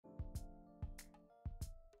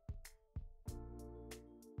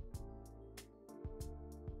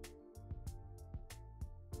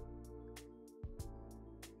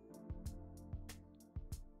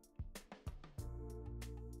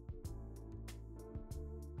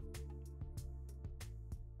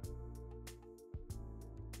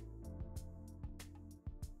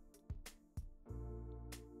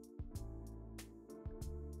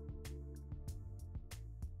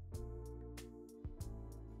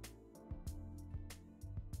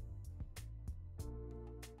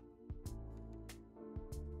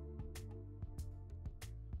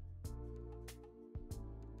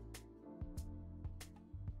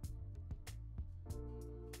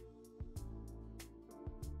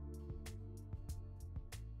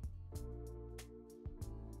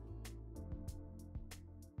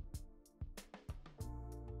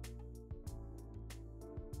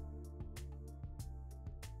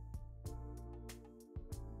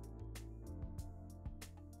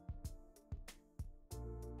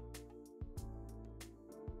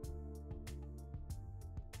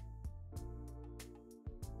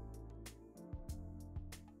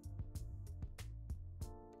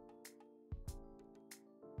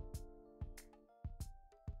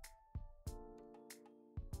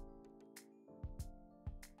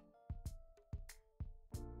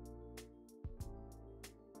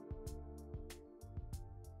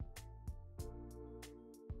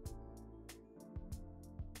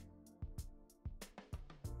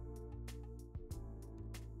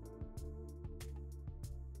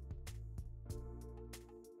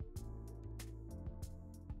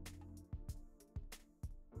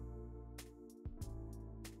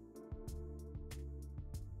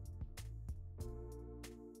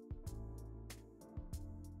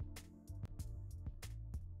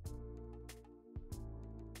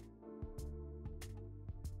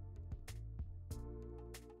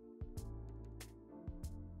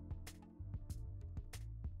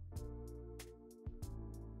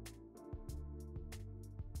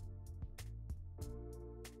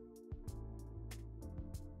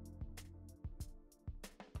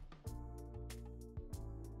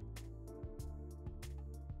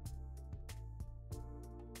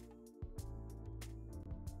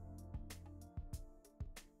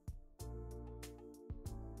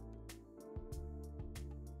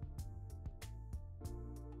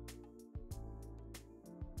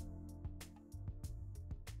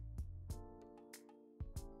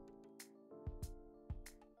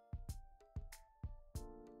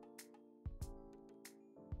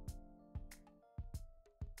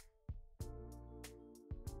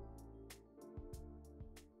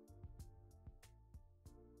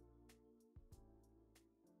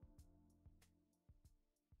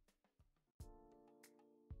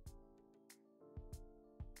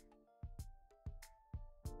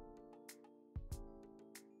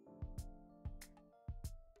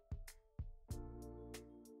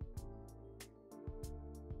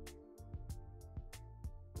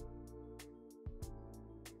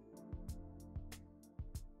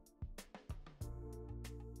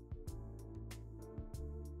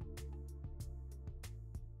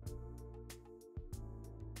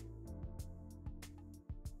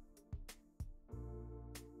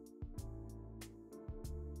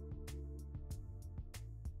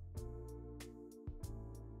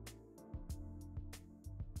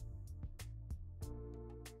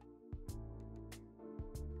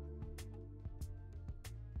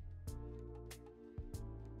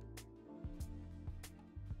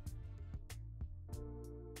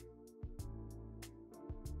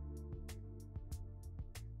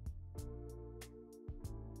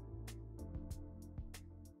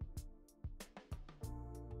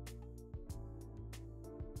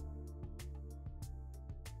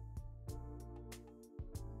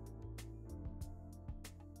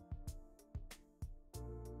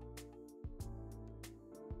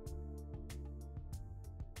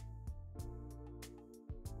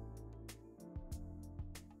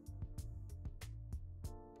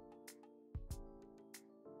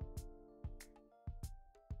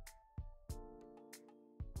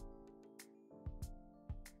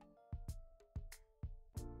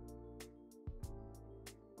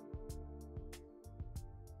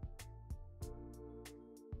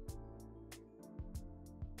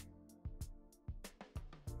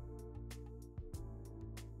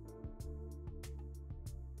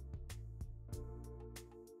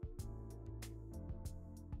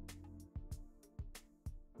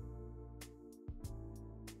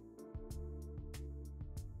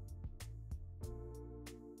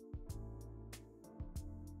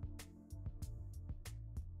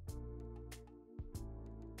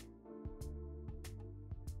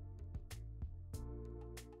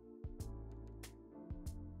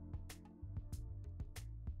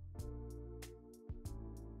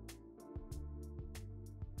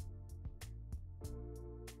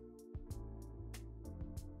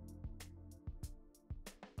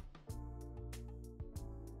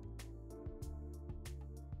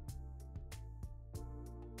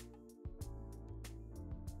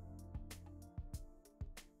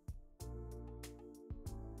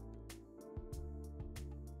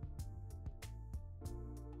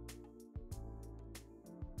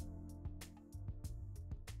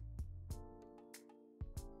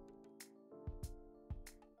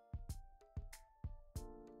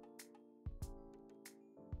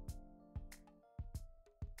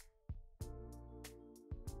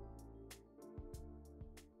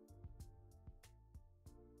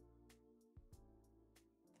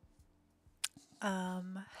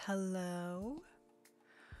Hello.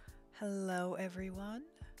 Hello, everyone.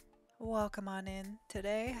 Welcome on in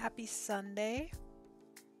today. Happy Sunday.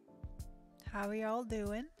 How are y'all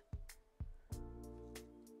doing?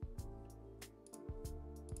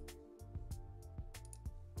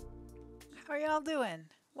 How are y'all doing?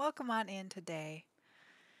 Welcome on in today.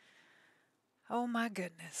 Oh my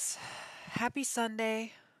goodness. Happy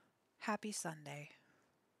Sunday. Happy Sunday.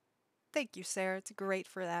 Thank you, Sarah. It's great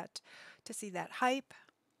for that to see that hype.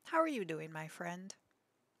 How are you doing, my friend?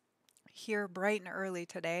 Here bright and early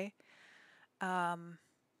today. Um,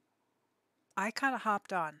 I kind of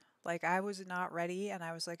hopped on. Like I was not ready and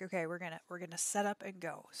I was like, okay, we're going to set up and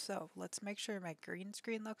go. So, let's make sure my green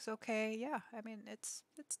screen looks okay. Yeah, I mean, it's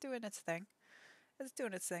doing its thing. It's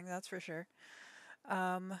doing its thing, that's for sure.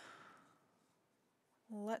 Um,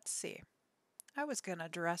 let's see. I was going to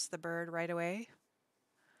dress the bird right away.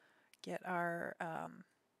 Get our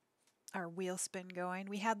wheel spin going.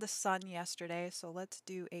 We had the sun yesterday, so let's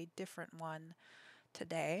do a different one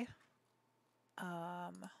today.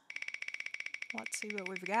 Um, let's see what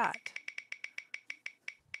we've got.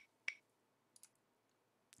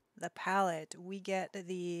 The palette. We get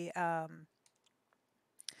the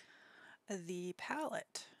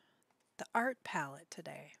palette, the art palette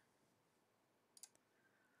today.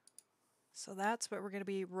 So that's what we're going to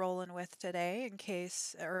be rolling with today, in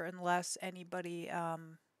case or unless anybody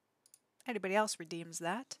else redeems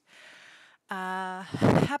that.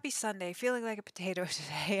 Happy Sunday. Feeling like a potato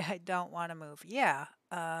today. I don't want to move. Yeah,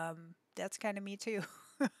 that's kind of me too.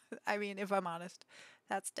 I mean, if I'm honest,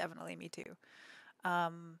 that's definitely me too.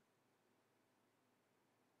 Um,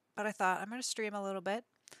 but I thought I'm going to stream a little bit.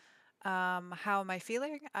 How am I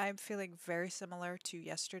feeling? I'm feeling very similar to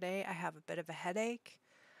yesterday. I have a bit of a headache.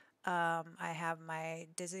 I have my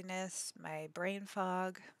dizziness, my brain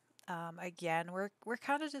fog. Again, we're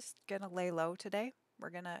kind of just gonna lay low today.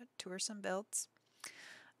 We're gonna tour some builds.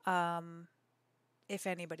 Um, if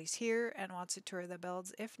anybody's here and wants to tour the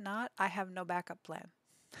builds, if not, I have no backup plan.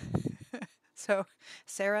 So,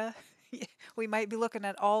 Sarah, we might be looking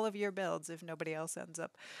at all of your builds if nobody else ends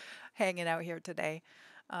up hanging out here today.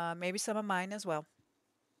 Maybe some of mine as well.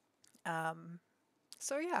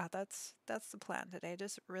 So yeah, that's the plan today.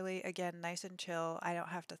 Just really again nice and chill. I don't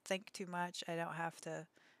have to think too much. I don't have to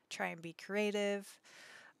try and be creative.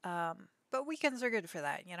 But weekends are good for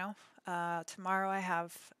that, you know. Tomorrow I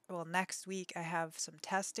have, well, next week I have some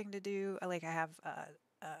testing to do. Like have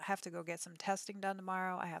to go get some testing done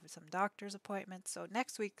tomorrow. I have some doctor's appointments. So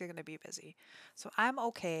next week they're going to be busy. So I'm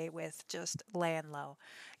okay with just laying low.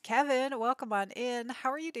 Kevin, welcome on in. How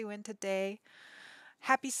are you doing today?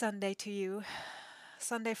 Happy Sunday to you.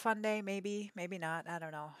 Sunday fun day, maybe, maybe not. I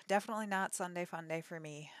don't know. Definitely not Sunday fun day for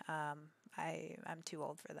me. I'm too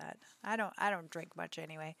old for that. I don't drink much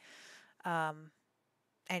anyway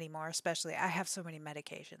anymore. Especially I have so many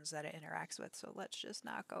medications that it interacts with. So let's just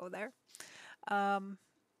not go there.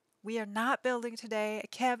 We are not building today,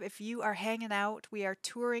 Kev. If you are hanging out, we are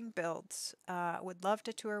touring builds. Would love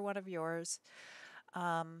to tour one of yours.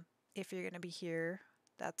 If you're going to be here,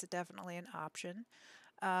 that's definitely an option.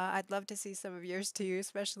 I'd love to see some of yours too,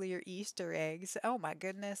 especially your Easter eggs. Oh my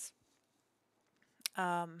goodness.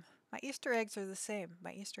 My Easter eggs are the same.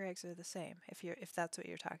 My Easter eggs are the same. If that's what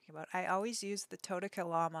you're talking about, I always use the Totaka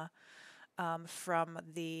llama from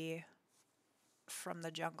the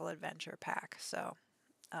Jungle Adventure pack. So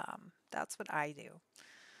that's what I do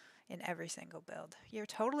in every single build. You're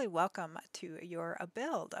totally welcome to your a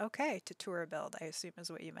build. Okay, to tour a build, I assume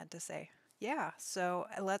is what you meant to say. Yeah, so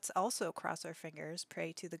let's also cross our fingers,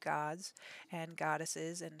 pray to the gods and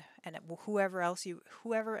goddesses and whoever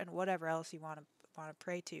and whatever else you want to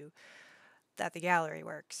pray to, that the gallery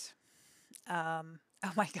works. Oh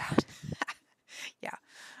my God. Yeah.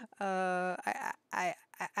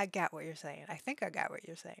 I got what you're saying. I think I got what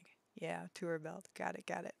you're saying. Yeah, tour build. Got it,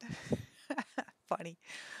 got it. Funny.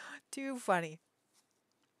 Too funny.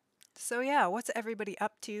 So, yeah, what's everybody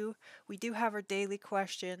up to? We do have our daily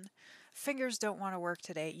question. Fingers don't want to work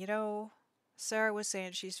today. You know, Sarah was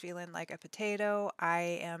saying she's feeling like a potato.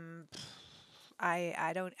 I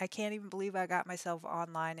can't even believe I got myself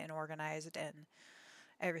online and organized and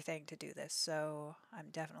everything to do this. So, I'm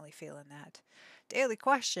definitely feeling that. Daily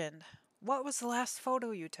question. What was the last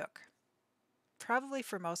photo you took? Probably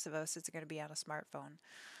for most of us, it's going to be on a smartphone.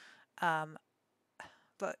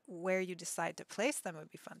 But where you decide to place them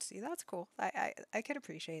would be fun to see. That's cool. I could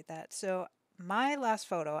appreciate that. So my last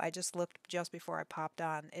photo, I just looked just before I popped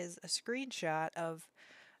on, is a screenshot of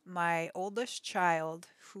my oldest child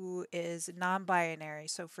who is non-binary.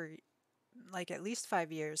 So for like at least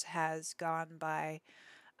 5 years has gone by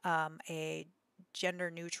a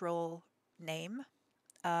gender neutral name,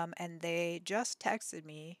 and they just texted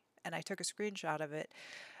me, and I took a screenshot of it,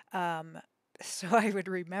 um, so I would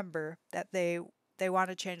remember that they want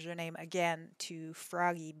to change their name again to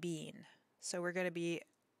Froggy Bean. So we're gonna be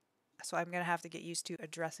so I'm gonna have to get used to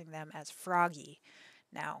addressing them as Froggy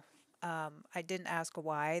now. I didn't ask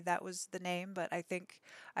why that was the name, but I think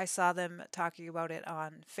I saw them talking about it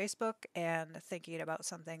on Facebook and thinking about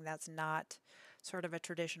something that's not sort of a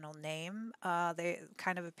traditional name. They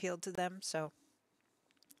kind of appealed to them, so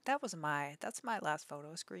that's my last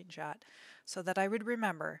photo screenshot, so that I would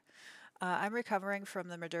remember. I'm recovering from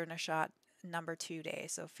the Moderna shot number 2 day,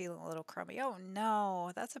 so feeling a little crummy. Oh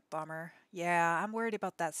no, that's a bummer. Yeah, I'm worried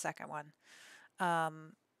about that second one.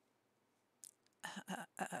 Um,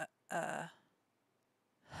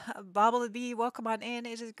 Bobble the Bee, welcome on in.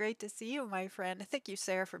 It is great to see you, my friend. Thank you,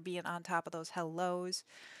 Sarah, for being on top of those hellos.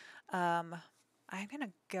 Um, I'm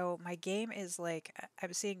gonna go. My game is like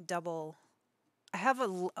I'm seeing double. I have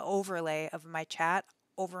a overlay of my chat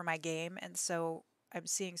over my game, and so I'm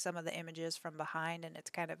seeing some of the images from behind, and it's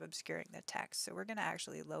kind of obscuring the text. So we're gonna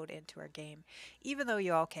actually load into our game, even though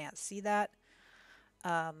you all can't see that.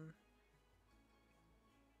 Um,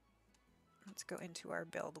 let's go into our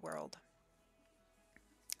build world.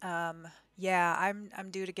 Um, yeah, I'm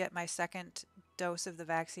due to get my second dose of the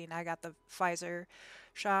vaccine. I got the Pfizer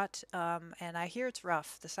shot, and I hear it's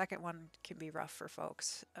rough. The second one can be rough for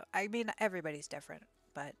folks. I mean, everybody's different,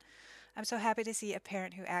 but I'm so happy to see a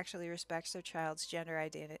parent who actually respects their child's gender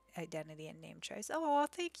identity and name choice. Oh,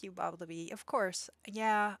 thank you, Bob Bee. Of course,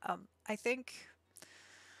 yeah. I think,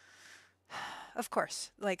 of course,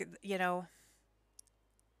 like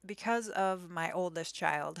because of my oldest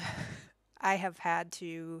child, I have had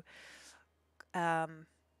to um,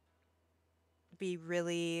 be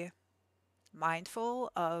really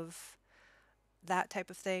mindful of that type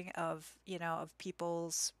of thing, of of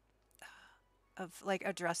people's of like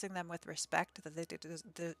addressing them with respect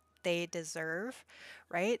that they deserve,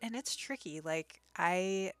 right? And it's tricky. Like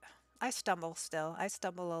I stumble still. I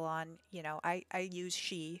stumble along, I use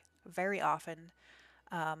she very often.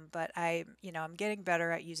 But I'm getting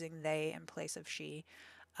better at using they in place of she.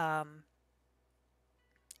 Um,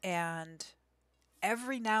 and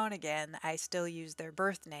every now and again I still use their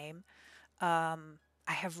birth name. I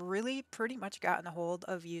have really pretty much gotten a hold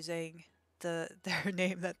of using their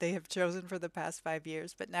name that they have chosen for the past 5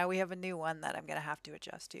 years, but now we have a new one that I'm gonna have to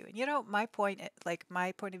adjust to. And my point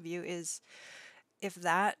of view is if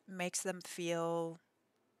that makes them feel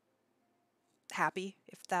happy,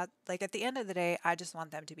 if that like at the end of the day, I just want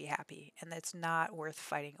them to be happy, and it's not worth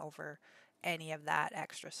fighting over any of that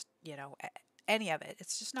extra, any of it.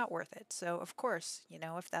 It's just not worth it. So of course,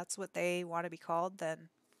 if that's what they want to be called, then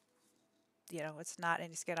it's not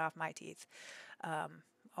any skin off my teeth. Um,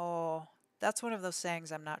 oh, that's one of those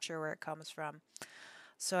sayings I'm not sure where it comes from.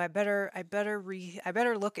 So I better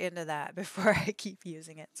look into that before I keep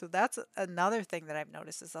using it. So that's another thing that I've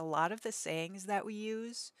noticed is a lot of the sayings that we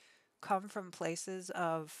use come from places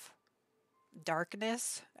of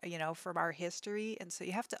darkness, from our history. And so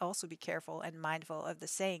you have to also be careful and mindful of the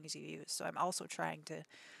sayings you use. So I'm also trying to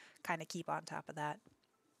kind of keep on top of that.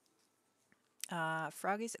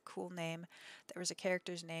 Froggy's a cool name. There was a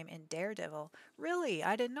character's name in Daredevil. Really?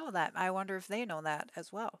 I didn't know that. I wonder if they know that as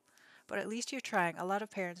well. But at least you're trying. A lot of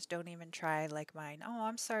parents don't even try like mine. Oh,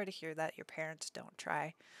 I'm sorry to hear that your parents don't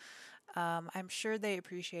try. I'm sure they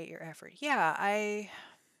appreciate your effort. Yeah,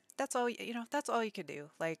 that's all, that's all you can do.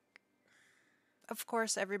 Like, of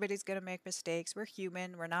course, everybody's going to make mistakes. We're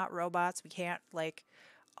human. We're not robots. We can't, like,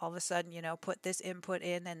 all of a sudden, put this input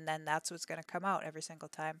in and then that's what's going to come out every single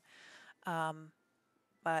time. Um,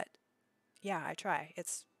 but yeah, I try.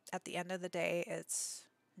 It's at the end of the day, it's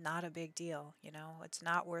not a big deal, it's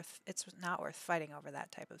not worth fighting over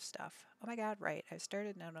that type of stuff. Oh my god, right. I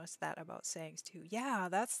started to notice that about sayings too. Yeah,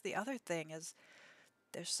 that's the other thing is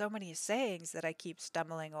there's so many sayings that I keep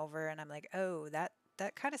stumbling over and I'm like, "Oh, that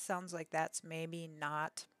kind of sounds like that's maybe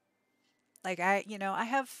not like I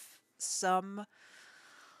have some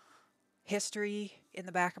history in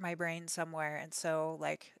the back of my brain somewhere. And so,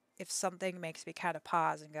 like, if something makes me kind of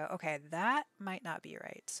pause and go, okay, that might not be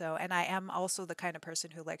right. So, and I am also the kind of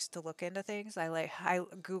person who likes to look into things.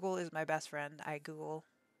 Google is my best friend. I Google,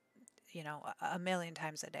 a million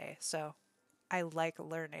times a day. So I like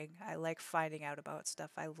learning. I like finding out about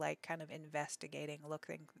stuff. I like kind of investigating,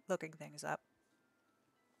 looking things up.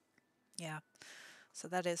 Yeah. So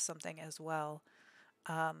that is something as well.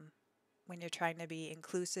 Um, when you're trying to be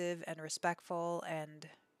inclusive and respectful and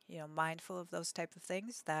mindful of those type of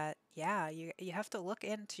things that yeah you have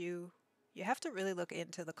to really look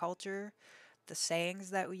into the culture, the sayings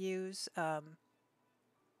that we use,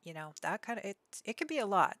 That kind of it can be a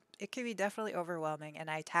lot. It can be definitely overwhelming, and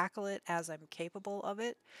I tackle it as I'm capable of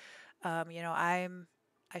it. I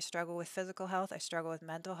struggle with physical health. I struggle with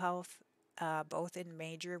mental health, both in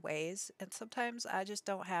major ways. And sometimes I just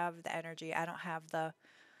don't have the energy. I don't have the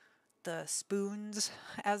spoons,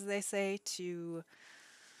 as they say, to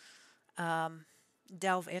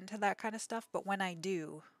delve into that kind of stuff. But when I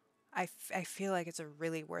do, I feel like it's a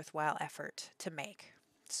really worthwhile effort to make.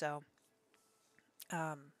 So,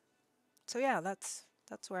 um, so yeah, that's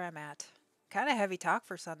where I'm at. Kind of heavy talk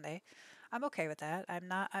for Sunday. I'm okay with that. I'm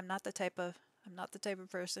not the type of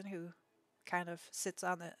person who kind of sits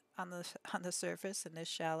on the surface and is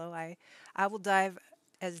shallow. I will dive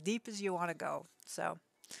as deep as you want to go. So,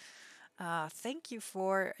 thank you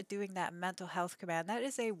for doing that mental health command. That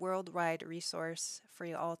is a worldwide resource for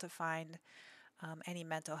you all to find any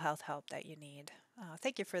mental health help that you need.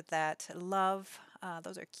 Thank you for that. Love.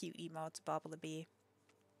 Those are cute emotes, Bobble the Bee.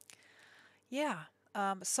 Yeah.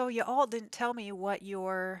 So you all didn't tell me what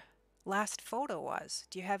your last photo was.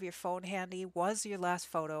 Do you have your phone handy? Was your last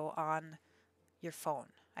photo on your phone?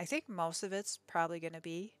 I think most of it's probably going to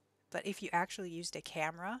be, but if you actually used a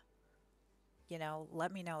camera,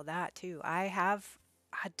 let me know that too. I have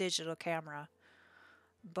a digital camera,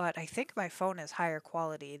 but I think my phone is higher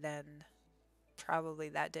quality than probably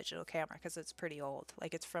that digital camera because it's pretty old.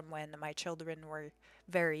 Like it's from when my children were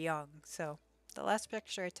very young. So the last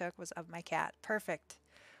picture I took was of my cat. Perfect.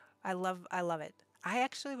 I love it. I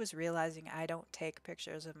actually was realizing I don't take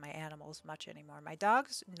pictures of my animals much anymore. My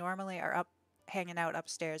dogs normally are up hanging out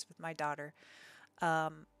upstairs with my daughter.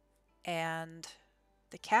 Um, and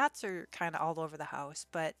the cats are kind of all over the house,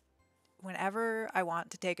 but whenever I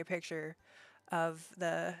want to take a picture of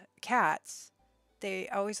the cats, they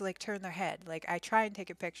always like turn their head. Like I try and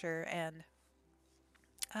take a picture and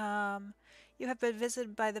um you have been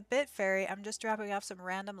visited by the Bit Fairy. I'm just dropping off some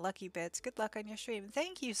random lucky bits. Good luck on your stream.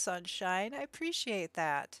 Thank you, Sunshine. I appreciate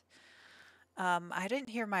that. I didn't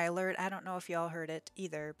hear my alert. I don't know if y'all heard it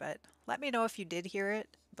either, but let me know if you did hear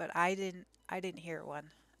it. But I didn't hear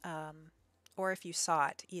one. Or if you saw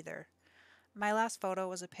it either. My last photo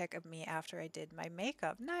was a pic of me after I did my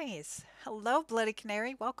makeup. Nice. Hello, Bloody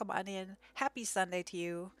Canary. Welcome on in. Happy Sunday to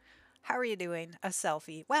you. How are you doing? A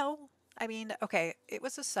selfie. Well, I mean, okay, it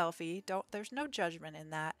was a selfie. There's no judgment in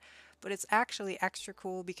that, but it's actually extra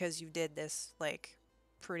cool because you did this like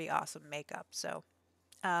pretty awesome makeup. So,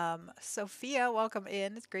 Sophia, welcome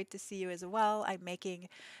in. It's great to see you as well. I'm making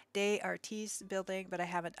Day Artiste building, but I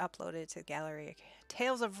haven't uploaded to the gallery.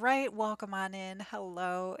 Tales of Right, welcome on in.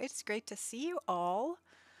 Hello. It's great to see you all.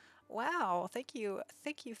 Wow. Thank you.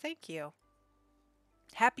 Thank you. Thank you.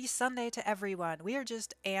 Happy Sunday to everyone. We are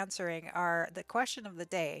just answering the question of the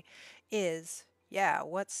day is, yeah,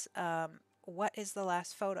 what is the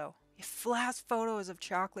last photo? If last photo is of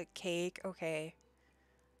chocolate cake, okay.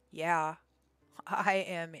 Yeah, I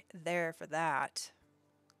am there for that.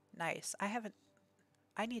 Nice.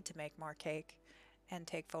 I need to make more cake and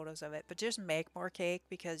take photos of it, but just make more cake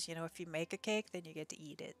because, if you make a cake, then you get to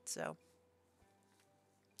eat it. So,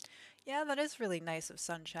 yeah, that is really nice of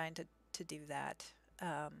Sunshine to do that.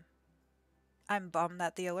 Um, I'm bummed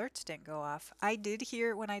that the alerts didn't go off. I did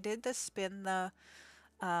hear when I did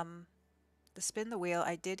um, the spin the wheel,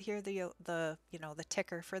 I did hear the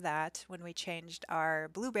ticker for that when we changed our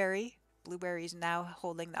blueberry. Blueberry's now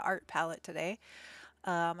holding the art palette today.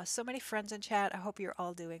 So many friends in chat. I hope you're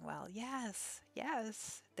all doing well. Yes,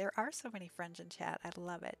 yes. There are so many friends in chat. I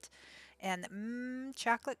love it. And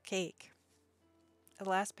chocolate cake. The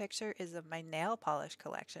last picture is of my nail polish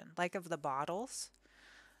collection, like of the bottles.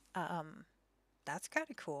 Um, that's kind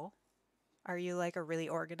of cool. Are you like a really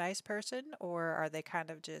organized person, or are they kind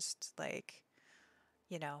of just like,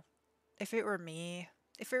 you know, if it were me,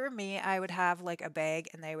 if it were me, I would have like a bag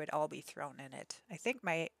and they would all be thrown in it. I think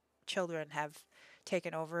my children have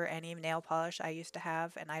taken over any nail polish I used to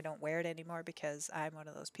have, and I don't wear it anymore because I'm one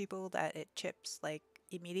of those people that it chips like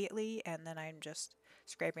immediately, and then I'm just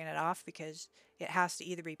scraping it off because it has to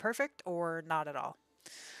either be perfect or not at all.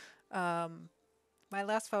 Um, my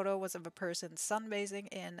last photo was of a person sunbathing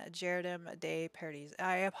in Jardin des Paradis.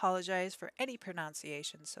 I apologize for any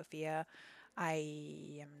pronunciation, Sophia.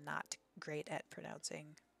 I am not great at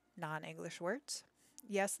pronouncing non English words.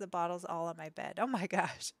 Yes, the bottle's all on my bed. Oh my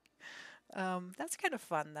gosh. That's kind of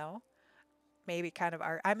fun though. Maybe kind of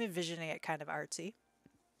art. I'm envisioning it kind of artsy.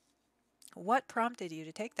 What prompted you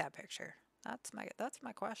to take that picture? That's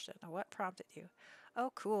my question. What prompted you?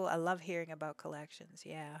 Oh, cool. I love hearing about collections.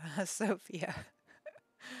 Yeah, Sophia.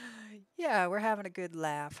 Yeah, we're having a good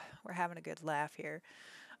laugh. We're having a good laugh here.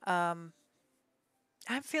 Um,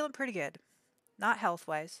 I'm feeling pretty good. Not health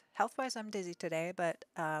wise. Health wise, I'm dizzy today, but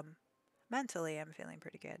mentally, I'm feeling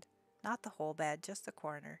pretty good. Not the whole bed, just the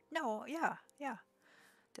corner. No, yeah, yeah.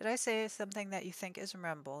 Did I say something that you think is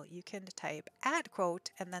memorable? You can type add quote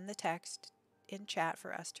and then the text in chat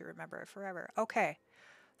for us to remember it forever. Okay,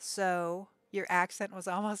 so your accent was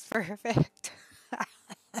almost perfect.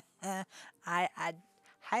 I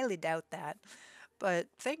highly doubt that, but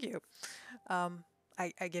thank you. Um,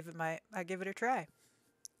 I give it a try.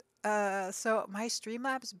 So my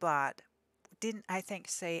Streamlabs bot didn't, I think,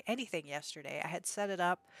 say anything yesterday. I had set it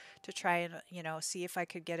up to try and see if I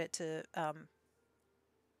could get it to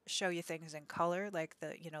show you things in color, like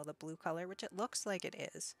the blue color, which it looks like it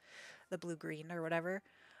is, the blue green or whatever.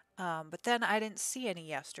 But then I didn't see any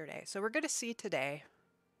yesterday, so we're gonna see today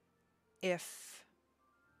if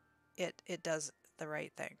it does the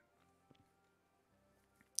right thing.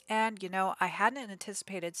 And I hadn't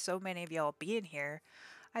anticipated so many of y'all being here.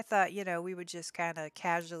 I thought we would just kind of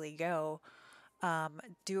casually go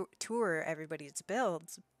do tour everybody's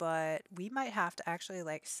builds, but we might have to actually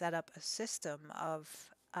like set up a system of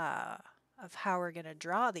how we're gonna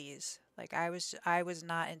draw these. Like I was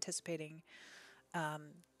not anticipating um,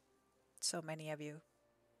 so many of you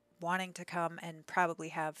wanting to come and probably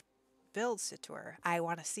have builds to tour. I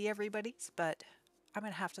want to see everybody's, but I'm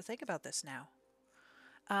gonna have to think about this now.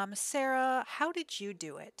 Sarah, how did you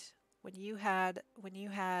do it when you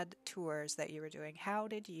had tours that you were doing? How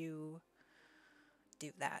did you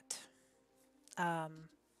do that? Um,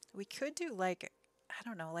 we could do like, I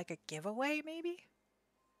don't know, like a giveaway maybe?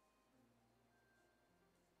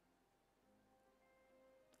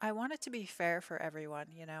 I want it to be fair for everyone.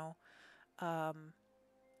 Um,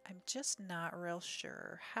 I'm just not real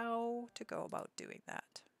sure how to go about doing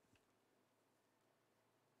that.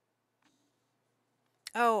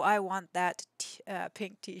 Oh, I want that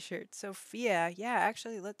pink t-shirt. Sophia, yeah,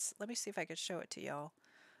 actually, let me see if I could show it to y'all.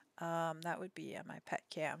 That would be my pet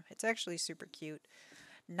cam. It's actually super cute.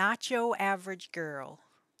 Nacho average girl.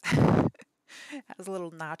 Has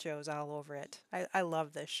little nachos all over it. I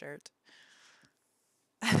love this shirt.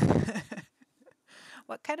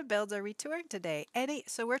 What kind of builds are we touring today?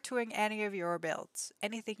 So we're touring any of your builds.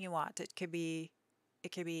 Anything you want. It could be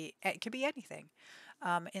anything.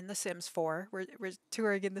 In The Sims 4, we're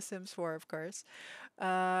touring in The Sims 4, of course.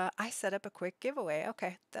 I set up a quick giveaway.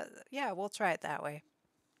 Okay, yeah, we'll try it that way.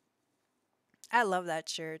 I love that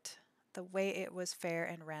shirt. The way it was fair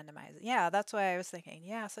and randomized. Yeah, that's why I was thinking.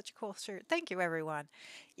 Yeah, such a cool shirt. Thank you, everyone.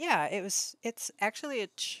 Yeah, it's actually a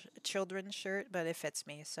children's shirt, but it fits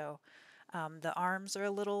me. So the arms are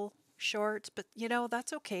a little short, but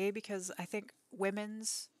that's okay because I think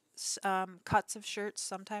women's cuts of shirts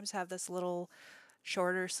sometimes have this little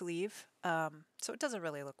shorter sleeve, so it doesn't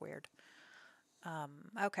really look weird.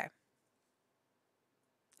 Okay,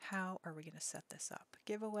 how are we going to set this up?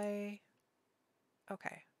 Giveaway.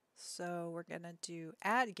 Okay, so we're going to do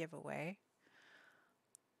add giveaway,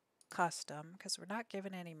 custom, because we're not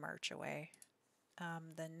giving any merch away.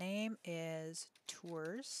 The name is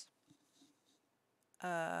Tours.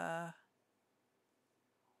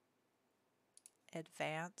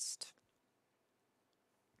 Advanced.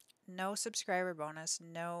 No subscriber bonus,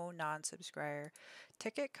 no non-subscriber.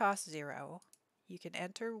 Ticket costs 0. You can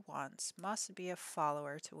enter once. Must be a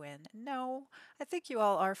follower to win. No, I think you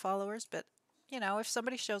all are followers, but if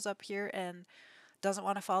somebody shows up here and doesn't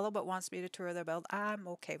want to follow but wants me to tour their build, I'm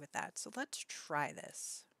okay with that. So let's try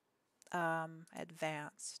this.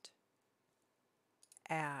 Advanced.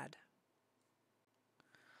 Add.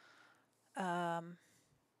 Um,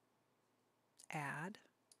 add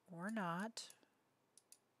or not.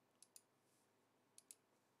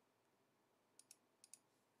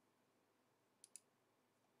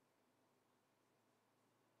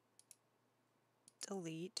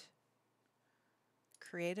 Delete.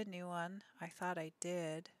 Create a new one. I thought I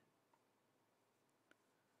did.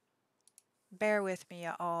 Bear with me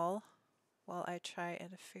all while I try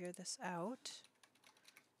and figure this out.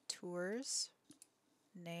 Tours,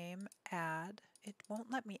 name, add. It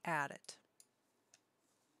won't let me add it.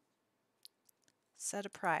 Set a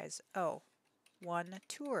prize. Oh, one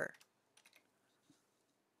tour.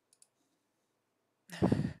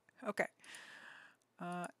 Okay.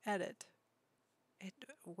 Edit.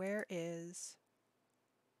 Where is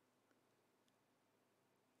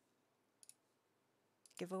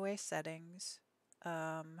giveaway settings?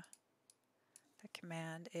 The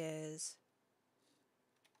command is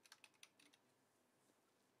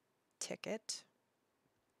ticket.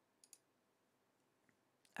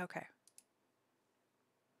 Okay.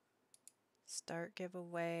 Start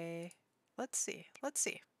giveaway. Let's see. Let's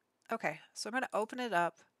see. Okay, so I'm going to open it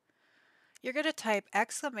up. You're going to type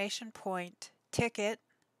exclamation point ticket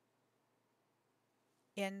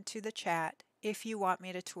into the chat if you want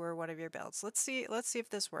me to tour one of your builds. Let's see if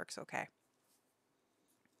this works okay.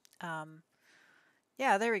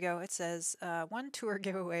 Yeah, there we go. It says one tour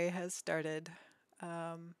giveaway has started.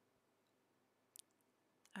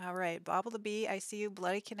 All right, Bobble the Bee, I see you.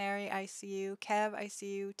 Bloody Canary, I see you. Kev, I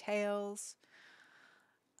see you. Tails.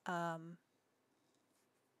 All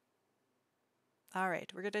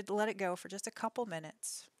right, we're going to let it go for just a couple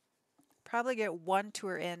minutes. Probably get one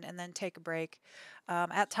tour in and then take a break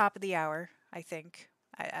at top of the hour, I think.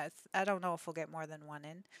 I don't know if we'll get more than one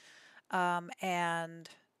in. And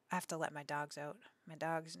I have to let my dogs out. My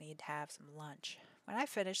dogs need to have some lunch. When I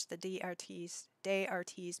finish the DRTs,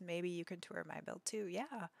 maybe you can tour my build too.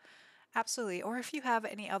 Yeah, absolutely. Or if you have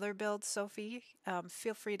any other builds, Sophie,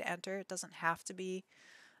 feel free to enter. It doesn't have to be,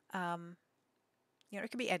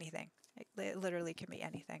 it can be anything. It literally can be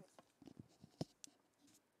anything.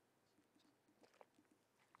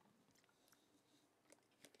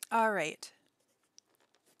 All right.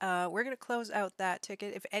 We're going to close out that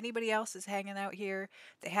ticket. If anybody else is hanging out here,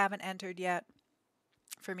 they haven't entered yet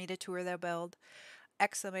for me to tour their build,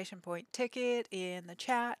 exclamation point ticket in the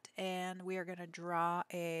chat, and we are going to draw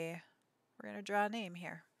a name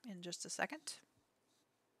here in just a second.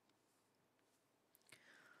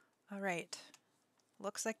 All right.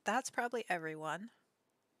 Looks like that's probably everyone.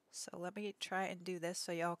 So let me try and do this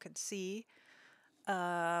so y'all can see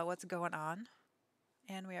what's going on.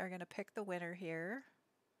 And we are going to pick the winner here.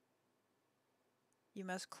 You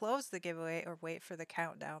must close the giveaway or wait for the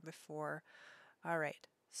countdown before. All right,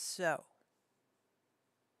 so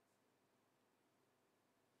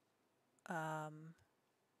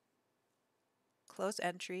close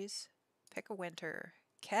entries, pick a winner.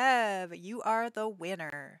 Kev, you are the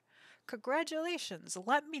winner. Congratulations.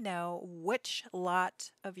 Let me know which lot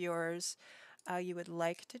of yours you would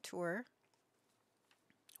like to tour,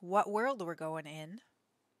 what world we're going in,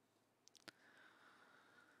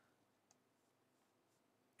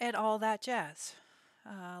 and all that jazz.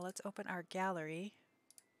 Let's open our gallery.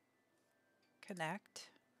 Connect.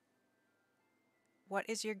 What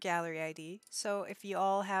is your gallery ID? So if you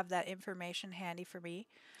all have that information handy for me,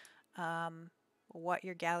 what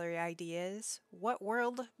your gallery ID is, what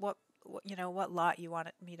world, what lot you want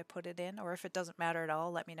me to put it in, or if it doesn't matter at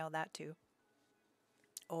all, let me know that too.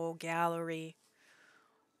 Oh, gallery.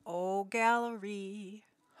 Oh, gallery.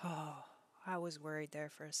 Oh, I was worried there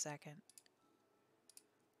for a second.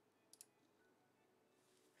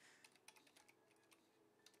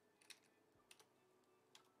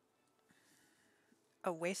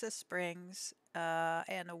 Oasis Springs,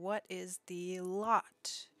 and what is the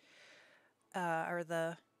lot, or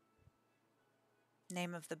the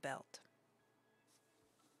name of the belt?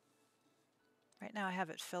 Right now I have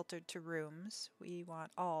it filtered to rooms. We want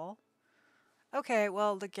all. Okay,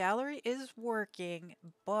 well, the gallery is working,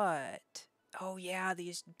 but oh yeah,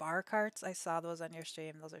 these bar carts, I saw those on your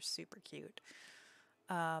stream. Those are super cute.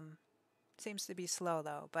 Seems to be slow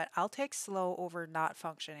though, but I'll take slow over not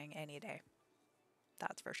functioning any day.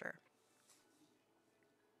 That's for sure.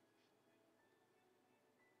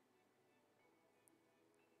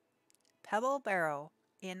 Pebble Barrow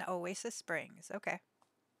in Oasis Springs. Okay.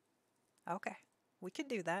 Okay. We could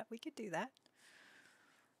do that. We could do that.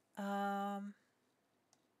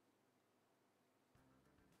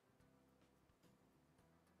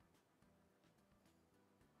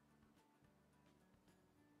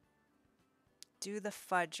 Do the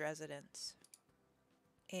Fudge residence.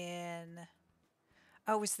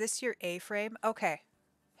 Oh, is this your A-frame? Okay.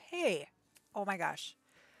 Hey. Oh my gosh.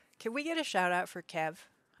 Can we get a shout out for Kev?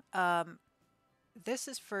 This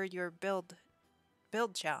is for your build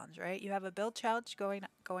challenge, right? You have a build challenge going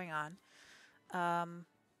on.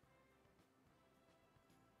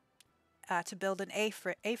 To build an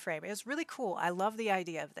A-frame. It was really cool. I love the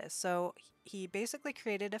idea of this. So he basically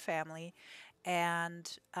created a family,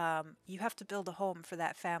 and you have to build a home for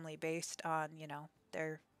that family based on,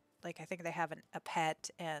 their, like, I think they have a pet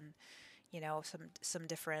and, some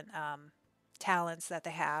different talents that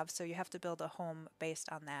they have. So you have to build a home based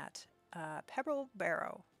on that. Pebble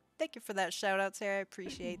Barrow. Thank you for that shout out, Sarah. I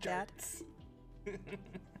appreciate that.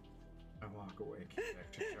 I walk away.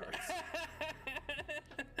 Connection charts.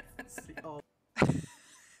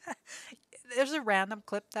 There's a random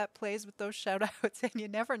clip that plays with those shout outs, and you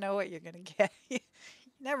never know what you're going to get. You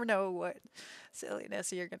never know what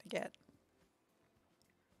silliness you're going to get.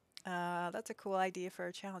 That's a cool idea for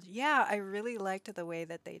a challenge. Yeah, I really liked the way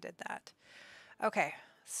that they did that. Okay,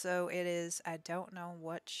 so it is, I don't know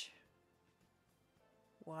which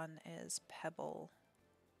one is Pebble.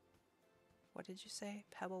 What did you say?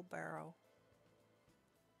 Pebble Barrow.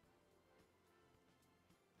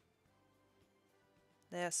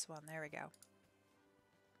 This one, there we go.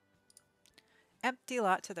 Empty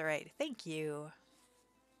lot to the right. Thank you.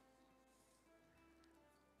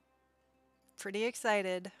 Pretty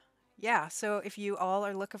excited. Yeah, so if you all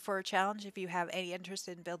are looking for a challenge, if you have any interest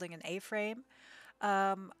in building an A-frame,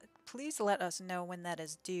 um, please let us know when that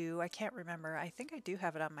is due. I can't remember. I think I do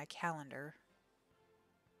have it on my calendar.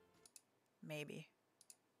 Maybe.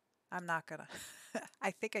 I'm not gonna.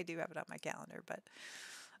 I think I do have it on my calendar, but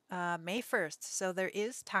May 1st. So there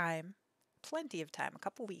is time, plenty of time, a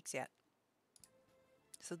couple weeks yet.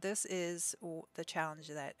 So this is the challenge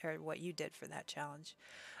that, or what you did for that challenge.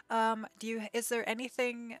 Is there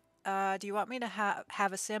anything, do you want me to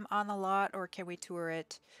have a sim on the lot, or can we tour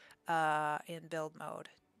it in build mode?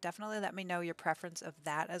 Definitely let me know your preference of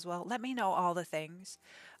that as well. Let me know all the things.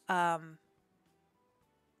 Um,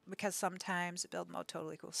 because sometimes build mode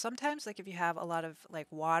totally cool. Sometimes like if you have a lot of like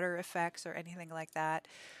water effects or anything like that,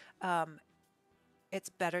 um, it's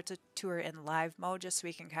better to tour in live mode just so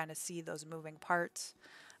we can kind of see those moving parts.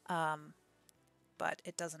 Um, but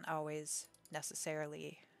it doesn't always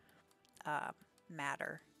necessarily um,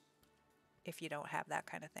 matter if you don't have that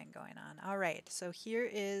kind of thing going on. All right, so here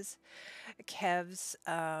is Kev's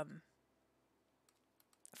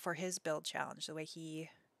for his build challenge, the way he,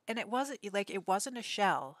 and it wasn't like it wasn't a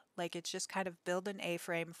shell, like it's just kind of build an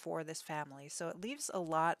A-frame for this family. So it leaves a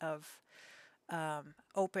lot of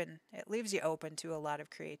open, it leaves you open to a lot of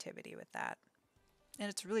creativity with that. And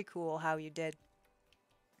it's really cool how you did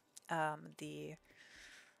the,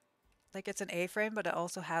 like it's an A-frame, but it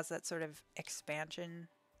also has that sort of expansion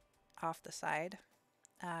off the side.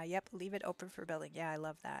 Yep, leave it open for building. Yeah, I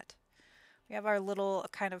love that. We have our little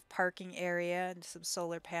kind of parking area and some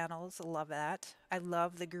solar panels. I love that. I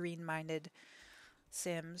love the green-minded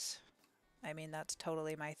Sims. I mean, that's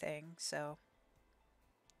totally my thing. So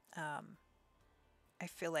um, I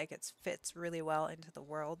feel like it fits really well into the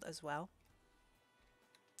world as well.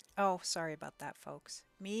 Oh, sorry about that, folks.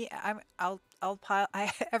 Me,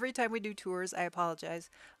 every time we do tours, I apologize.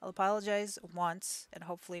 I'll apologize once and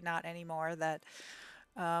hopefully not anymore that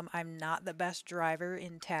I'm not the best driver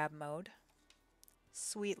in tab mode.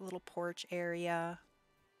 Sweet little porch area.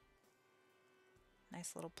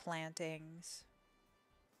 Nice little plantings.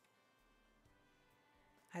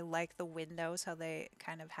 I like the windows, how they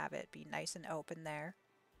kind of have it be nice and open there.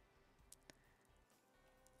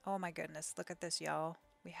 Oh my goodness, look at this, y'all.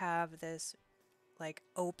 We have this like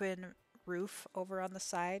open roof over on the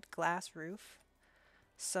side, glass roof.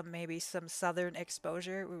 Maybe some southern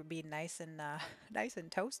exposure. It would be nice and nice and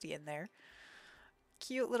toasty in there.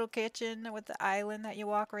 Cute little kitchen with the island that you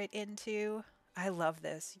walk right into. I love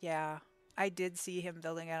this. Yeah, I did see him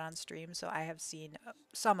building it on stream, so I have seen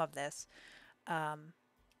some of this. Um,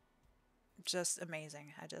 just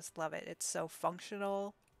amazing. I just love it. It's so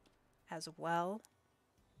functional as well.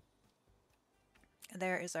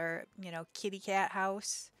 There is our, kitty cat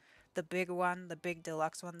house. The big one, the big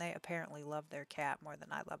deluxe one. They apparently love their cat more than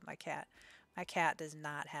I love my cat. My cat does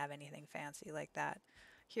not have anything fancy like that.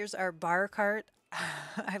 Here's our bar cart.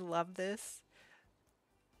 I love this.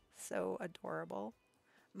 So adorable.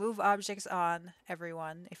 Move objects on,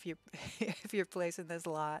 everyone, if you if you're placing this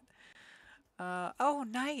lot. Oh,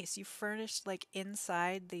 nice. You furnished like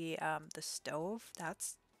inside the stove.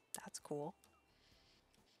 That's cool.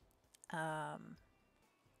 Um,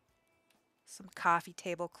 some coffee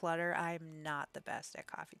table clutter. I'm not the best at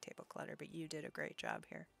coffee table clutter, but you did a great job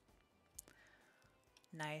here.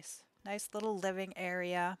 Nice. Nice little living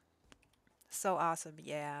area. So awesome.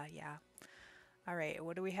 Yeah, yeah. All right,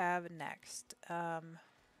 what do we have next?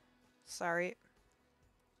 Sorry.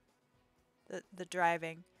 The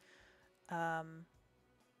driving. Um,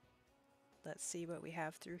 let's see what we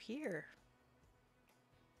have through here.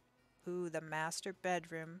 Ooh, the master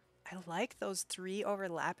bedroom. I like those three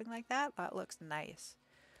overlapping like that. That looks nice.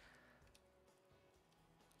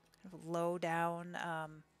 Kind of low down,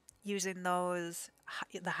 using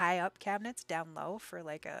the high up cabinets down low for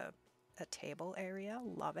like a table area.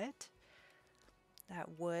 Love it.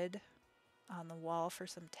 That wood on the wall for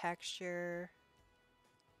some texture.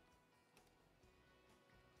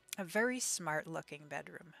 A very smart looking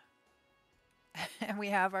bedroom. And we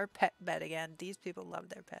have our pet bed again. These people love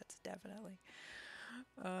their pets, definitely.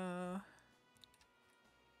 And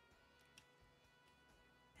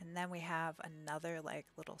then we have another like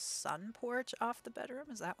little sun porch off the bedroom.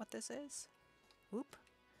 Is that what this is? Oop.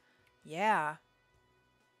 Yeah.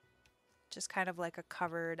 Just kind of like a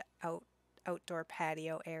covered outdoor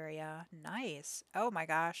patio area. Nice. Oh my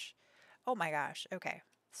gosh. Oh my gosh. Okay.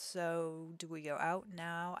 So do we go out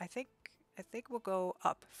now? I think we'll go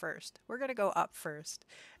up first. We're gonna go up first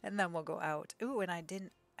and then we'll go out. Ooh, and I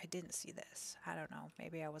I didn't see this. I don't know.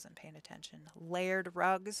 Maybe I wasn't paying attention. Layered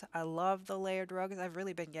rugs. I love the layered rugs. I've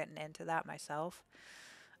really been getting into that myself.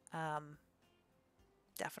 Um,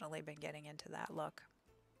 Definitely been getting into that look.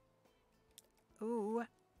 Ooh,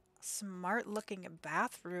 smart looking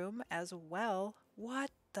bathroom as well.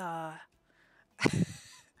 What the?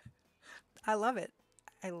 I love it.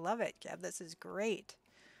 I love it, Kev. This is great.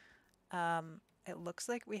 It looks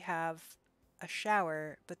like we have a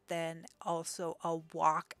shower, but then also a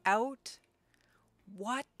walkout.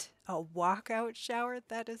 What? A walkout shower?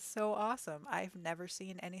 That is so awesome. I've never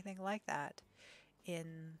seen anything like that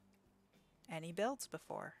in any builds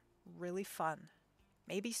before. Really fun.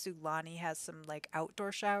 Maybe Sulani has some like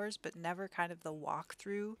outdoor showers, but never kind of the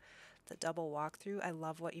walkthrough, the double walkthrough. I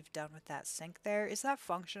love what you've done with that sink there. Is that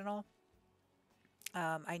functional?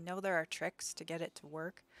 I know there are tricks to get it to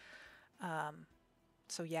work. Um,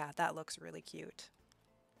 so yeah, that looks really cute.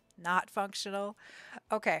 Not functional.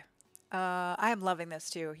 Okay. I am loving this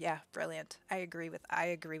too. Yeah, brilliant. I agree with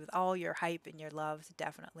all your hype and your love,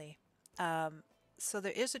 definitely. Um, so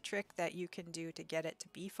there is a trick that you can do to get it to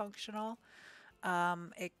be functional.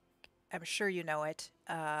 It, I'm sure you know it.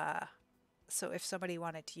 So if somebody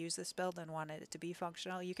wanted to use this build and wanted it to be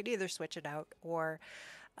functional, you could either switch it out or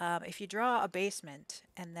if you draw a basement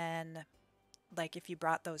and then like if you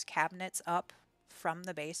brought those cabinets up from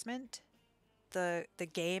the basement, the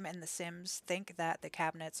game and the Sims think that the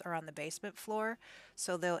cabinets are on the basement floor,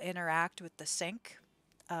 so they'll interact with the sink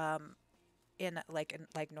um, in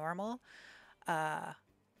like normal, uh,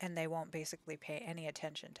 and they won't basically pay any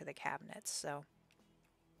attention to the cabinets. So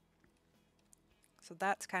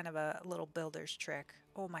that's kind of a little builder's trick.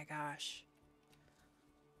 Oh my gosh.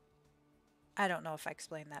 I don't know if I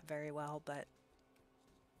explained that very well, but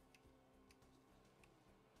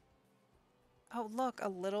oh look, a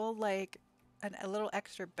little like a little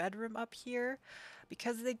extra bedroom up here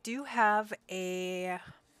because they do have a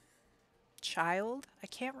child. I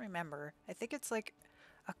can't remember. I think it's like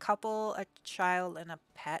a couple, a child, and a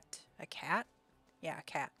pet, a cat. Yeah, a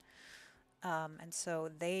cat. And so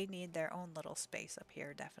they need their own little space up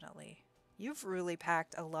here, definitely. You've really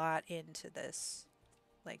packed a lot into this,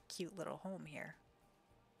 like, cute little home here.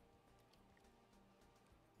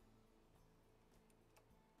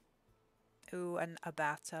 Ooh, and a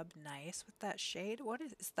bathtub, nice with that shade. What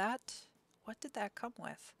is that? What did that come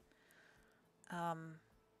with? Um,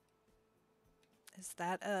 is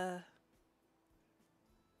that a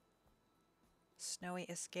snowy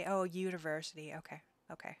escape? Oh, university. Okay,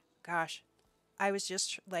 okay. Gosh, I was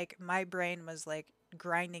just like my brain was like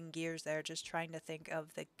grinding gears there, just trying to think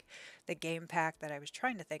of the game pack that I was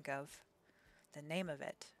trying to think of, the name of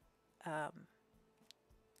it. Um,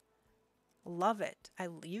 Love it.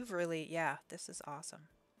 You've really, yeah, this is awesome.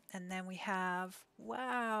 And then we have,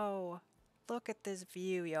 wow, look at this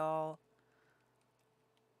view, y'all.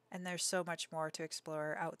 And there's so much more to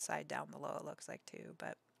explore outside down below, it looks like too,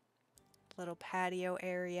 but little patio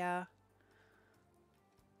area,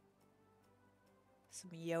 some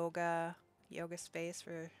yoga space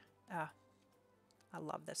for, ah, I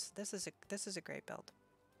love this. This is a great build.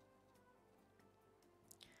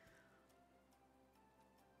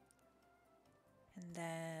 And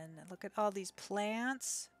then look at all these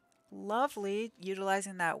plants. Lovely,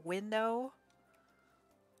 utilizing that window.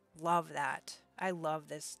 Love that. I love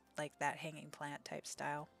this, like that hanging plant type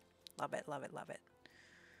style. Love it, love it, love it.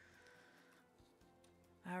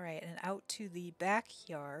 All right, and out to the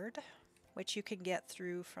backyard, which you can get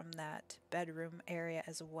through from that bedroom area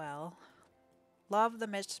as well. Love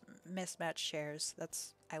the mismatched chairs.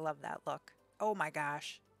 I love that look. Oh my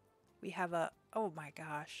gosh. We have oh my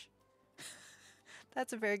gosh.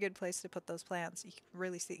 That's a very good place to put those plants. You can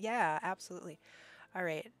really see, yeah, absolutely. All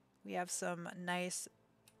right, we have some nice,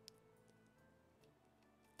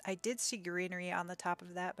 I did see greenery on the top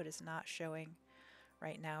of that, but it's not showing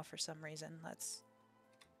right now for some reason. Let's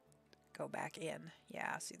go back in.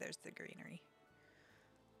 Yeah, see there's the greenery.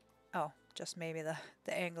 Oh, just maybe the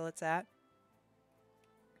angle it's at.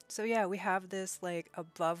 So yeah, we have this like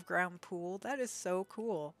above ground pool. That is so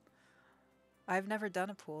cool. I've never done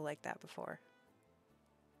a pool like that before.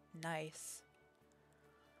 Nice.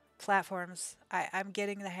 Platforms. I'm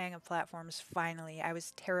getting the hang of platforms finally. I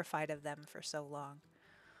was terrified of them for so long.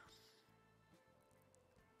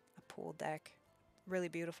 A pool deck. Really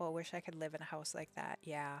beautiful. Wish I could live in a house like that.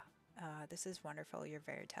 Yeah. This is wonderful. You're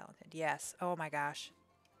very talented. Yes. Oh my gosh.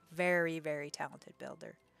 Very, very talented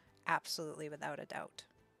builder. Absolutely, without a doubt.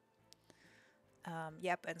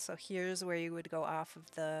 Yep, and so here's where you would go off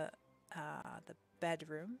of the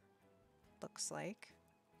bedroom. Looks like.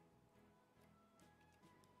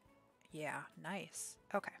 Yeah, nice.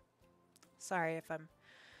 Okay. Sorry if I'm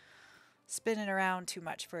spinning around too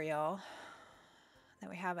much for y'all. Then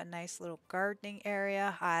we have a nice little gardening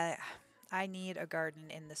area. I need a garden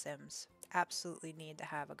in The Sims. Absolutely need to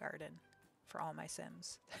have a garden for all my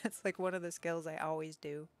Sims. It's like one of the skills I always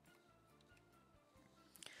do.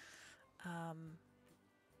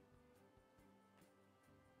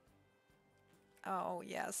 Oh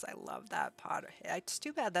yes, I love that pot. It's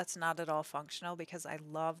too bad that's not at all functional because I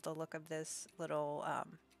love the look of this little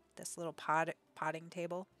potting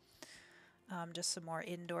table. Just some more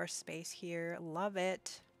indoor space here. Love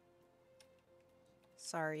it.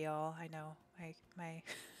 Sorry, y'all. I know my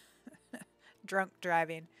drunk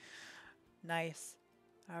driving. Nice.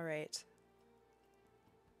 All right.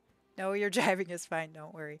 No, your driving is fine.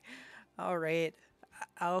 Don't worry. All right.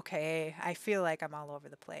 Okay. I feel like I'm all over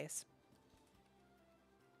the place.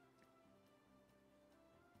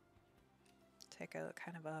 Take a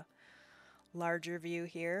kind of a larger view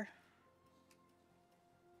here.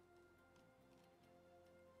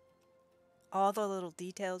 All the little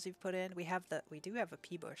details you've put in. We do have a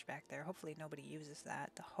pea bush back there. Hopefully nobody uses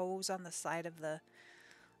that. The hose on the side of the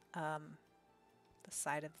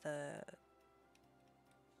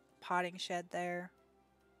potting shed there.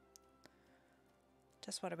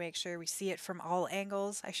 Just want to make sure we see it from all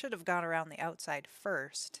angles. I should have gone around the outside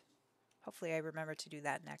first. Hopefully I remember to do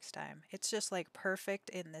that next time. It's just like perfect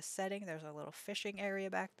in this setting. There's a little fishing area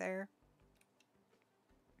back there.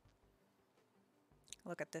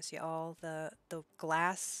 Look at this, y'all. The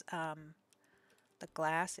glass in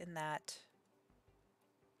that.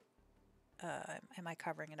 Am I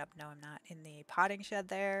covering it up? No, I'm not. In the potting shed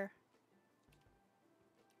there.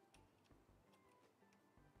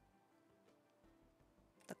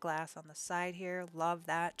 The glass on the side here. Love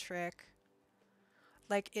that trick.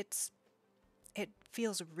 Like it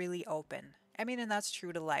feels really open. I mean, and that's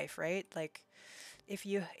true to life, right? Like if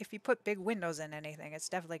you put big windows in anything, it's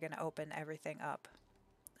definitely going to open everything up.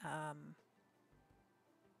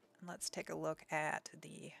 Let's take a look at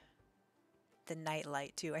the night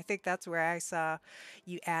light too. I think that's where I saw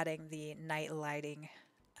you adding the night lighting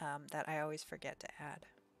that I always forget to add.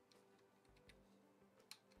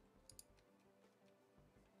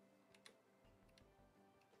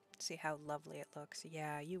 See how lovely it looks.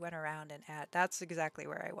 Yeah, you went around and that's exactly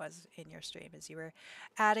where I was in your stream, is you were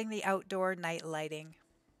adding the outdoor night lighting.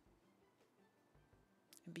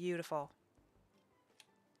 Beautiful.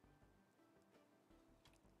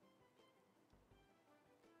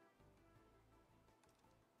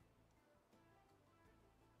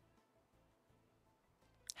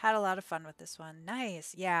 Had a lot of fun with this one.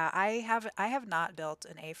 Nice. Yeah, I have not built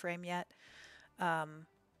an A-frame yet in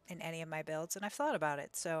any of my builds, and I've thought about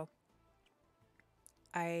it. So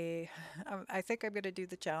I think I'm gonna do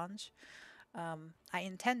the challenge. I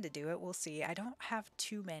intend to do it. We'll see. I don't have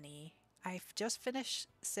too many. I've just finished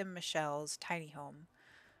Sim Michelle's tiny home.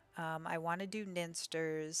 I want to do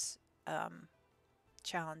Ninster's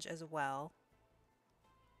challenge as well.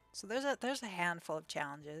 So there's a handful of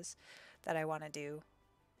challenges that I want to do.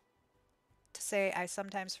 To say I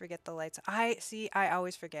sometimes forget the lights. I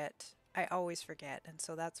always forget. I always forget. And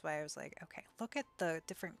so that's why I was like, okay, look at the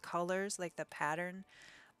different colors, like the pattern.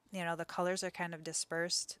 You know, the colors are kind of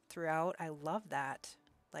dispersed throughout. I love that.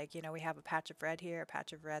 Like, you know, we have a patch of red here, a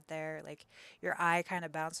patch of red there. Like your eye kind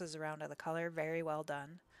of bounces around to the color. Very well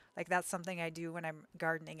done. Like that's something I do when I'm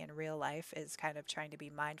gardening in real life, is kind of trying to be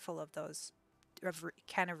mindful of those,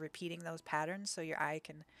 kind of repeating those patterns so your eye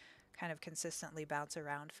can kind of consistently bounce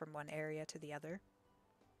around from one area to the other.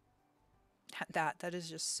 That is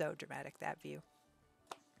just so dramatic, that view.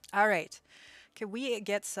 All right. Can we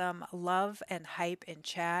get some love and hype in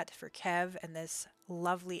chat for Kev and this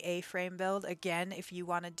lovely A-frame build? Again, if you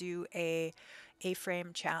want to do a A-frame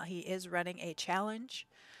challenge, he is running a challenge.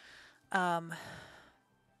 So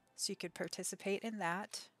you could participate in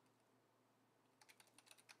that.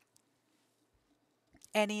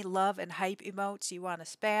 Any love and hype emotes you want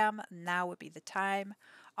to spam, now would be the time.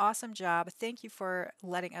 Awesome job. Thank you for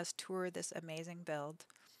letting us tour this amazing build.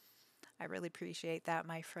 I really appreciate that,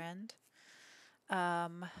 my friend.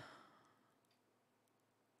 Of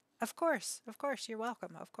course, you're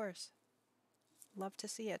welcome, of course. Love to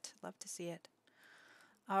see it, love to see it.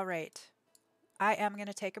 All right, I am going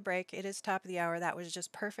to take a break. It is top of the hour. That was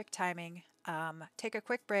just perfect timing. Take a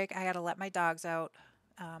quick break. I got to let my dogs out.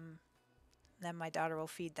 Then my daughter will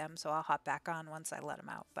feed them, so I'll hop back on once I let them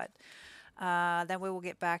out. But then we will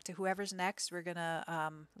get back to whoever's next. We're going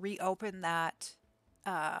to reopen that,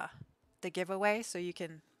 the giveaway, so you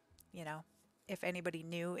can, you know, if anybody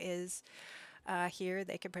new is here,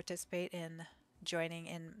 they can participate in joining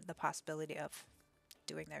in the possibility of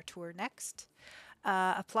doing their tour next.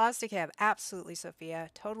 Applause to Kev. Absolutely, Sophia.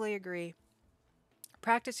 Totally agree.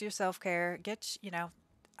 Practice your self care.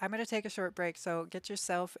 I'm going to take a short break, so get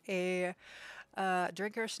yourself a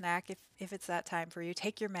drink or a snack if it's that time for you.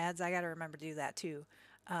 Take your meds. I got to remember to do that too.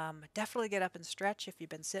 Definitely get up and stretch if you've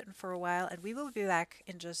been sitting for a while, and we will be back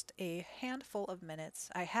in just a handful of minutes.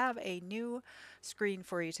 I have a new screen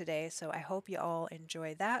for you today, so I hope you all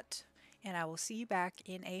enjoy that, and I will see you back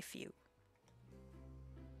in a few.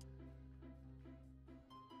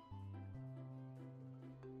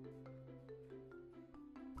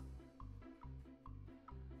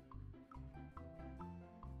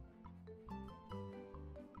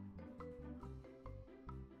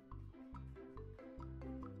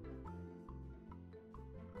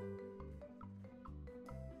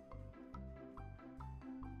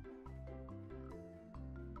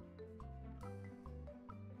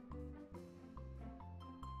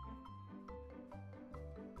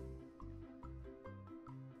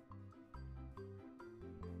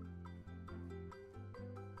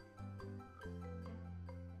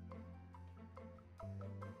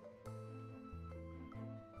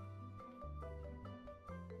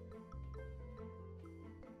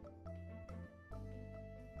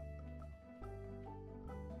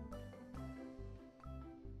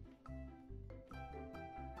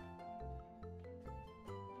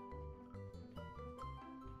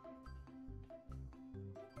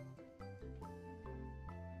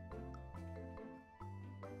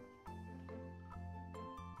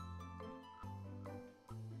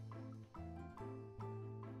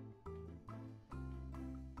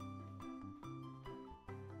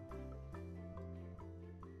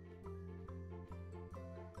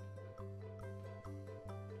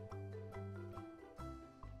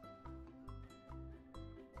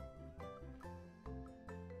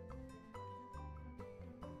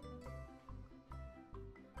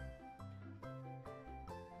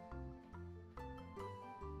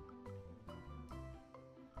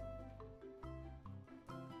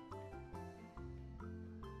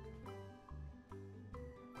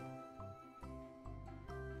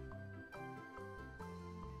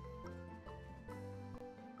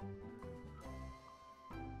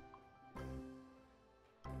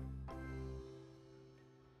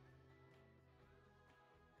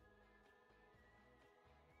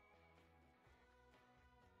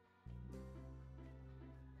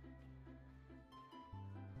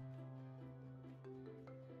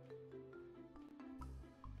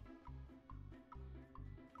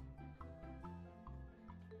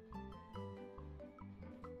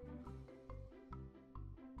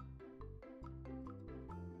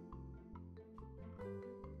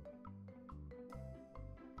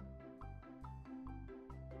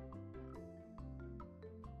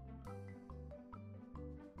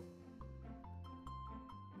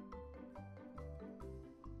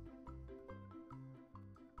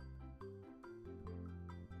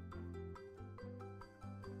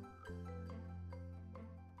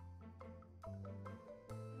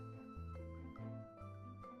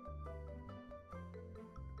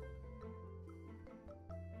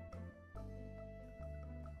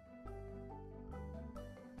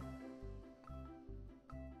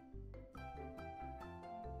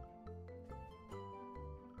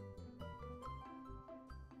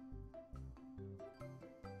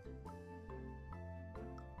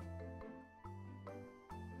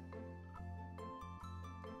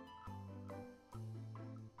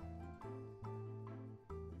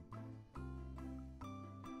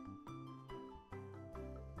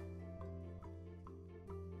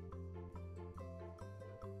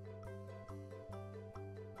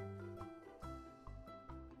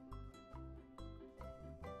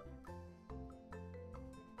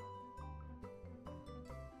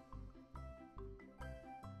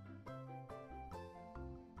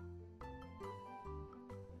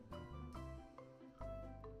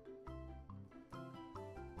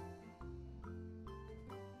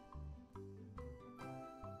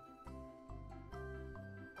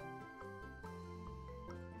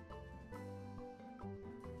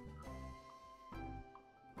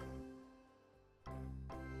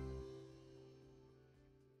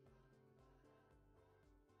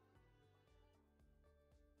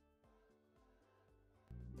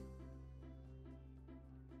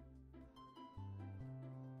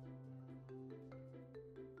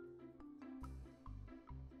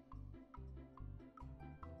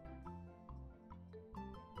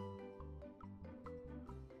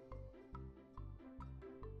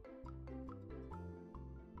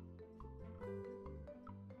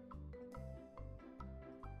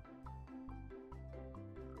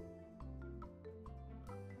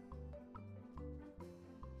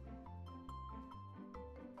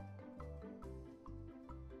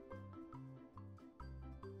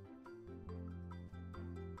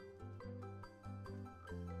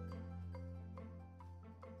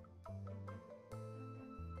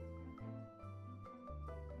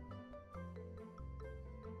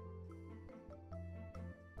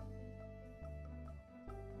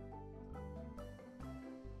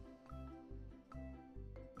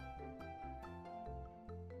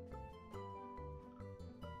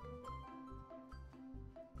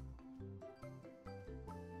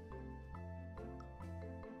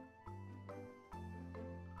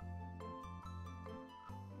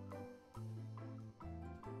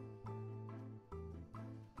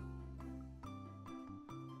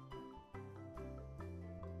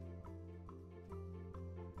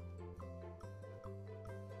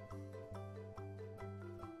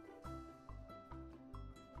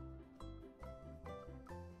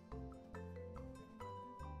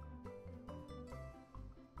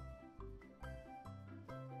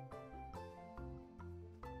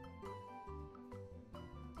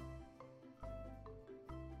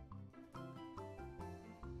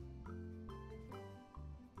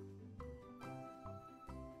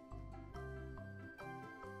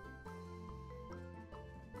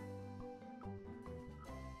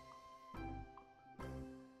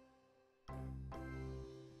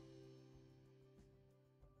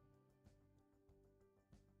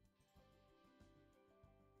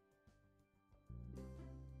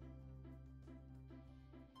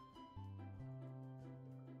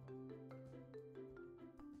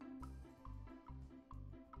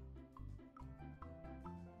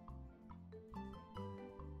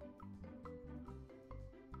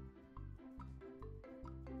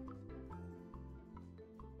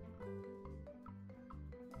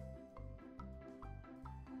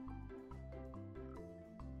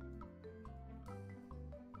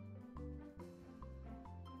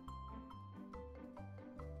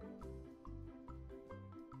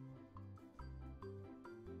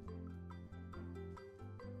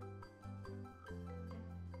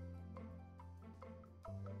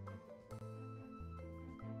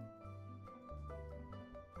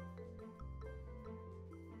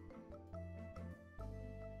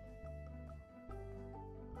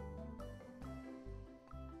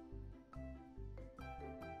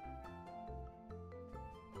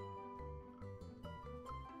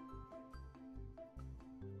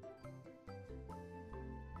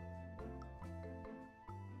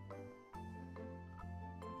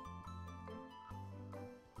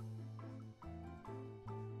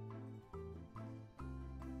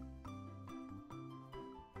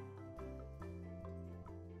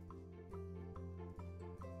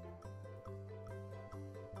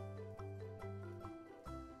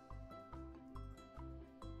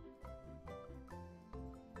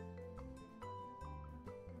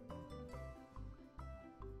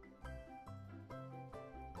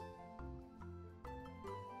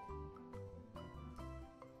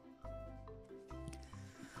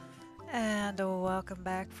 And welcome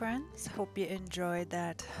back, friends. Hope you enjoyed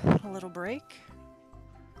that little break.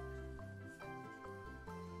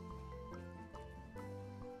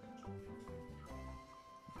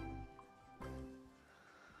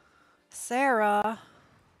 Sarah,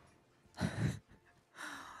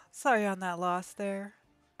 sorry on that loss there.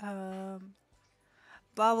 Um,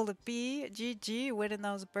 Bobble the Bee, GG, winning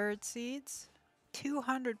those bird seeds.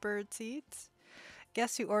 200 bird seeds.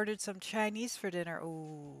 Guess who ordered some Chinese for dinner?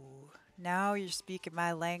 Ooh, now you're speaking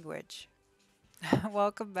my language.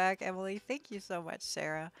 Welcome back, Emily. Thank you so much,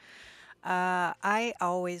 Sarah. I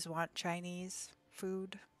always want Chinese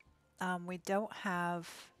food. We don't have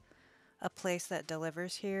a place that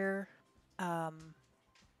delivers here, um,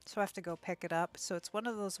 so I have to go pick it up. So it's one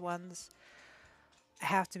of those ones I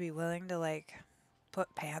have to be willing to like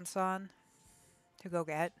put pants on to go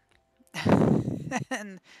get.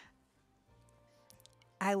 And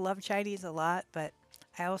I love Chinese a lot, but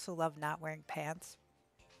I also love not wearing pants.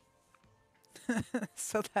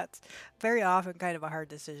 So that's very often kind of a hard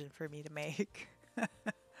decision for me to make.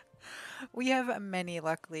 We have many,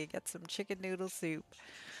 luckily. Get some chicken noodle soup.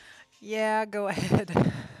 Yeah, go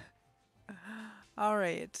ahead. All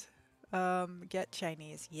right. Get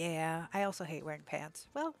Chinese. Yeah, I also hate wearing pants.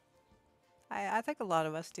 Well, I think a lot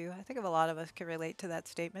of us do. I think a lot of us can relate to that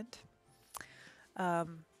statement.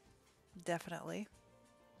 Um, Definitely.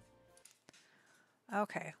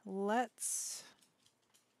 Okay, let's.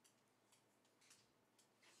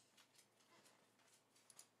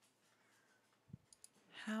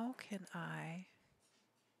 How can I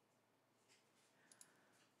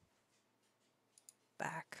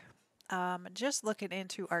back? Just looking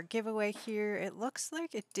into our giveaway here, it looks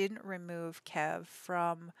like it didn't remove Kev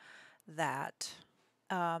from that.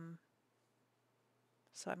 Um,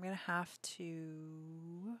 so I'm gonna have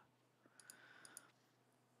to.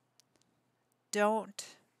 Don't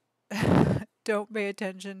don't pay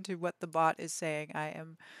attention to what the bot is saying. I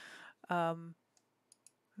am um,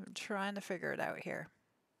 trying to figure it out here.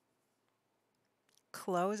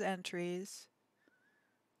 Close entries.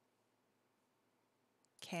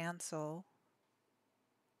 Cancel.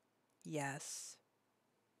 Yes.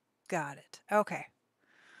 Got it. Okay.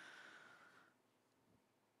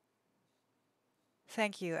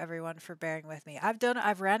 Thank you everyone for bearing with me.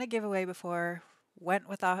 I've ran a giveaway before, went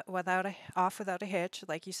off without a hitch,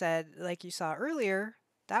 like you said, like you saw earlier.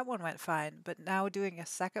 That one went fine, but now doing a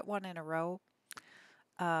second one in a row,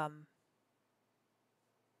 um,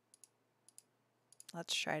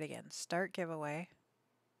 let's try it again. Start giveaway.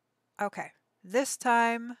 Okay. This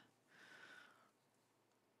time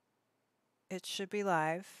it should be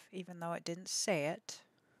live, even though it didn't say it.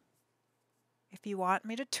 If you want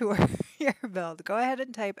me to tour your build, go ahead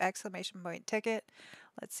and type !ticket.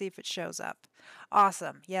 Let's see if it shows up.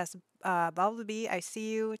 Awesome. Yes, Bobble the Bee, I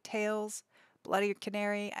see you. Tails, Bloody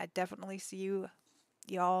Canary, I definitely see you,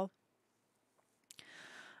 y'all.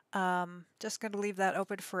 Just going to leave that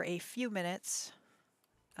open for a few minutes.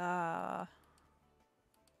 And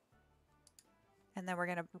then we're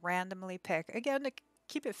going to randomly pick, again, to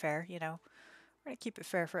keep it fair, you know. We're going to keep it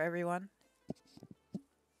fair for everyone.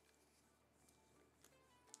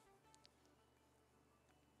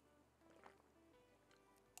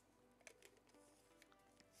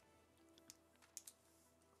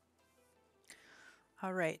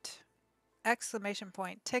 All right.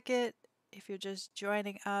 !ticket if you're just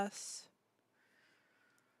joining us.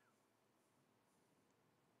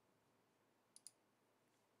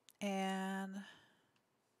 And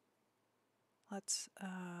let's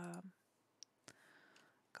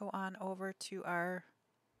go on over to our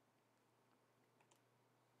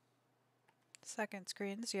second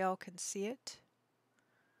screen so y'all can see it.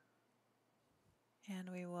 And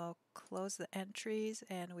we will close the entries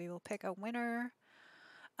and we will pick a winner.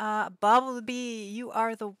 Bobble the Bee, you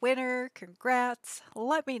are the winner. Congrats.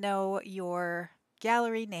 Let me know your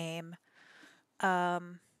gallery name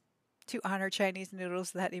to honor Chinese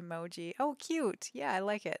noodles, that emoji. Oh, cute. Yeah, I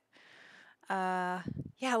like it.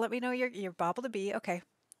 Yeah, let me know your Bobble the Bee. Okay.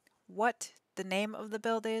 What the name of the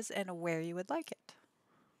build is and where you would like it.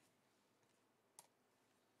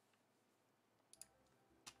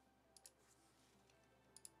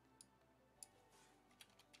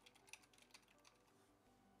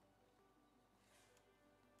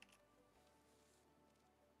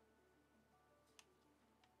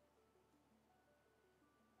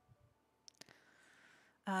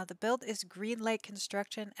 The build is Green Lake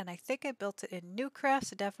Construction, and I think I built it in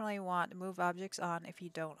Newcrest. Definitely want to move objects on if you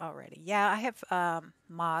don't already. Yeah, I have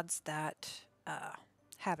mods that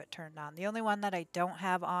have it turned on. The only one that I don't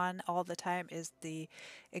have on all the time is the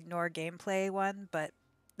Ignore Gameplay one, but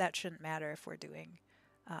that shouldn't matter if we're doing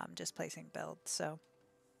just placing builds. So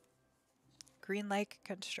Green Lake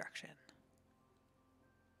Construction.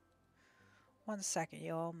 One second,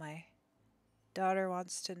 y'all. My daughter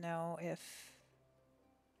wants to know if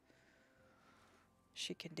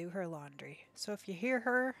she can do her laundry. So if you hear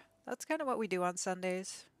her, that's kind of what we do on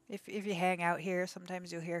Sundays. If you hang out here,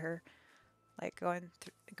 sometimes you'll hear her like going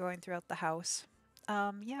throughout the house.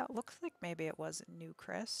 Yeah, it looks like maybe it was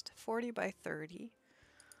Newcrest, 40 by 30.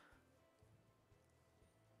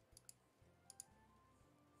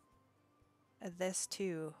 This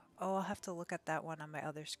too. Oh, I'll have to look at that one on my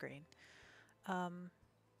other screen.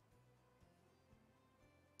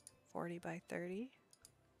 40 by 30.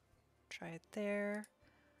 Try it there.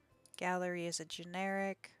 Gallery is a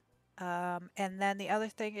generic. And then the other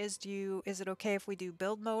thing is, is it okay if we do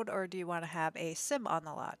build mode, or do you want to have a sim on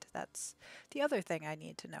the lot? That's the other thing I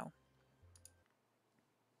need to know.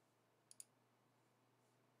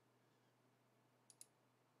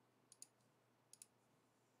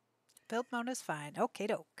 Build mode is fine. Okay,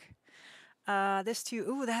 doke. This too.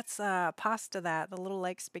 Ooh, that's pasta. The little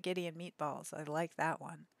like spaghetti and meatballs. I like that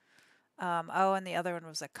one. Oh, and the other one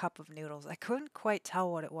was a cup of noodles. I couldn't quite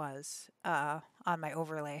tell what it was on my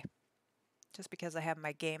overlay, just because I have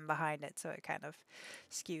my game behind it, so it kind of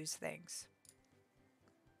skews things.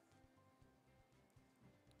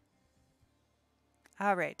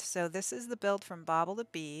 All right, so this is the build from Bobble the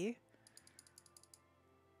Bee.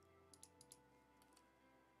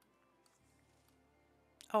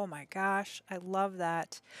 Oh my gosh, I love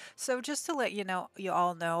that. So just to let you know, you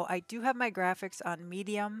all know, I do have my graphics on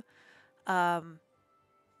medium,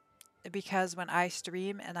 because when I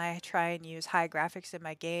stream and I try and use high graphics in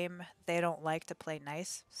my game, they don't like to play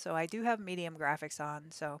nice. So I do have medium graphics on.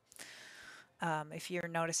 So if you're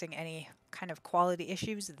noticing any kind of quality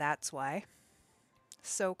issues, that's why.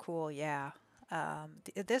 So cool, yeah.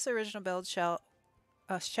 This original build shell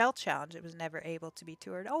challenge, it was never able to be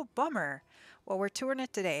toured. Oh, bummer. Well, we're touring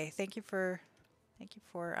it today. Thank you for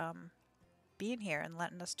being here and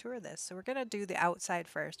letting us tour this. So we're gonna do the outside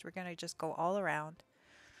first. We're gonna just go all around.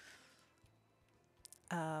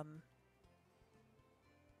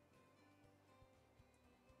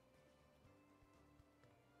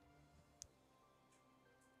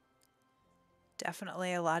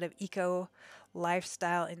 Definitely a lot of eco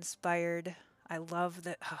lifestyle inspired. I love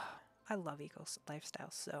that. Oh, I love eco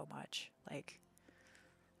lifestyle so much. Like,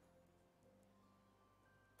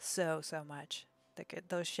 so much.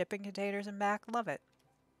 Those shipping containers and back, love it.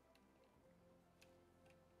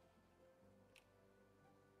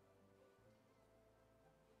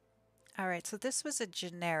 All right, so this was a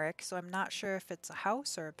generic, so I'm not sure if it's a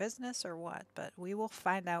house or a business or what, but we will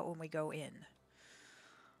find out when we go in.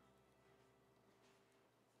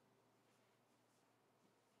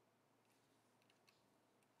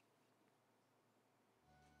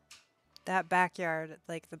 That backyard,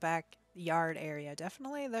 like the backyard area,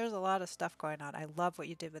 definitely there's a lot of stuff going on. I love what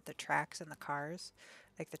you did with the tracks and the cars,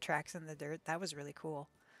 like the tracks in the dirt. That was really cool.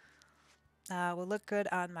 Will look good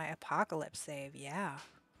on my apocalypse save, yeah.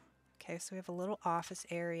 Okay, so we have a little office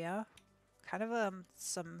area. Kind of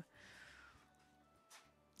some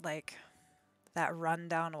like that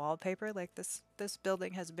rundown wallpaper. Like this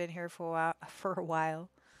building has been here for a while.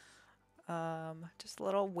 Just a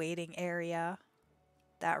little waiting area.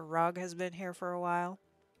 That rug has been here for a while.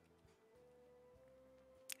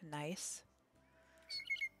 Nice.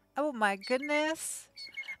 Oh my goodness.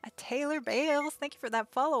 A Taylor Bales. Thank you for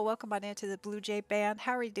that follow. Welcome on into the Blue Jay Band.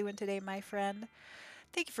 How are you doing today, my friend?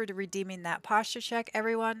 Thank you for redeeming that posture check,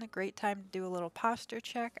 everyone. Great time to do a little posture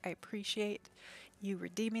check. I appreciate you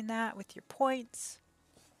redeeming that with your points.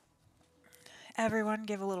 Everyone,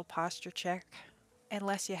 give a little posture check.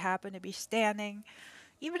 Unless you happen to be standing.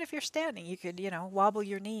 Even if you're standing, you could, wobble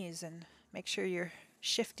your knees and make sure you're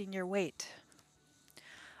shifting your weight.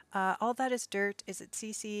 All That Is Dirt is at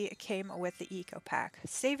CC. It came with the Eco Pack.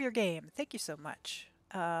 Save your game. Thank you so much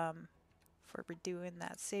for doing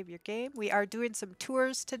that. Save your game. We are doing some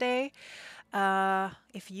tours today.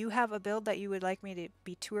 If you have a build that you would like me to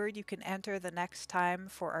be toured, you can enter the next time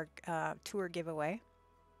for our tour giveaway.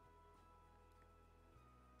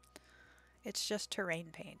 It's just terrain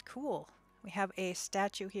paint. Cool. We have a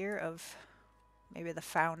statue here of maybe the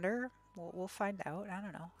founder. We'll find out. I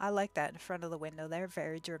don't know. I like that in front of the window there.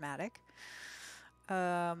 Very dramatic.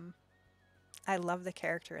 I love the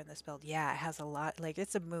character in this build. Yeah, it has a lot. Like,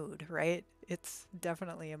 it's a mood, right? It's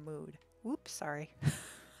definitely a mood. Oops, sorry.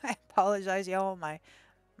 I apologize, y'all. My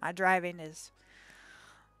driving is...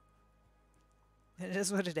 It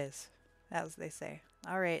is what it is, as they say.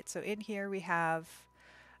 All right, so in here we have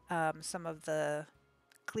some of the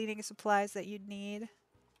cleaning supplies that you'd need.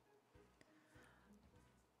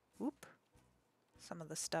 Oop, some of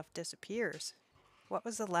the stuff disappears. What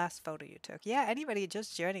was the last photo you took? Yeah, anybody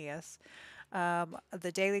just joining us.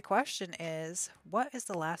 The daily question is, what is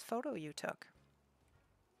the last photo you took?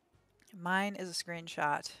 Mine is a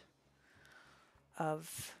screenshot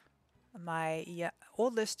of my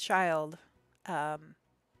oldest child um,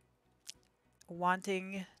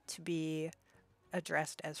 wanting to be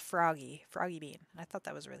addressed as Froggy, Froggy Bean. And I thought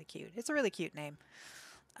that was really cute. It's a really cute name.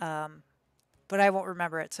 But I won't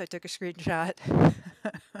remember it, so I took a screenshot.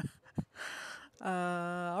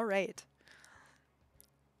 All right.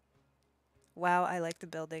 Wow, I like the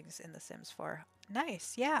buildings in The Sims 4.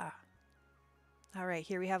 Nice, yeah. All right,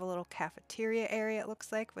 here we have a little cafeteria area, it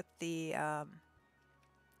looks like, with the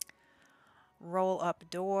roll-up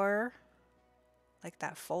door. Like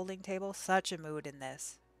that folding table. Such a mood in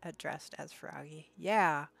this. Addressed as Froggy.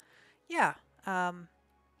 Yeah. Yeah.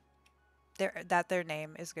 Their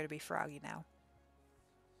name is going to be Froggy now.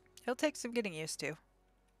 It'll take some getting used to.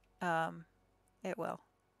 It will.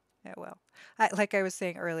 It will. Like I was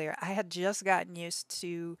saying earlier, I had just gotten used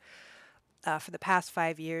to, for the past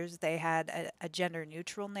 5 years, they had a gender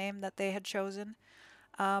neutral name that they had chosen.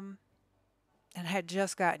 And I had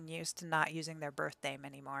just gotten used to not using their birth name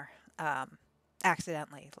anymore.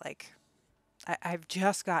 Accidentally. Like, I've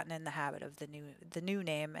just gotten in the habit of the new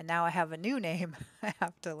name, and now I have a new name I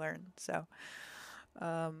have to learn. So,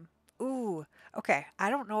 ooh, okay. I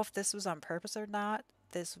don't know if this was on purpose or not,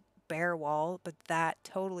 this bare wall, but that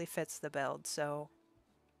totally fits the build. So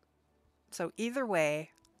either way,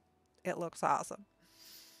 it looks awesome.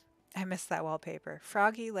 I miss that wallpaper.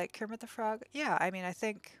 Froggy, like Kermit the Frog. Yeah, I mean, I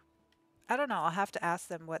don't know. I'll have to ask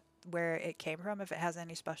them where it came from, if it has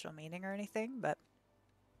any special meaning or anything, but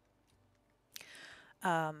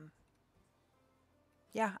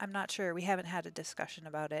yeah, I'm not sure. We haven't had a discussion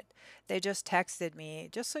about it. They just texted me,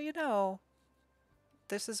 just so you know,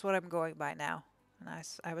 this is what I'm going by now. And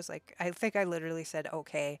I was like, I think I literally said,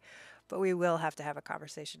 okay, but we will have to have a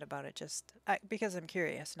conversation about it because I'm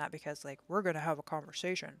curious, not because like we're going to have a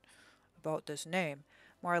conversation about this name.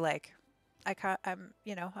 More like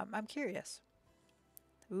I'm curious.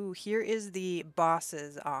 Ooh, here is the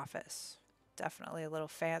boss's office. Definitely a little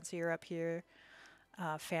fancier up here.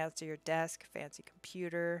 Fancier desk, fancy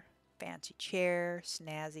computer, fancy chair,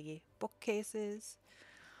 snazzy bookcases.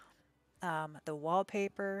 The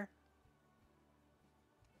wallpaper.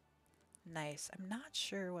 Nice. I'm not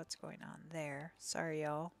sure what's going on there. Sorry,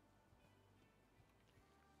 y'all.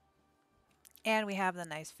 And we have the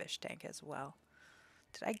nice fish tank as well.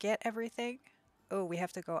 Did I get everything? Oh, we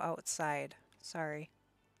have to go outside. Sorry.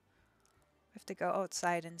 We have to go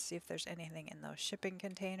outside and see if there's anything in those shipping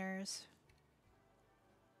containers.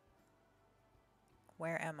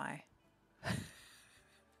 Where am I?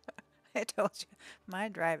 I told you. My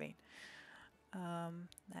driving.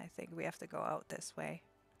 I think we have to go out this way.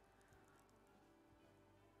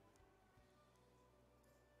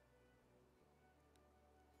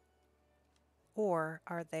 Or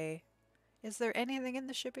are they... Is there anything in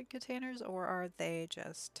the shipping containers, or are they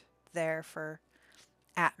just there for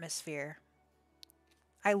atmosphere?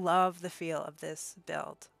 I love the feel of this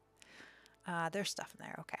build. There's stuff in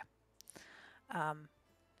there. Okay.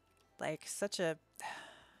 Like such a...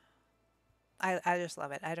 I just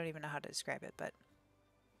love it. I don't even know how to describe it, but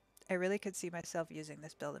I really could see myself using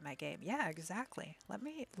this build in my game. Yeah, exactly. Let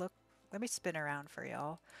me spin around for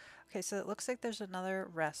y'all. Okay, so it looks like there's another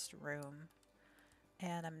restroom,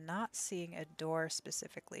 and I'm not seeing a door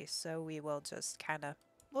specifically, so we'll just kind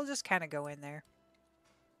of go in there.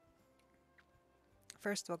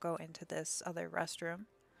 First, we'll go into this other restroom.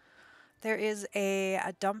 There is a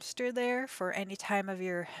dumpster there for any time of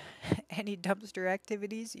your any dumpster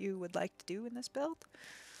activities you would like to do in this build.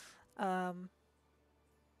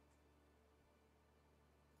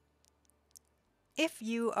 If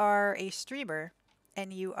you are a streamer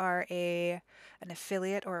and you are an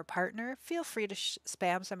affiliate or a partner, feel free to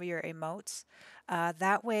spam some of your emotes.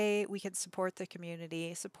 That way we can support the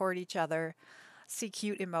community, support each other, see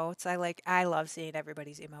cute emotes. I love seeing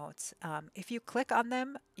everybody's emotes. If you click on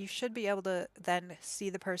them, you should be able to then see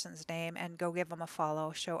the person's name and go give them a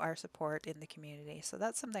follow, show our support in the community. So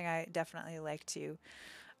that's something I definitely like to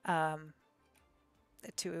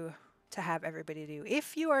have everybody do.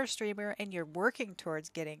 If you are a streamer and you're working towards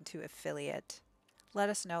getting to affiliate, let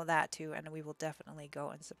us know that too, and we will definitely go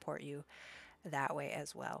and support you that way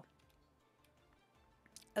as well.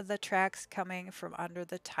 The tracks coming from under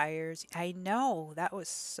the tires. I know, that was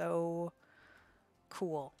so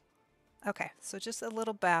cool. Okay, so just a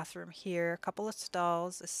little bathroom here, a couple of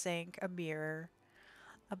stalls, a sink, a mirror,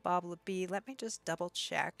 a bobble of bee. Let me just double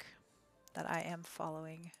check that I am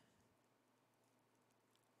following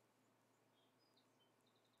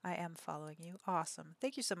I am following you. Awesome.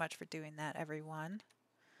 Thank you so much for doing that, everyone.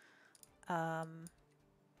 Um,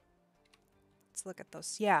 let's look at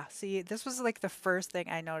those. Yeah, see, this was like the first thing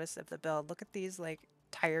I noticed of the build. Look at these like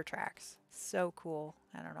tire tracks. So cool.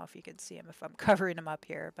 I don't know if you can see them if I'm covering them up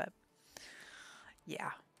here, but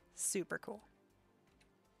yeah, super cool.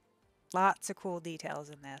 Lots of cool details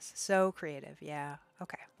in this. So creative. Yeah.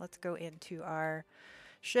 Okay, let's go into our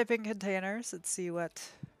shipping containers and see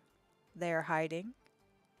what they're hiding.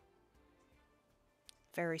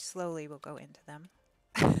 Very slowly we'll go into them.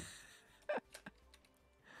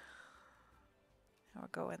 I'll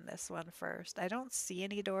go in this one first. I don't see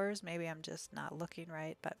any doors. Maybe I'm just not looking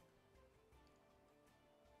right, but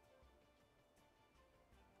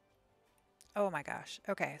oh my gosh.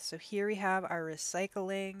 Okay, so here we have our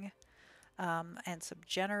recycling and some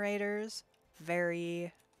generators.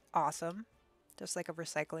 Very awesome. Just like a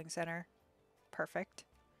recycling center. Perfect.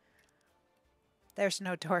 There's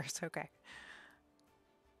no doors. Okay.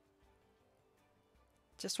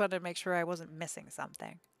 Just wanted to make sure I wasn't missing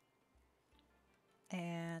something.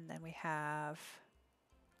 And then we have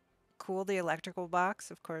cool, the electrical box.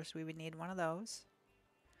 Of course, we would need one of those.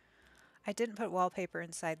 I didn't put wallpaper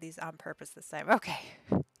inside these on purpose this time. Okay.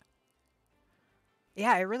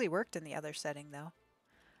 Yeah, it really worked in the other setting though.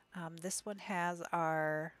 This one has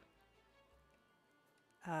our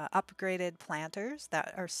upgraded planters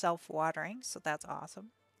that are self-watering, so that's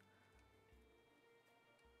awesome.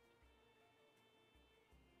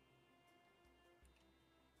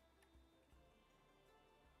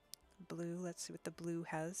 Blue, let's see what the blue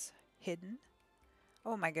has hidden.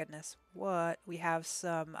 Oh my goodness, what? We have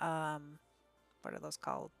some, what are those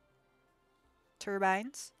called?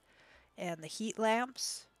 Turbines and the heat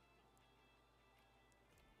lamps.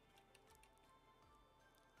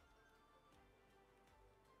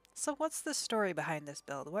 So what's the story behind this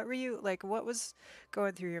build? What were you, like, what was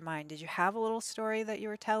going through your mind? Did you have a little story that you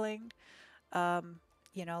were telling? Um,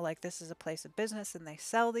 you know, like this is a place of business and they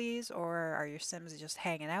sell these, or are your Sims just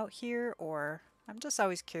hanging out here? Or I'm just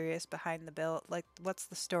always curious behind the build, like what's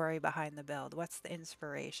the story behind the build? What's the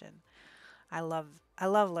inspiration? I love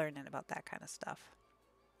learning about that kind of stuff.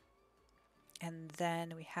 And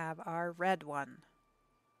then we have our red one.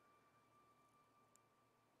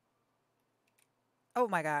 Oh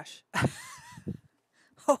my gosh.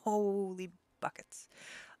 Holy buckets.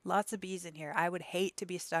 Lots of bees in here. I would hate to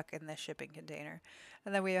be stuck in this shipping container.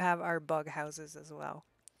 And then we have our bug houses as well.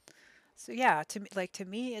 So yeah, to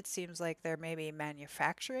me, it seems like they're maybe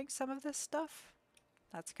manufacturing some of this stuff.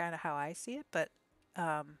 That's kind of how I see it.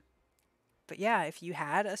 Um, but yeah, if you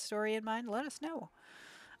had a story in mind, let us know.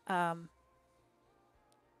 Um,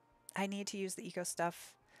 I need to use the eco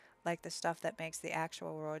stuff, like the stuff that makes the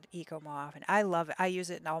actual road eco more often. I love it. I use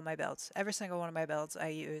it in all my builds. Every single one of my builds, I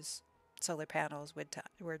use solar panels,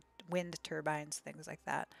 wind turbines, things like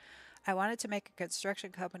that. I wanted to make a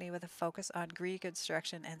construction company with a focus on green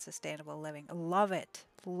construction and sustainable living. Love it.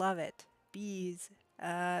 Love it. Bees.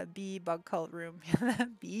 Bee bug cult room.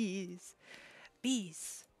 Bees.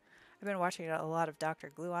 Bees. I've been watching a lot of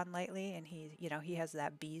Dr. Gluon lately, and he has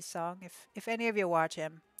that bees song. If any of you watch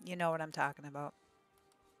him, you know what I'm talking about.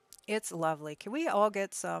 It's lovely. Can we all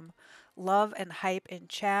get some love and hype in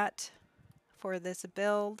chat for this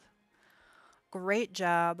build? Great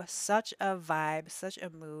job. Such a vibe, such a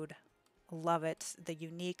mood. Love it. The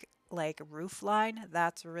unique like roof line,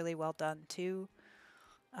 that's really well done too.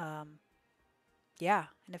 Um, yeah,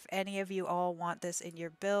 and if any of you all want this in your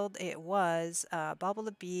build, it was Bubble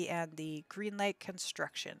the Bee and the Green Lake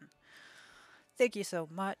Construction. Thank you so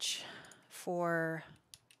much for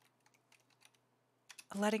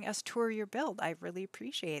letting us tour your build. I really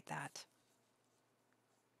appreciate that.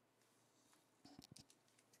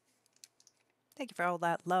 Thank you for all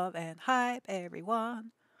that love and hype,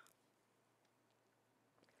 everyone.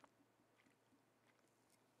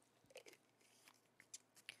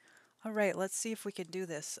 All right, let's see if we can do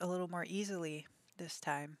this a little more easily this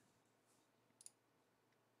time.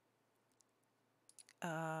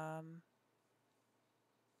 Um,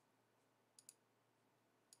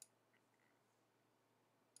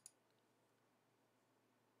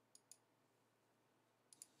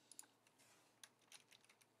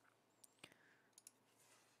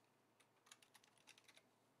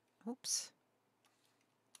 oops.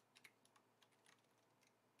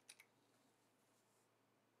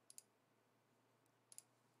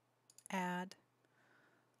 Add.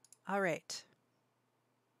 All right.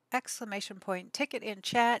 Exclamation point ticket in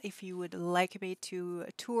chat if you would like me to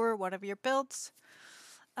tour one of your builds.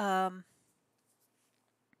 Um,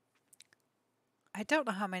 I don't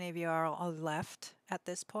know how many of you are all left at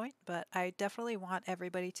this point, but I definitely want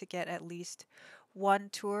everybody to get at least one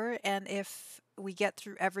tour, and if we get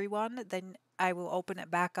through everyone, then I will open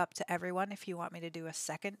it back up to everyone. If you want me to do a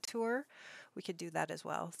second tour, we could do that as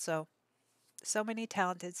well. So, so many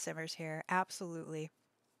talented simmers here. Absolutely.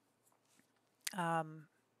 Um,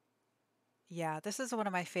 yeah, this is one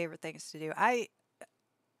of my favorite things to do.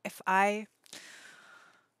 If I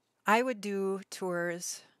would do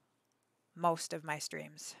tours most of my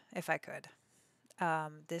streams if I could.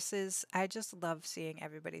 I just love seeing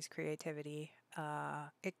everybody's creativity.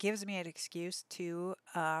 It gives me an excuse to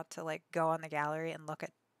like go on the gallery and look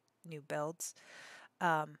at new builds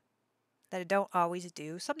um, that I don't always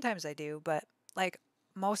do. Sometimes I do, but like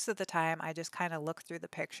most of the time I just kind of look through the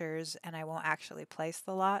pictures and I won't actually place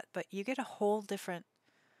the lot. But you get a whole different,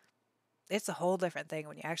 it's a whole different thing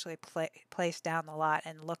when you actually place down the lot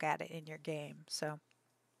and look at it in your game. So,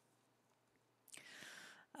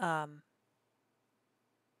 um,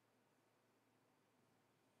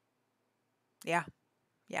 yeah,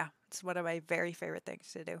 yeah, it's one of my very favorite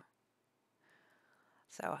things to do.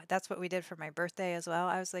 So that's what we did for my birthday as well.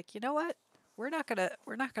 I was like, you know what? We're not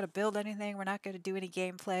gonna build anything. We're not gonna do any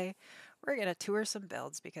gameplay. We're gonna tour some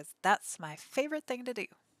builds because that's my favorite thing to do.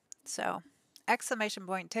 So exclamation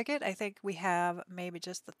point ticket. I think we have maybe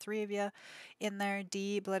just the three of you in there.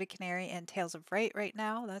 D, Bloody Canary, and Tales of right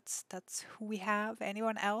now. That's who we have.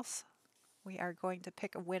 Anyone else? We are going to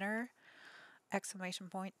pick a winner. Exclamation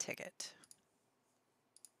point ticket.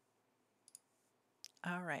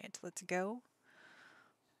 All right, let's go.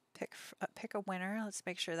 Pick a winner. Let's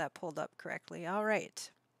make sure that pulled up correctly. All right.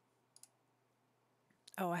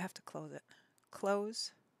 Oh, I have to close it.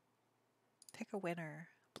 Close. Pick a winner.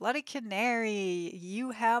 Bloody Canary,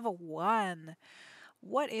 you have won.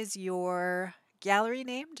 What is your gallery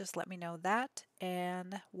name? Just let me know that.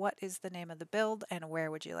 And what is the name of the build and where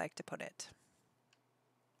would you like to put it?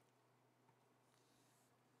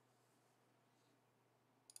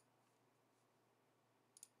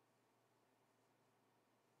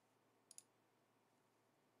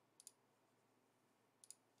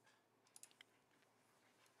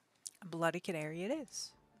 Bloody Canary it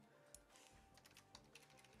is.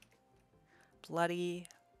 Bloody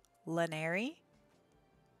Lanary?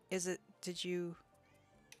 Is it,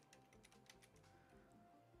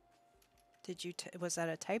 was that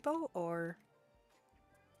a typo or?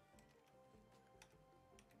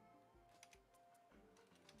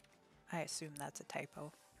 I assume that's a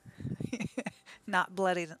typo. Not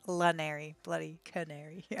Bloody Lanary, Bloody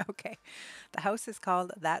Canary. Okay. The house is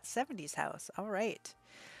called That 70s House. All right.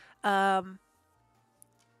 Um,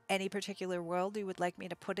 any particular world you would like me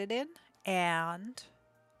to put it in? And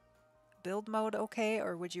build mode okay,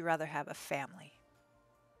 or would you rather have a family?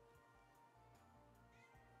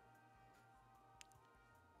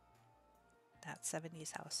 That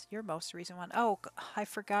 70s house. Your most recent one. Oh, I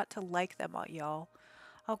forgot to like them all, y'all.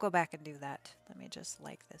 I'll go back and do that. Let me just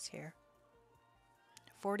like this here.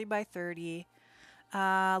 40 by 30.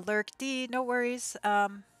 Lurk D, no worries.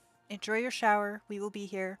 Enjoy your shower. We will be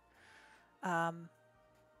here. Um,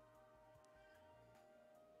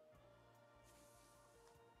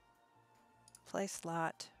 Place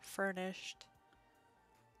lot, furnished.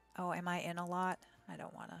 Oh, am I in a lot? I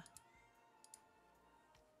don't want to.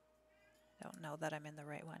 Don't know that I'm in the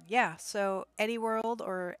right one. Yeah, so any world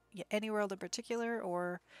or any world in particular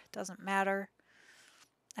or doesn't matter.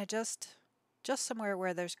 I just somewhere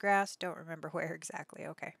where there's grass, don't remember where exactly.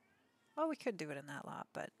 Okay. Well, we could do it in that lot,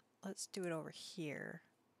 but let's do it over here.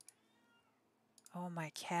 Oh,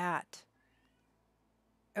 my cat.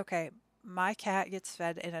 Okay, my cat gets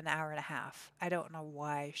fed in an hour and a half. I don't know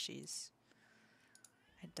why she's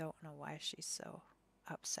so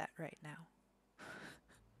upset right now.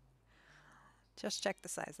 Just check the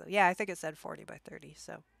size though. Yeah, I think it said 40 by 30,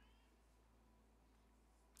 so.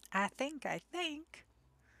 I think.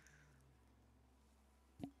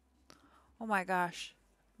 Oh my gosh.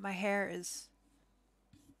 My hair is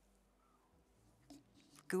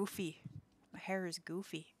goofy. My hair is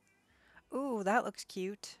goofy. Ooh, that looks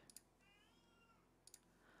cute.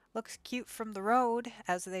 Looks cute from the road,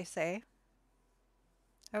 as they say.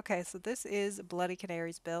 Okay, so this is Bloody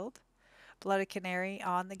Canary's build. Bloody Canary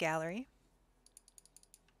on the gallery.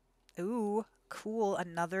 Ooh, cool.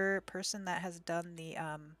 Another person that has done the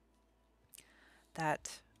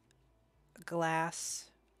that glass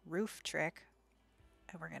roof trick.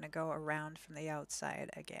 And we're going to go around from the outside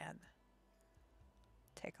again.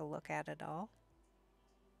 Take a look at it all.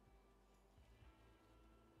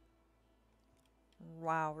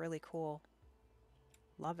 Wow, really cool.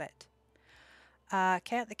 Love it.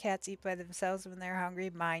 Can't the cats eat by themselves when they're hungry?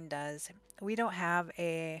 Mine does. We don't have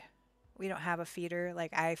a we don't have a feeder.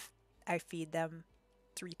 Like I feed them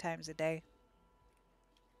 3 times a day.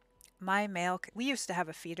 my we used to have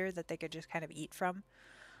a feeder that they could just kind of eat from,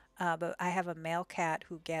 but I have a male cat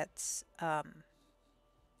who gets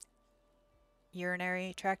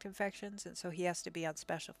urinary tract infections, and so he has to be on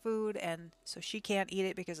special food, and so she can't eat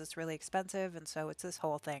it because it's really expensive, and so it's this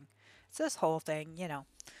whole thing. It's this whole thing, you know.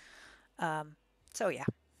 Um, so yeah,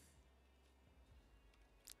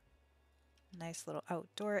 nice little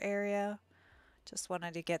outdoor area. Just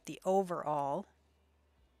wanted to get the overall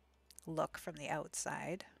look from the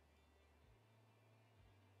outside.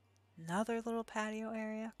 Another little patio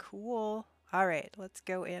area. Cool. All right, let's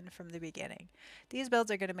go in from the beginning. These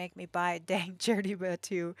builds are going to make me buy a dang Journey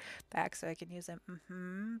Batu back so I can use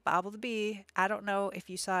them. Bobble the Bee. I don't know if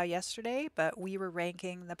you saw yesterday, but we were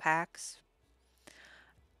ranking the packs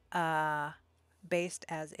based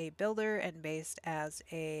as a builder and based as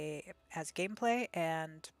gameplay,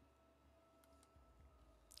 and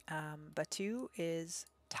Batu is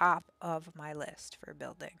top of my list for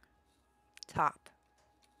building. Top.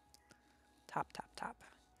 Top, top, top.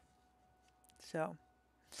 So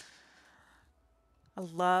I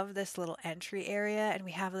love this little entry area, and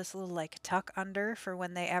we have this little like tuck under for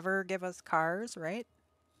when they ever give us cars, right?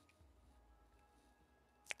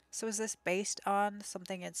 So is this based on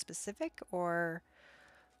something in specific, or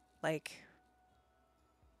like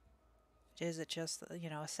is it just, you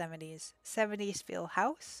know, a 70s feel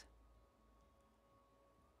house?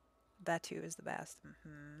 Batu is the best.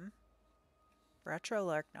 Retro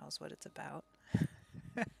Lark knows what it's about.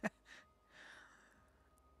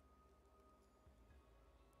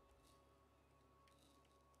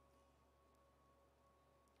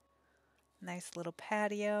 Nice little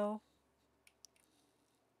patio.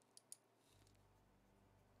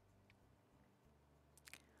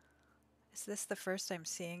 Is this the first I'm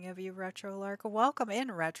seeing of you, Retro Lark? Welcome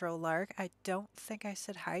in, Retro Lark. I don't think I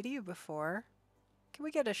said hi to you before. Can we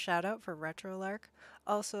get a shout out for Retro Lark?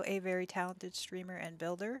 Also a very talented streamer and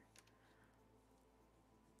builder.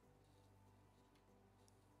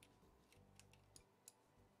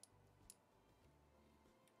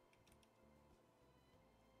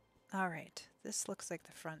 All right, this looks like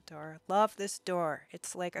the front door. Love this door.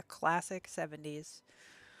 It's like a classic 70s.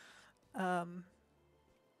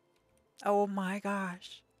 Oh my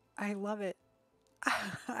gosh. I love it.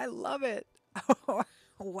 I love it.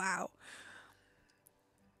 Wow.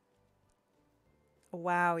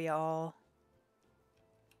 Wow, y'all.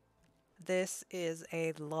 This is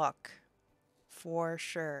a look for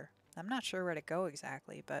sure. I'm not sure where to go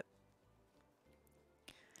exactly, but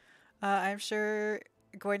I'm sure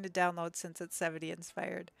going to download since it's 70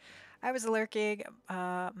 inspired. I was lurking,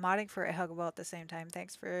 modding for a Huggable at the same time.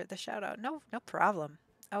 Thanks for the shout out. No problem.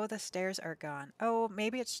 Oh, the stairs are gone. Oh,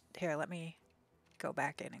 maybe it's here. Let me go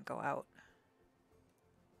back in and go out.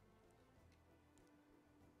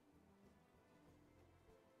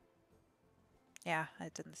 Yeah,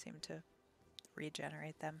 it didn't seem to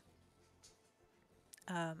regenerate them.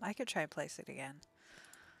 I could try and place it again.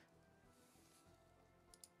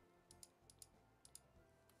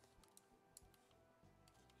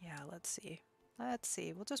 Yeah, let's see. Let's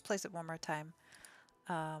see. We'll just place it one more time.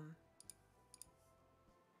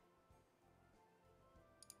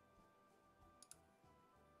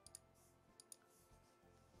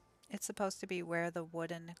 It's supposed to be where the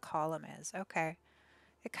wooden column is. Okay.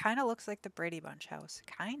 It kind of looks like the Brady Bunch house.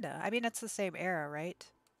 Kinda. I mean, it's the same era, right?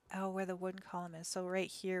 Oh, where the wooden column is. So right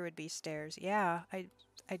here would be stairs. Yeah, I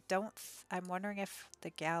don't, I'm wondering if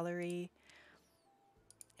the gallery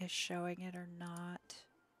is showing it or not.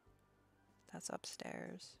 That's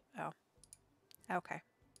upstairs. Oh, okay.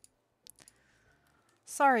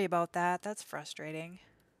 Sorry about that. That's frustrating.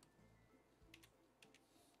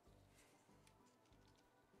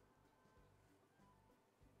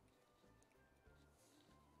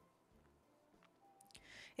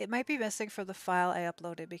 It might be missing from the file I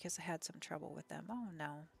uploaded because I had some trouble with them. Oh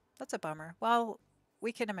no, that's a bummer. Well,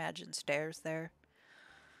 we can imagine stairs there.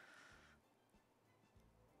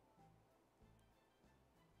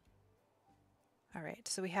 All right,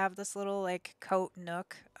 so we have this little like coat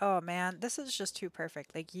nook. Oh man, this is just too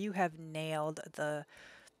perfect. Like you have nailed the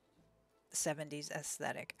 70s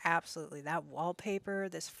aesthetic. Absolutely. That wallpaper,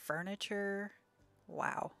 this furniture.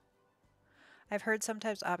 Wow. I've heard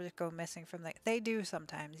sometimes objects go missing from they do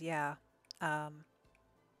sometimes, yeah. Oh,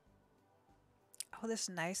 this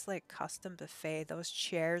nice like custom buffet. Those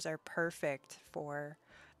chairs are perfect for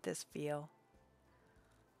this feel.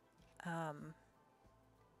 I'm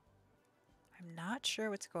not sure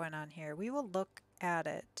what's going on here. We will look at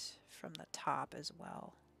it from the top as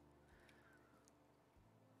well.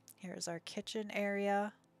 Here's our kitchen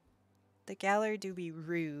area. The gallery do be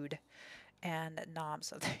rude and nom,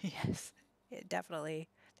 so yes, it definitely.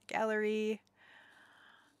 The gallery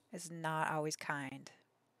is not always kind.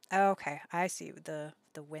 Okay, I see the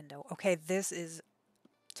window. Okay, this is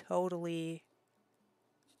totally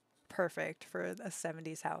perfect for a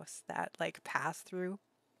 70s house. That like pass through.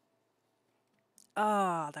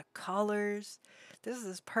 Oh, the colors. This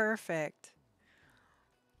is perfect.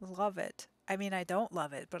 Love it. I mean, I don't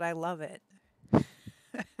love it, but I love it.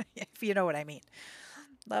 If you know what I mean.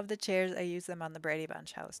 Love the chairs. I use them on the Brady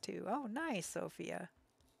Bunch house too. Oh, nice, Sophia.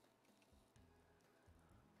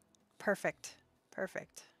 Perfect.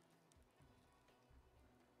 Perfect.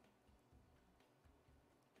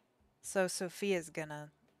 So Sophia's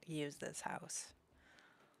gonna use this house.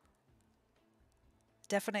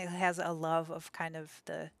 Definitely has a love of kind of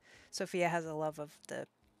the Sophia has a love of the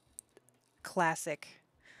classic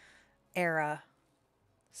era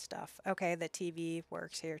stuff. Okay, the TV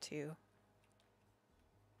works here too.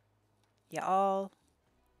 You all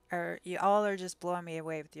are just blowing me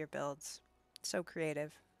away with your builds. So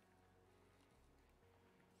creative.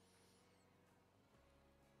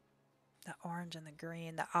 The orange and the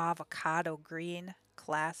green, the avocado green,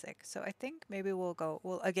 classic. So I think maybe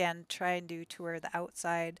we'll again try and do tour the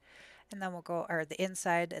outside and then we'll go, or the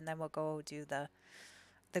inside, and then we'll go do the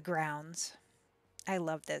grounds. I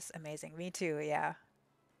love this. Amazing. Me too. Yeah.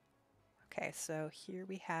 Okay, so here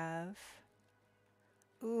we have,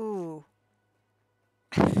 ooh,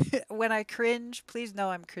 when I cringe, please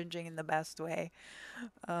know I'm cringing in the best way.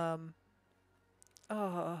 Um,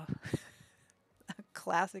 oh,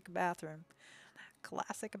 classic bathroom.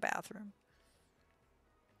 Classic bathroom.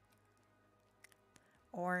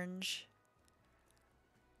 Orange.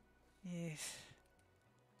 Yes.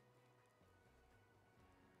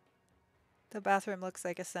 The bathroom looks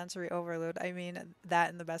like a sensory overload. I mean,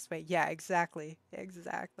 that in the best way. Yeah, exactly.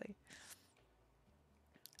 Exactly.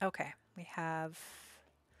 Okay, we have,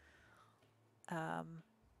 um,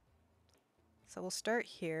 so we'll start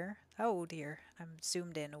here. Oh dear, I'm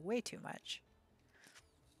zoomed in way too much.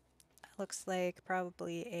 Looks like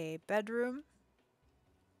probably a bedroom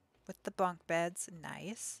with the bunk beds.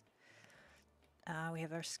 Nice. We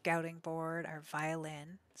have our scouting board, our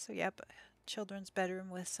violin. So yep, children's bedroom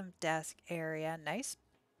with some desk area. Nice,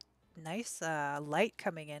 nice light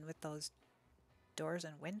coming in with those doors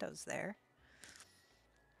and windows there.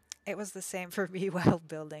 It was the same for me while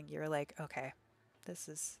building. You're like, okay, this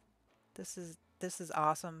is this is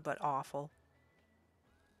awesome but awful.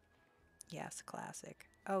 Yes, classic.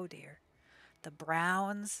 Oh dear. The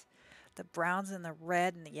browns, the browns and the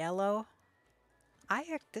red and the yellow.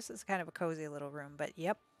 This is kind of a cozy little room, but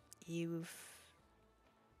yep, you've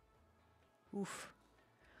oof,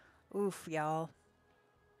 oof, y'all.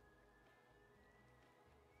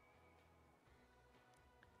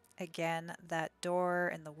 Again, that door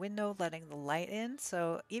and the window letting the light in.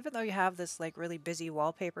 So even though you have this like really busy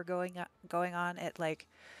wallpaper going on, it like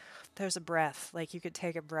there's a breath. Like you could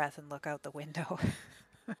take a breath and look out the window.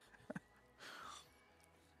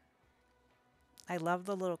 I love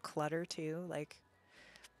the little clutter too. Like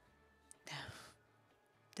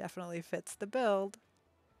definitely fits the build.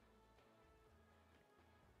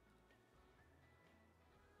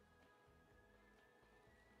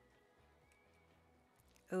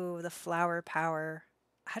 Ooh, the flower power.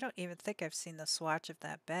 I don't even think I've seen the swatch of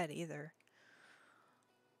that bed either.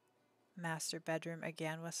 Master bedroom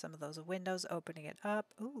again with some of those windows opening it up.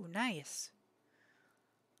 Ooh, nice.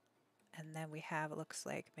 And then we have, it looks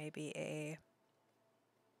like maybe a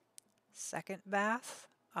second bath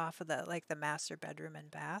off of the like the master bedroom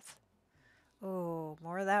and bath. Oh,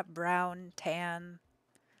 more of that brown tan,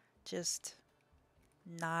 just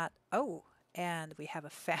not. Oh, and we have a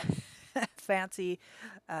fancy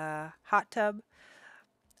hot tub.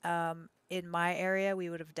 In my area, we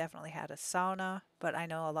would have definitely had a sauna, but I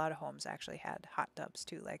know a lot of homes actually had hot tubs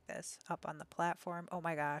too, like this, up on the platform. Oh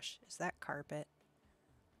my gosh, is that carpet?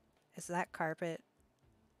 Is that carpet?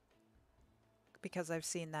 Because I've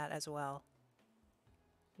seen that as well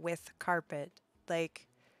with carpet. Like,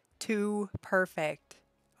 too perfect.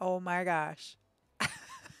 Oh my gosh.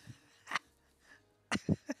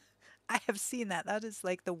 I have seen that. That is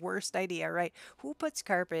like the worst idea, right? Who puts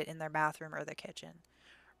carpet in their bathroom or the kitchen,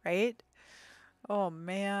 right? Oh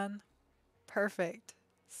man. Perfect.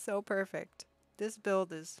 So perfect. This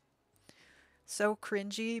build is so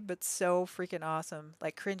cringy, but so freaking awesome.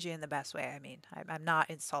 Like cringy in the best way. I mean, I'm not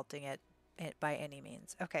insulting it by any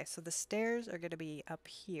means. Okay, so the stairs are going to be up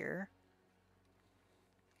here.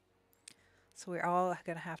 So we're all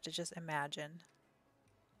going to have to just imagine.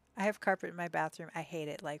 I have carpet in my bathroom. I hate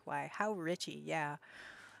it. Like, why? How Richie? Yeah.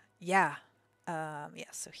 Yeah.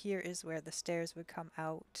 Yeah, so here is where the stairs would come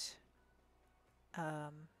out.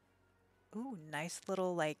 Um, Ooh, nice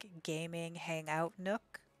little like gaming hangout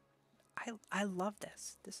nook. I love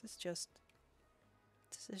this. This is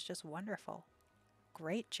just wonderful.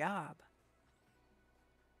 Great job.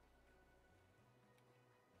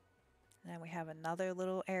 And then we have another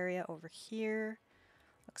little area over here.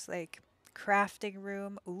 Looks like crafting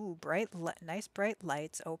room. Ooh, nice bright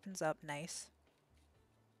lights. Opens up nice.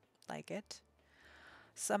 Like it.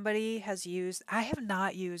 Somebody has used, I have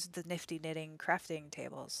not used the Nifty Knitting crafting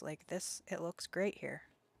tables. Like this, it looks great here.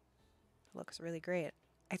 It looks really great.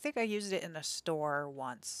 I think I used it in a store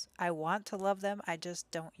once. I want to love them, I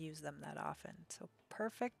just don't use them that often. So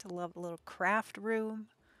perfect. Love a little craft room.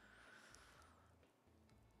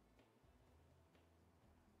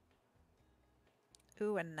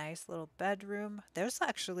 Ooh, a nice little bedroom. There's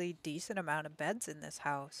actually decent amount of beds in this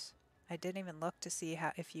house. I didn't even look to see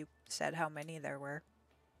how if you said how many there were.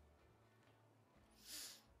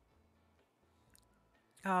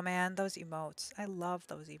 Oh man, those emotes. I love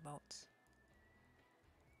those emotes.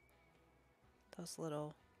 Those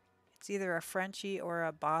little, it's either a Frenchie or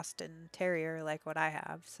a Boston Terrier like what I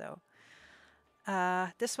have, so.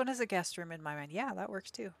 This one is a guest room in my mind. Yeah, that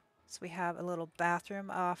works too. So we have a little bathroom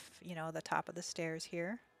off, you know, the top of the stairs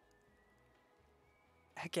here.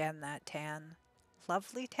 Again, that tan,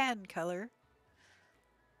 lovely tan color.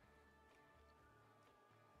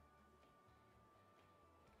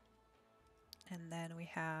 And then we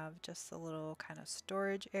have just a little kind of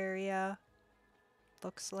storage area,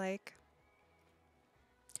 looks like.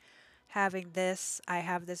 Having this, I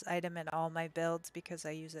have this item in all my builds because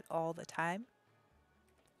I use it all the time.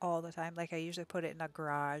 All the time. Like I usually put it in a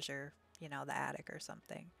garage or, you know, the attic or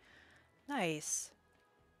something. Nice.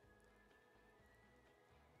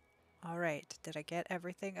 All right. Did I get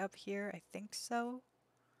everything up here? I think so.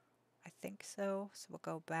 I think so. So we'll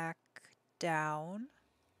go back down.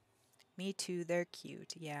 Me too. They're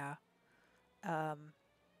cute. Yeah. Um,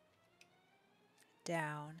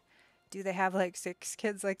 down. Do they have like 6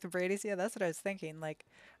 kids like the Brady's? Yeah, that's what I was thinking. Like,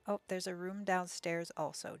 oh, there's a room downstairs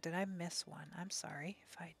also. Did I miss one? I'm sorry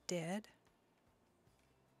if I did.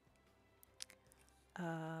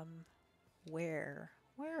 Um, where?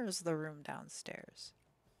 Where is the room downstairs?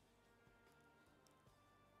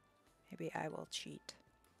 Maybe I will cheat.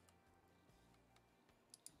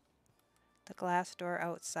 The glass door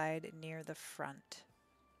outside near the front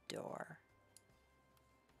door.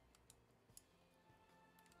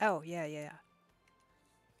 Oh, yeah, yeah,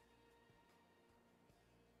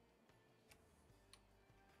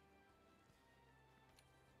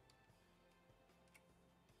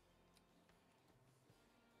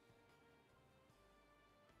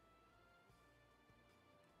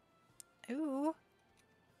 yeah. Ooh,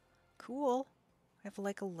 cool. I have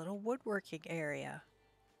like a little woodworking area.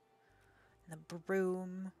 And the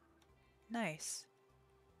broom. Nice.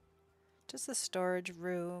 Just a storage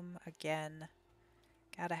room. Again,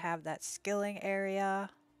 gotta have that skilling area.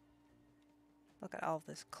 Look at all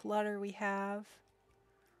this clutter we have.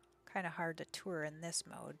 Kind of hard to tour in this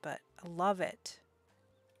mode, but I love it.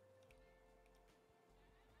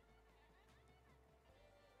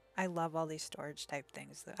 I love all these storage type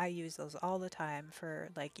things. I use those all the time for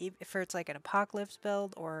like if it's like an apocalypse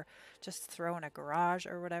build or just throw in a garage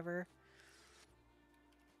or whatever.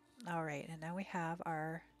 All right, and now we have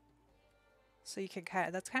our, so you can kind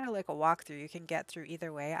of, that's kind of like a walkthrough. You can get through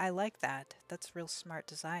either way. I like that. That's real smart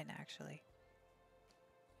design actually.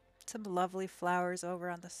 Some lovely flowers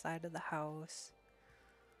over on the side of the house.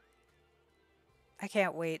 I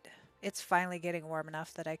can't wait. It's finally getting warm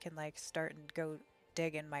enough that I can like start and go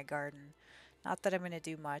dig in my garden. Not that I'm going to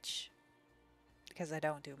do much because I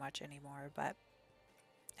don't do much anymore, but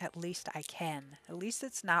at least I can. At least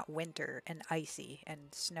it's not winter and icy and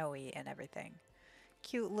snowy and everything.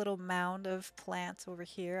 Cute little mound of plants over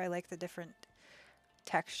here. I like the different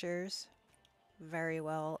textures. Very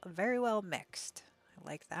well mixed. I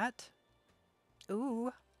like that. Ooh,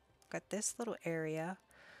 look at this little area.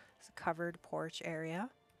 It's a covered porch area.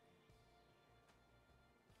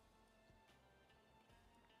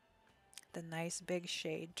 The nice big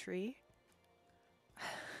shade tree.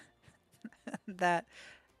 That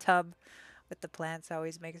tub with the plants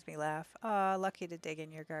always makes me laugh. Ah, lucky to dig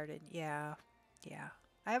in your garden. Yeah, yeah.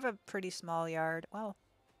 I have a pretty small yard. Well,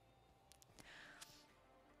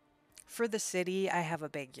 for the city, I have a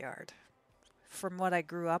big yard. From what I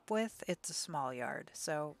grew up with, it's a small yard.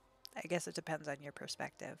 So I guess it depends on your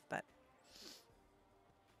perspective. But,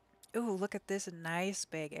 ooh, look at this nice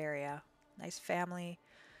big area. Nice family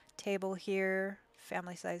table here.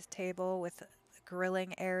 Family sized table with a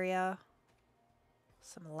grilling area.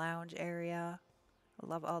 Some lounge area. I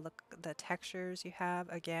love all the textures you have.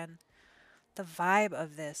 Again, The vibe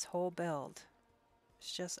of this whole build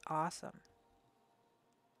is just awesome.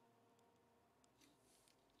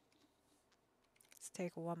 Let's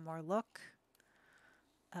take one more look.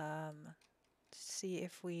 See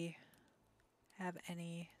if we have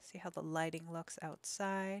any, see how the lighting looks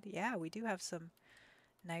outside. Yeah, we do have some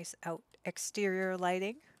nice out exterior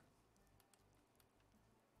lighting.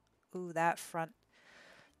 Ooh, that front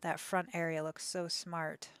area looks so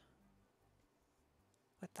smart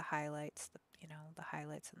with the highlights, the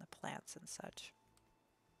highlights and the plants and such.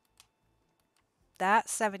 That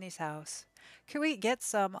 70s house. Can we get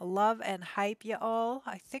some love and hype, y'all?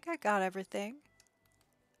 I think I got everything.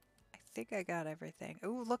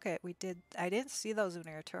 Ooh, look at, I didn't see those when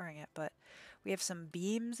we were touring it, but we have some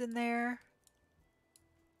beams in there.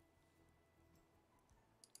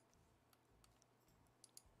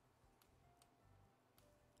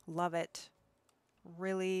 Love it.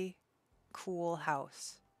 Really cool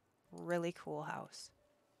house. Really cool house.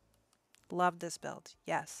 Love this build.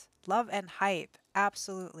 Yes. Love and hype.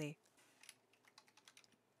 Absolutely.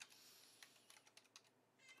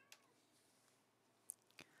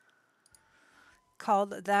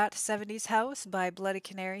 Called That 70s House by Bloody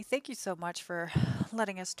Canary. Thank you so much for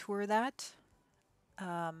letting us tour that.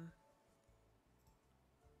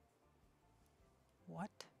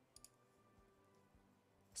 What?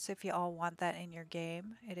 So if you all want that in your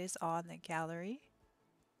game, it is on the gallery.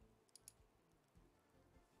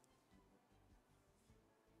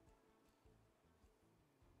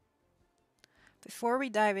 Before we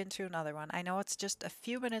dive into another one, I know it's just a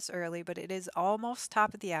few minutes early, but it is almost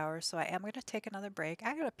top of the hour, so I am going to take another break.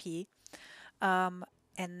 I gotta pee. And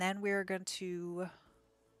then we're going to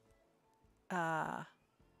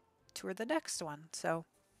tour the next one. So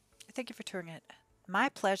thank you for touring it. My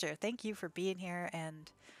pleasure. Thank you for being here,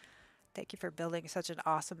 and thank you for building such an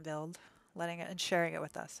awesome build, letting it and sharing it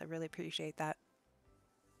with us. I really appreciate that.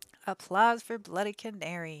 Applause for Bloody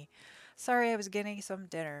Canary. Sorry I was getting some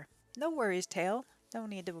dinner. No worries, Tail. No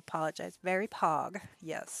need to apologize. Very pog.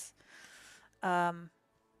 Yes. All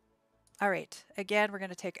right. Again, we're going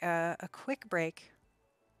to take a quick break.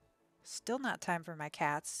 Still not time for my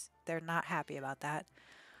cats. They're not happy about that.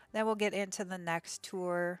 Then we'll get into the next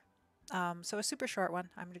tour. So a super short one.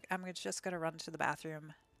 I'm just going to run to the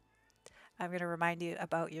bathroom. I'm going to remind you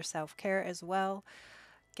about your self-care as well.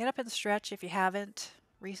 Get up and stretch if you haven't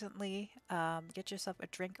recently. Get yourself a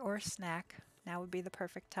drink or a snack. Now would be the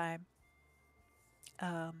perfect time.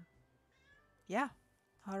 Yeah.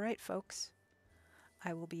 All right, folks.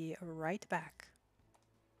 I will be right back.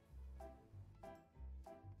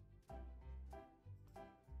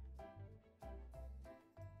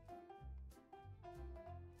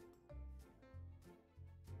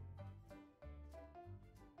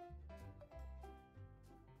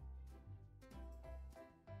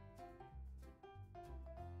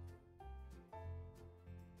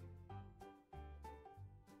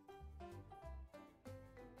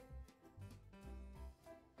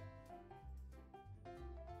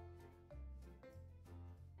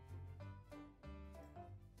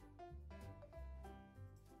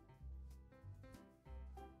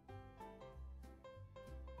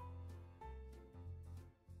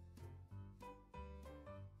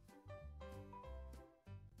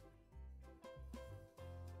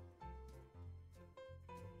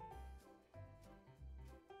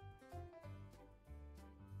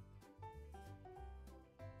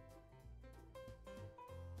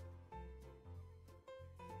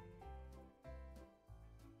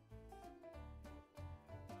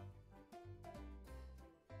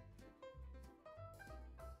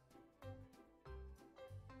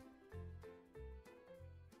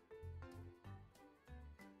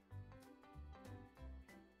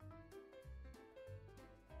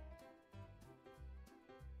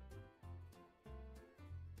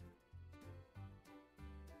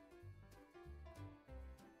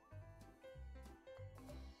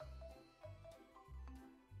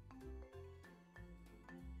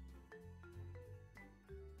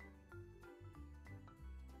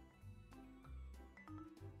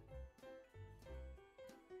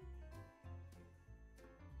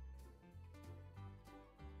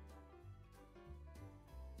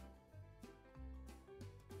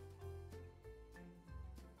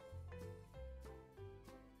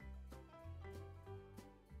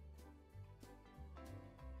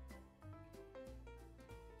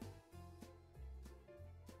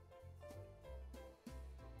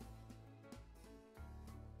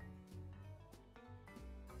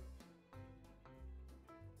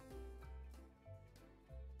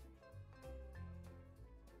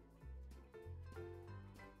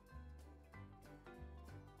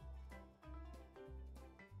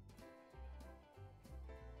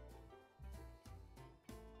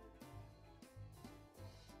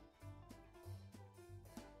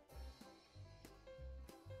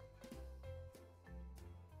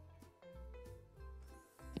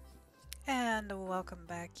 And welcome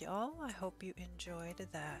back, y'all. I hope you enjoyed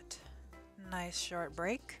that nice short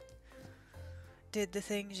break. Did the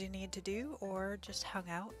things you need to do, or just hung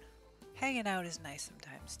out. Hanging out is nice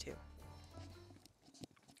sometimes, too.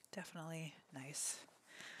 Definitely nice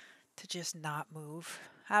to just not move.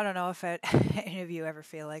 I don't know if any of you ever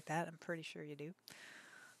feel like that. I'm pretty sure you do.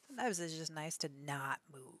 Sometimes it's just nice to not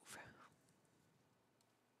move.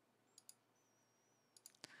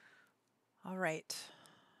 All right.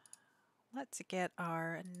 Let's get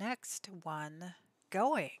our next one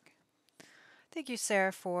going. Thank you,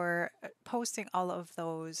 Sarah, for posting all of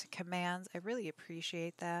those commands. I really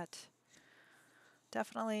appreciate that.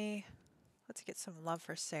 Definitely, let's get some love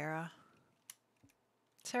for Sarah.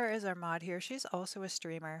 Sarah is our mod here. She's also a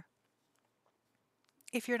streamer.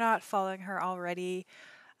 If you're not following her already,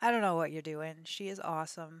 I don't know what you're doing. She is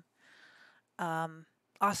awesome.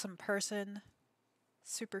 Awesome person,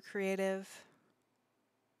 super creative,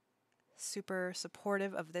 super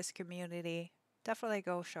supportive of this community. Definitely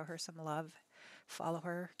go show her some love. Follow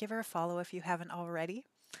her. Give her a follow if you haven't already.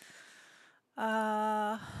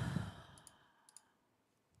 Uh,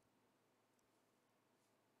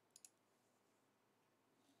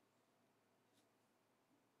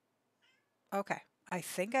 okay. I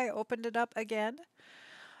think I opened it up again.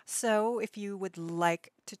 So if you would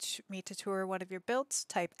like me to tour one of your builds,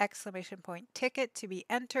 type exclamation point ticket to be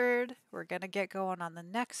entered. We're going to get going on the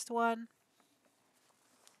next one.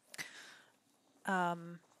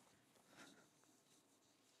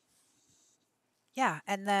 Yeah,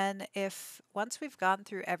 and then if once we've gone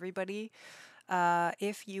through everybody,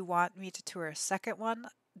 if you want me to tour a second one,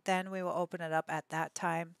 then we will open it up at that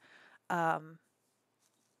time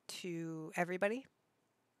to everybody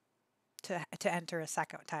to enter a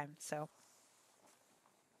second time. So,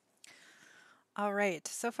 all right.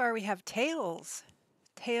 So far we have Tails.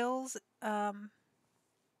 Tails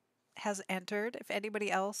has entered. If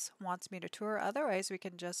anybody else wants me to tour, otherwise we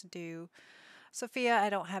can just do Sophia.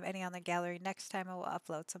 I don't have any on the gallery. Next time I will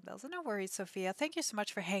upload some builds. No worries, Sophia. Thank you so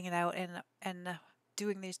much for hanging out and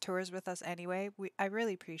doing these tours with us anyway. I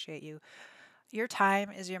really appreciate you. Your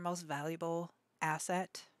time is your most valuable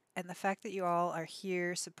asset. And the fact that you all are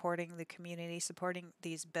here supporting the community, supporting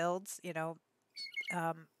these builds,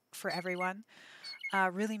 for everyone,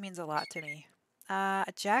 really means a lot to me.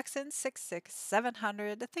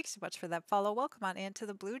 Jackson66700, thanks so much for that follow. Welcome on into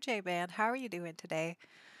the Blue Jay Band. How are you doing today?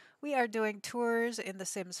 We are doing tours in The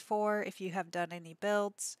Sims 4. If you have done any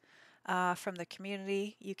builds from the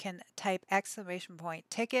community, you can type exclamation point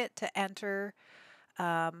ticket to enter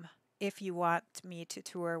if you want me to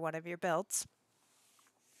tour one of your builds.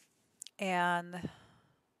 And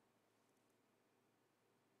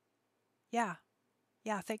yeah,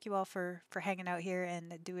 thank you all for hanging out here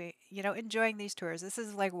and doing, enjoying these tours. This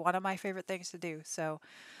is like one of my favorite things to do. So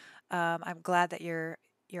I'm glad that you're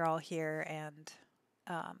all here and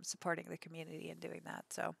supporting the community and doing that.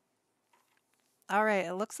 So, all right,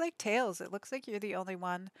 it looks like Tails. It looks like you're the only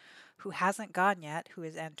one who hasn't gone yet who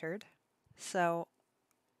has entered. So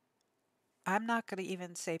I'm not going to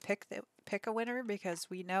even say pick a winner because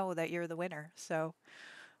we know that you're the winner. So,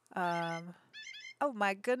 oh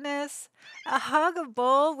my goodness, a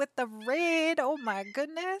Huggable with the raid. Oh my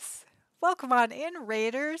goodness. Welcome on in,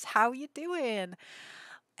 Raiders. How you doing?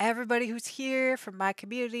 Everybody who's here from my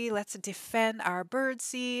community, let's defend our bird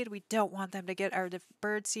seed. We don't want them to get our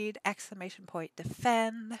bird seed. Exclamation point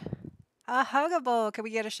defend. A Huggable. Can we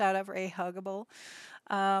get a shout out for a Huggable?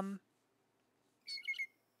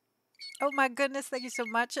 Oh my goodness, thank you so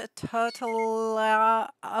much, Total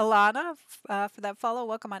Alana, for that follow.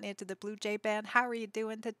 Welcome on into the Blue Jay Band. How are you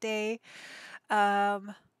doing today?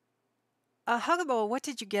 Huggable, what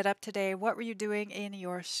did you get up today? What were you doing in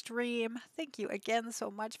your stream? Thank you again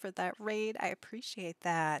so much for that raid. I appreciate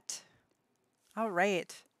that. All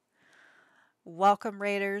right. Welcome,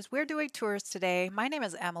 Raiders. We're doing tours today. My name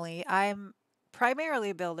is Emily. I'm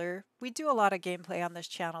primarily a builder. We do a lot of gameplay on this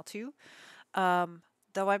channel too.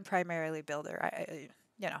 Though I'm primarily builder, I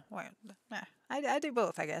do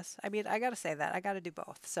both, I guess. I mean, I gotta say that. I gotta do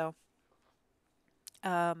both. So,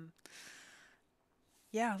 yeah,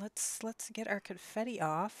 let's get our confetti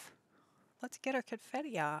off. Let's get our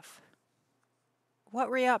confetti off. What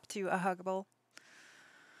were you up to, a Huggable?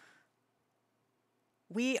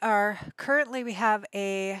 We have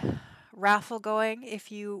a raffle going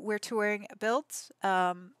if we're touring builds.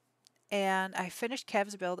 And I finished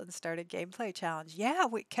Kev's build and started gameplay challenge. Yeah,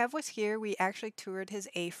 Kev was here. We actually toured his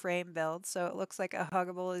A-frame build, so it looks like a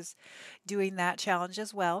Huggable is doing that challenge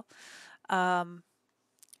as well.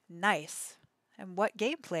 Nice. And what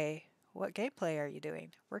gameplay? What gameplay are you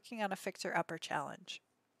doing? Working on a fixer-upper challenge.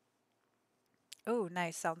 Oh,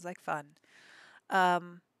 nice. Sounds like fun.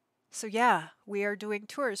 Um, so yeah, we are doing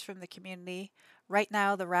tours from the community. Right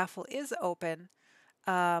now, the raffle is open.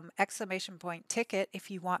 Exclamation point ticket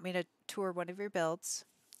if you want me to tour one of your builds.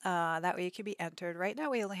 That way you can be entered. Right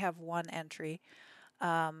now, we only have one entry.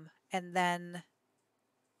 And then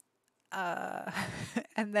uh,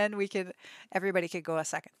 and then everybody could go a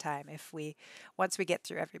second time if we once we get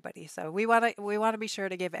through everybody. So we want to be sure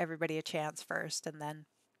to give everybody a chance first,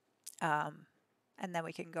 um, and then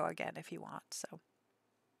we can go again if you want. So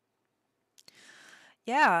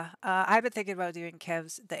yeah, I've been thinking about doing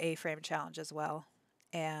Kev's the A-frame challenge as well,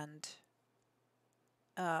 and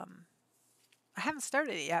um, I haven't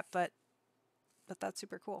started it yet, but that's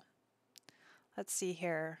super cool. Let's see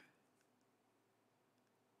here.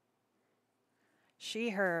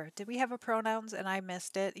 She, her. Did we have a pronouns and I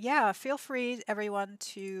missed it? Yeah, feel free, everyone,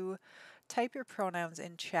 to type your pronouns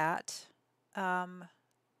in chat. Um,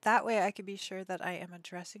 that way I can be sure that I am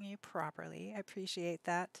addressing you properly. I appreciate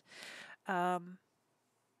that. Um,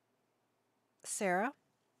 Sarah,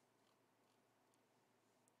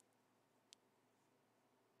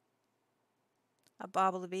 a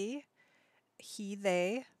bobble bee, he,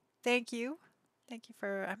 they. Thank you. Thank you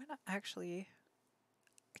for. I'm gonna actually.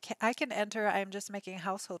 I can enter. I'm just making a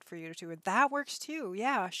household for you too. That works too.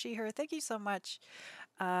 Yeah, she, her. Thank you so much,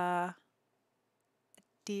 uh,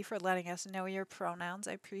 D, for letting us know your pronouns.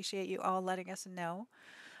 I appreciate you all letting us know.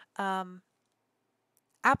 Um,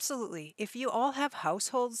 absolutely. If you all have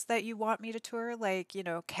households that you want me to tour, like,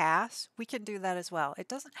 Cass, we can do that as well. It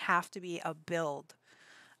doesn't have to be a build.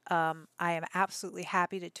 I am absolutely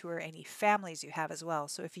happy to tour any families you have as well.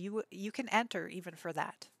 So if you can enter even for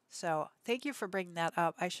that. So thank you for bringing that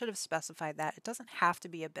up. I should have specified that. It doesn't have to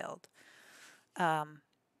be a build. Um,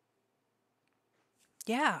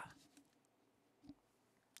 yeah.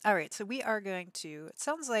 All right. So we are going to, it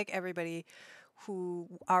sounds like everybody who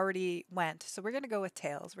already went. So we're going to go with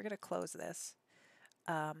Tails. We're going to close this.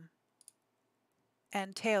 Um,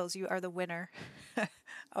 and Tails, you are the winner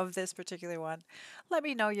of this particular one. Let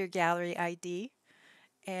me know your gallery ID,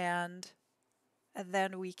 and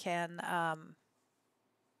then we can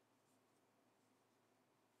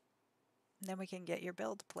get your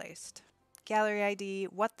build placed. Gallery ID,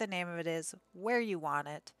 what the name of it is, where you want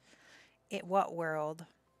it, what world,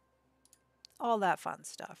 all that fun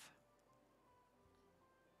stuff.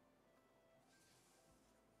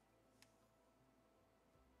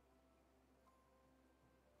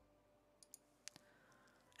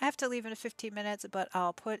 I have to leave in 15 minutes, but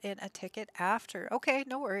I'll put in a ticket after. Okay,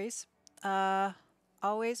 no worries. Uh,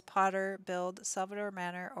 always Potter, build Salvador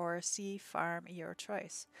Manor, or Sea Farm, your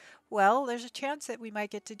choice. Well, there's a chance that we might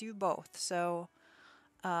get to do both, so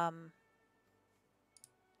um,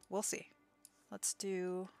 we'll see. Let's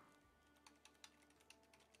do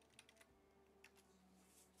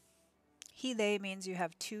he, they means you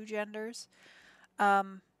have two genders.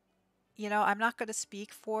 Um, I'm not going to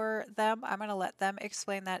speak for them. I'm going to let them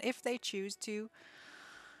explain that if they choose to.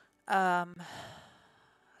 Um,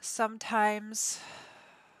 sometimes,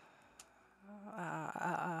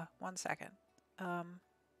 one second. Um,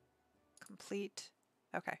 complete.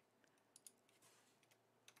 Okay.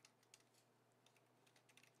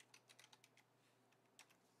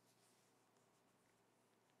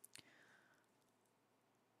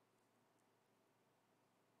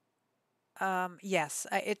 Yes,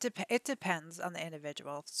 it depends on the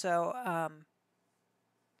individual. So,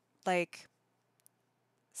 like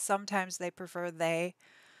sometimes they prefer they.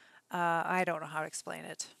 I don't know how to explain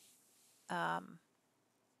it. Um,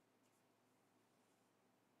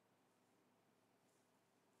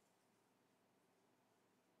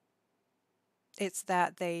 it's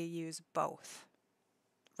that they use both,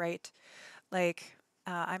 right? Like,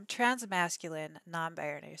 I'm transmasculine,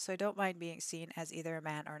 non-binary, so I don't mind being seen as either a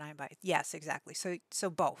man or non-binary. Yes, exactly. So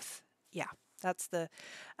both. Yeah, that's the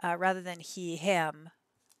rather than he, him,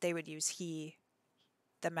 they would use he,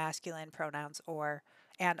 the masculine pronouns, or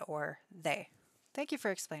they. Thank you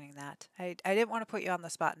for explaining that. I didn't want to put you on the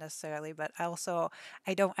spot necessarily, but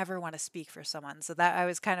I don't ever want to speak for someone. So that I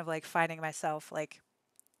was kind of like finding myself like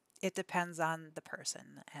it depends on the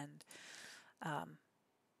person and um,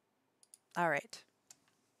 all right.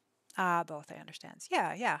 Ah, both, I understand.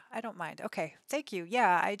 Yeah, yeah, I don't mind. Okay, thank you.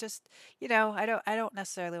 Yeah, I just, I don't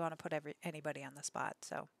necessarily want to put anybody on the spot.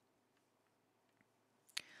 So,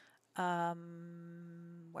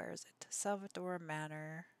 where is it? Salvador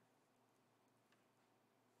Manor.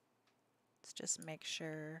 Let's just make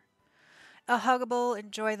sure. A huggable,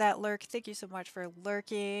 enjoy that lurk. Thank you so much for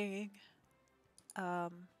lurking.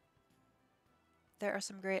 Um, there are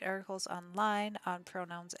some great articles online on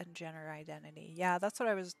pronouns and gender identity. Yeah, that's what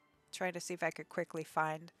I was trying to see if I could quickly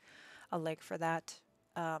find a link for that,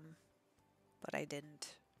 but I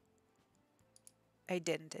didn't. I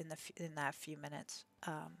didn't in that few minutes.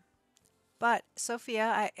 But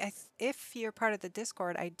Sophia, if you're part of the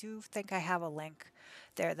Discord, I do think I have a link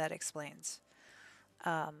there that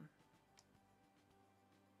um,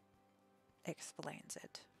 explains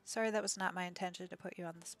it. Sorry, that was not my intention to put you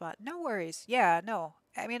on the spot. No worries. Yeah, no.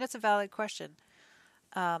 I mean, it's a valid question.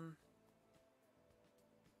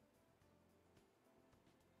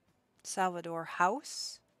 Salvador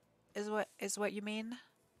House is what you mean,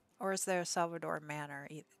 or is there a Salvador Manor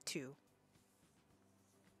too?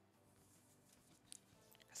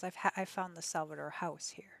 Because I found the Salvador House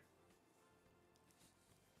here.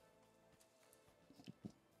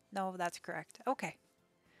 No, that's correct. Okay.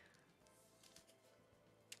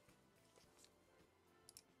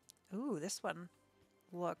 Ooh, this one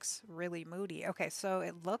looks really moody. Okay, so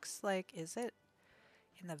it looks like, is it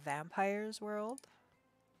in the vampires world?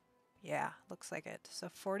 Yeah, looks like it. So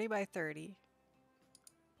 40 by 30.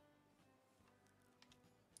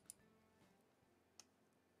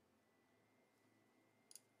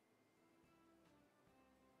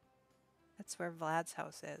 That's where Vlad's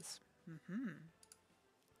house is.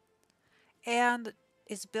 And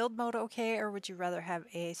is build mode okay, or would you rather have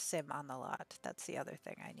a sim on the lot? That's the other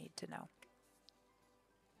thing I need to know.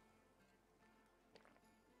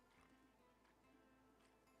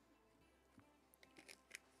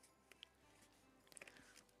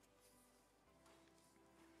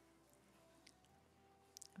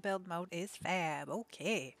 Build mode is fab.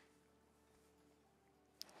 Okay.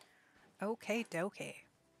 Okay, dokey.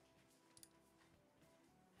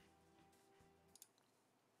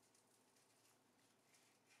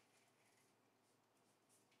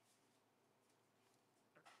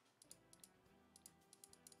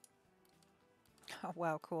 Oh,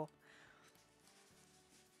 wow, cool.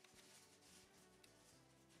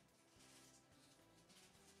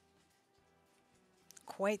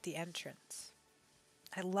 Quite the entrance.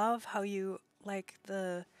 I love how you, like,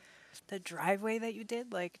 the driveway that you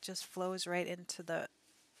did, like, just flows right into the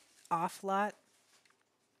off lot.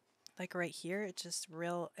 Like right here, it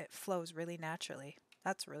flows really naturally.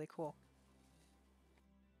 That's really cool.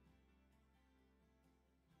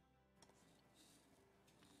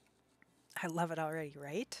 I love it already,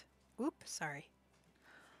 right? Oop, sorry.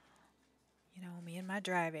 You know, me and my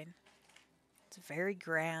driving. It's a very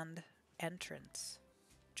grand entrance.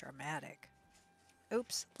 Dramatic.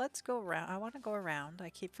 Oops, let's go around. I want to go around. I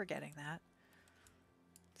keep forgetting that.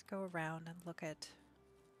 Let's go around and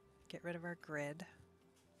get rid of our grid.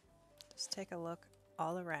 Just take a look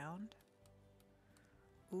all around.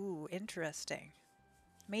 Ooh, interesting.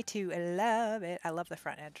 Me too. I love it. I love the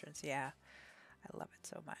front entrance. Yeah, I love it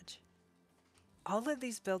so much. All of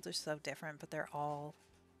these builds are so different, but they're all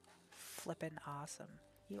flippin' awesome.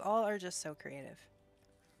 You all are just so creative.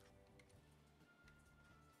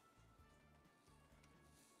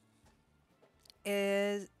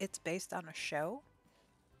 It's based on a show?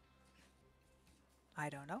 I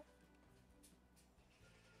don't know.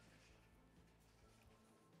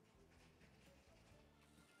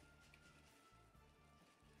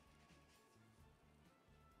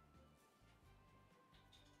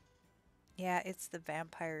 Yeah, it's the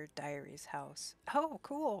Vampire Diaries house. Oh,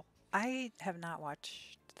 cool. I have not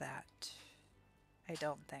watched that. I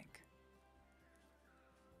don't think.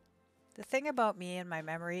 The thing about me and my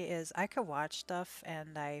memory is I could watch stuff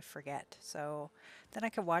and I forget. So then I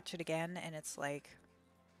could watch it again and it's like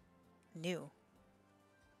new.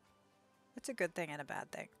 It's a good thing and a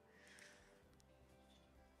bad thing.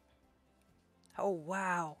 Oh,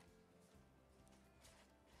 wow.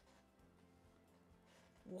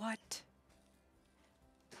 What?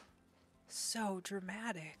 So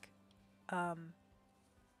dramatic.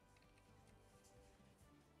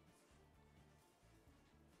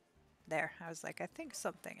 There, I was like, I think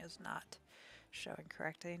something is not showing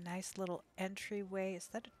correctly. Nice little entryway. Is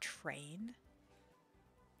that a train?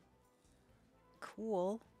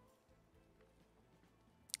 Cool.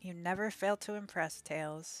 You never fail to impress,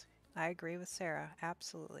 Tails. I agree with Sarah.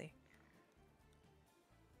 Absolutely.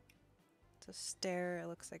 It's a stair. It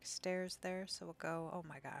looks like stairs there, so we'll go. Oh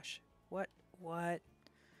my gosh. What?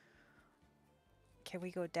 Can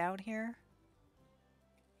we go down here?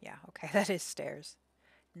 Yeah, okay, that is stairs.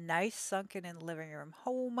 Nice sunken in living room.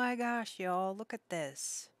 Oh my gosh, y'all. Look at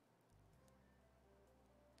this.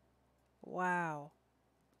 Wow.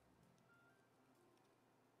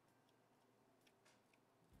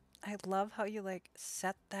 I love how you like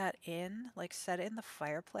set that in, like set it in the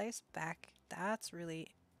fireplace back. That's really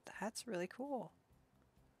cool.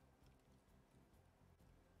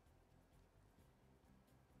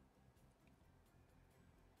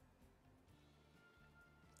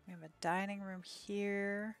 We have a dining room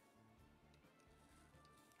here.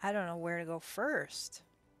 I don't know where to go first.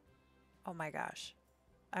 Oh my gosh.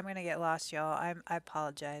 I'm gonna get lost, y'all. I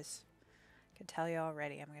apologize. I can tell you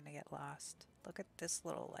already I'm gonna get lost. Look at this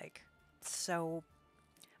little, like, so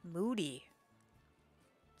moody.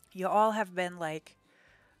 You all have been like,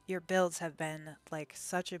 your builds have been like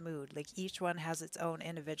such a mood. Like each one has its own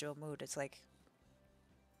individual mood. It's like,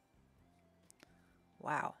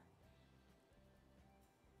 wow.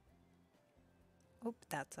 Oop,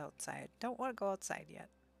 that's outside. Don't want to go outside yet.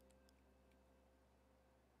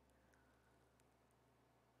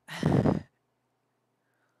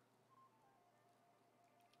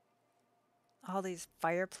 All these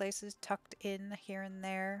fireplaces tucked in here and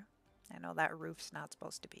there. I know that roof's not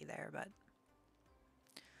supposed to be there, but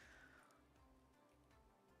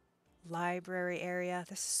library area.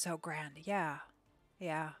 This is so grand. Yeah.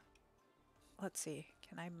 Yeah. Let's see.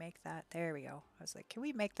 Can I make that? There we go. I was like, can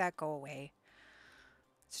we make that go away?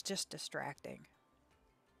 It's just distracting.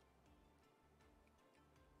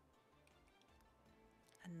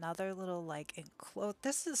 Another little like enclosed.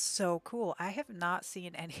 This is so cool. I have not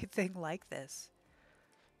seen anything like this.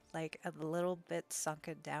 Like a little bit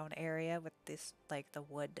sunken down area with this, like the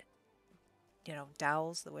wood,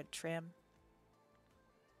 dowels, the wood trim.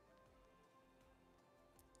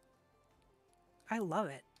 I love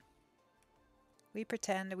it. We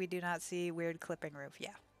pretend we do not see weird clipping roof.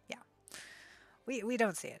 Yeah, yeah. We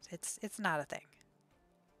don't see it. It's not a thing.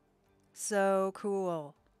 So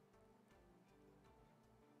cool.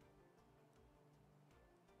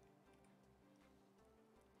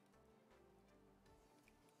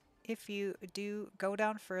 If you do go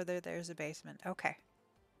down further, there's a basement. Okay.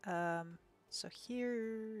 So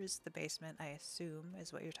here is the basement, I assume,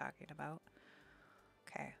 is what you're talking about.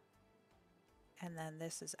 Okay. And then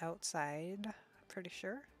this is outside, I'm pretty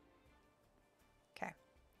sure. Okay.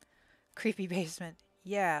 Creepy basement.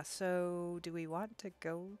 Yeah, so do we want to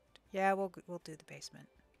go? Yeah, we'll do the basement.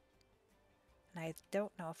 And I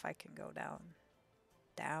don't know if I can go down.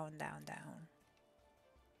 Down, down, down.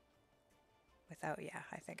 Without, yeah,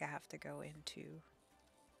 I think I have to go into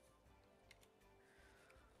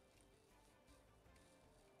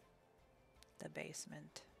the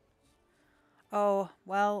basement. Oh,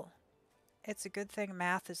 well, it's a good thing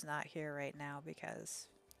Math is not here right now because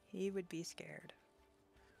he would be scared.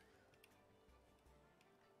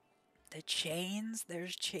 The chains?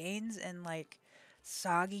 There's chains and like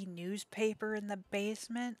soggy newspaper in the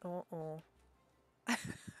basement? Uh-oh.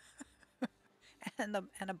 and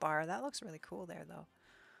a bar. That looks really cool there though.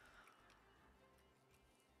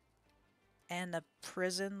 And a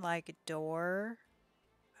prison like door.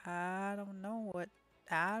 I don't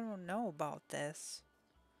know about this.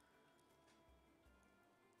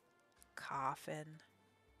 Coffin.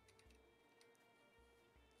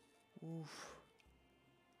 Oof.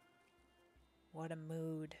 What a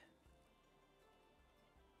mood.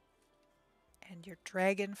 And your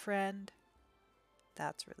dragon friend.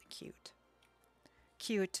 That's really cute.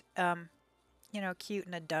 Cute, cute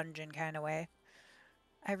in a dungeon kind of way.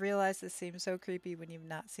 I realize this seems so creepy when you've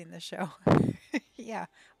not seen the show. Yeah.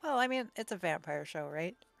 Well, I mean, it's a vampire show,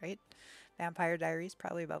 right? Right? Vampire Diaries,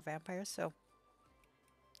 probably about vampires, so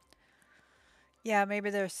yeah, maybe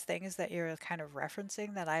there's things that you're kind of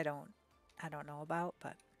referencing that I don't know about,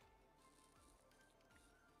 but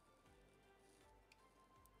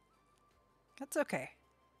that's okay.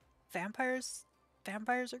 Vampires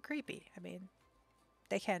are creepy. I mean,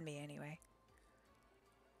 they can be anyway.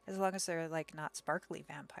 As long as they're like not sparkly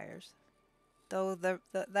vampires. Though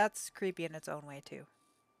that's creepy in its own way too.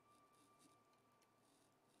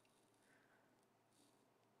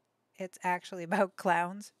 It's actually about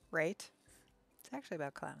clowns, right? It's actually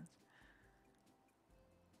about clowns.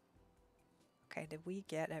 Okay, did we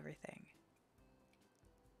get everything?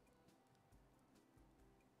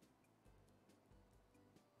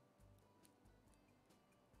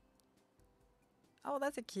 Oh,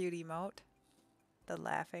 that's a cute emote. The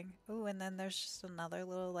laughing. Oh, and then there's just another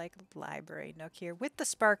little like library nook here with the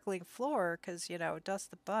sparkling floor because,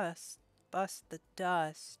 dust the bust the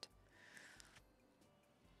dust.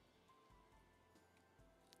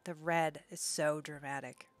 The red is so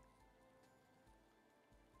dramatic.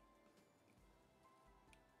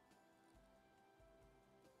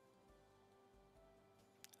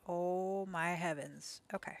 Oh my heavens.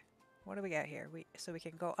 Okay. What do we got here? So we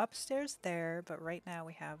can go upstairs there, but right now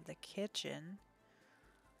we have the kitchen.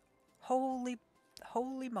 Holy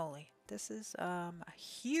moly. This is a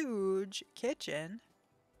huge kitchen.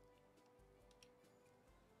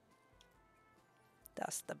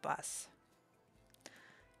 Dust the bus.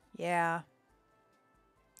 Yeah.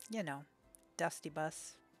 Dusty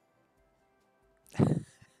bus.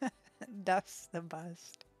 Dust the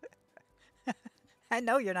bust. I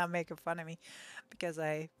know you're not making fun of me because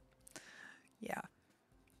yeah.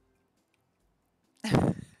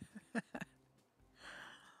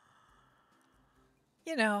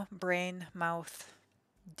 You know, brain, mouth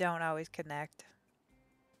don't always connect.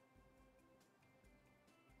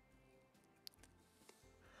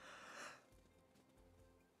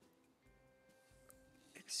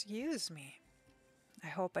 Excuse me. I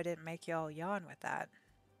hope I didn't make y'all yawn with that.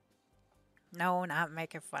 No, not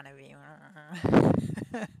making fun of you.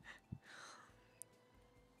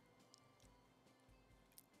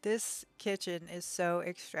 This kitchen is so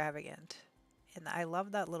extravagant. And I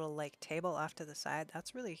love that little like table off to the side.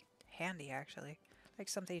 That's really handy actually. Like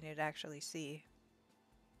something you'd actually see.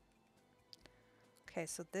 Okay,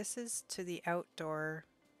 so this is to the outdoor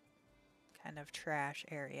kind of trash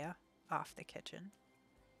area off the kitchen.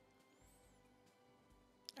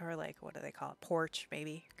 Or like, what do they call it? Porch,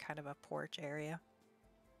 maybe. Kind of a porch area.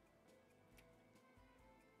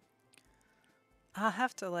 I'll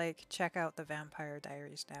have to like check out the Vampire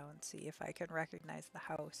Diaries now and see if I can recognize the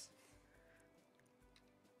house.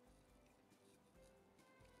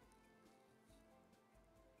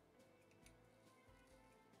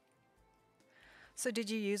 So did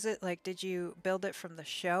you use it like did you build it from the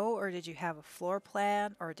show or did you have a floor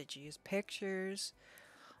plan or did you use pictures?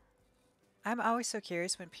 I'm always so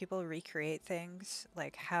curious when people recreate things,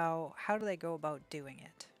 like how do they go about doing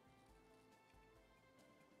it?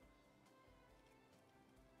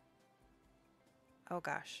 Oh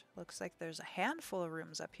gosh, looks like there's a handful of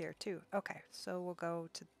rooms up here too. Okay, so we'll go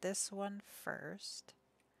to this one first.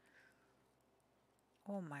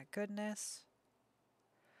 Oh my goodness.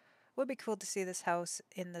 Would be cool to see this house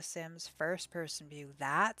in The Sims first person view.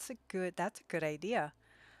 That's a good idea.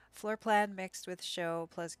 Floor plan mixed with show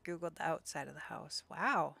plus Googled the outside of the house.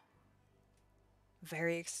 Wow.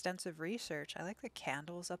 Very extensive research. I like the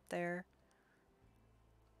candles up there.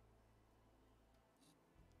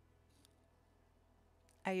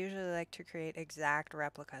 I usually like to create exact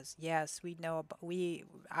replicas. Yes,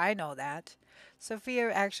 I know that.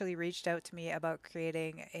 Sophia actually reached out to me about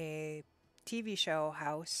creating a TV show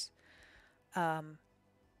house. Um,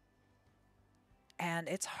 and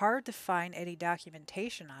it's hard to find any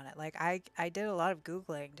documentation on it. Like I did a lot of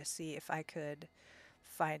Googling to see if I could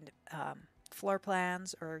find floor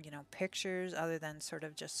plans or, pictures other than sort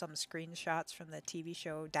of just some screenshots from the TV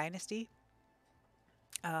show Dynasty.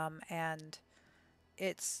 And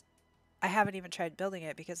it's I haven't even tried building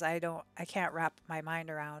it because I can't wrap my mind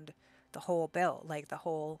around the whole build, like the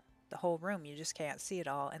whole room. You just can't see it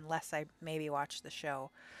all unless I maybe watch the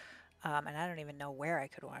show. And I don't even know where I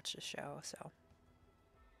could watch the show. So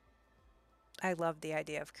I love the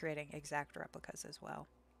idea of creating exact replicas as well.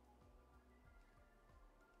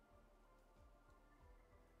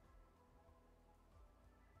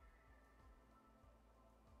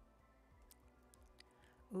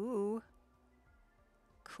 Ooh,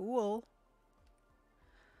 cool.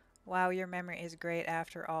 Wow, your memory is great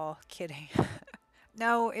after all. Kidding.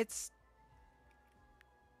 No,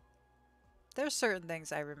 there's certain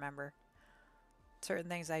things I remember, certain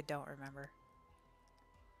things I don't remember.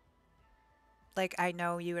 Like, I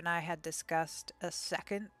know you and I had discussed a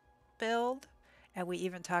second build, and we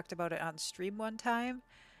even talked about it on stream one time,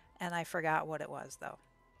 and I forgot what it was though.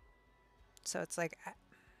 So it's like,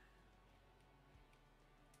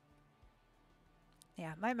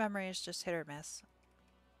 yeah, my memory is just hit or miss.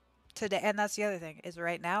 Today, and that's the other thing, is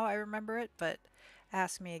right now I remember it, but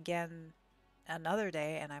ask me again another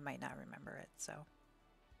day and I might not remember it. So,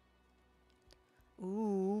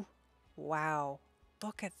 ooh, wow.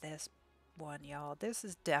 Look at this one, y'all. This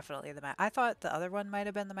is definitely I thought the other one might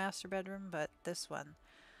have been the master bedroom, but this one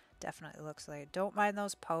definitely looks like it. Don't mind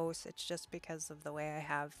those posts. It's just because of the way I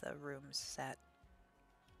have the rooms set.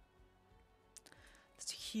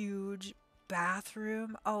 This huge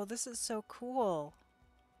bathroom. Oh, this is so cool.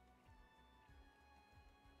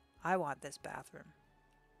 I want this bathroom.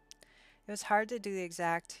 It was hard to do the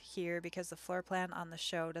exact here because the floor plan on the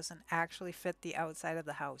show doesn't actually fit the outside of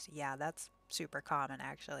the house. Yeah, that's super common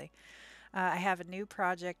actually. I have a new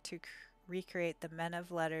project to recreate the Men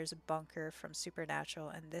of Letters bunker from Supernatural,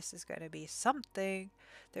 and this is going to be something.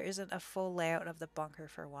 There isn't a full layout of the bunker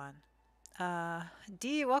for one. Uh,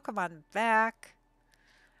 D, welcome on back.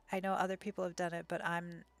 I know other people have done it, but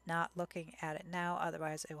I'm not looking at it now,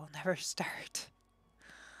 otherwise it will never start.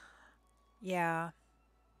 Yeah.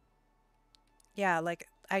 Yeah, like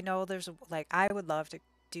I know like I would love to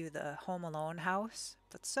do the Home Alone house,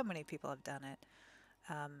 but so many people have done it.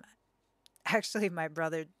 Um, actually, my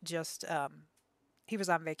brother just he was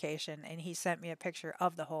on vacation and he sent me a picture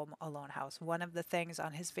of the Home Alone house. One of the things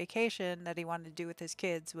on his vacation that he wanted to do with his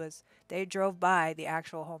kids was they drove by the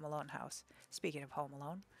actual Home Alone house. Speaking of Home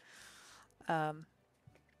Alone, um,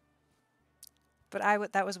 but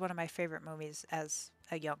that was one of my favorite movies as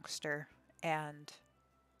a youngster, and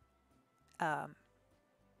um,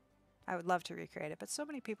 I would love to recreate it. But so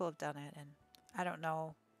many people have done it, and I don't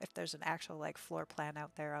know if there's an actual like floor plan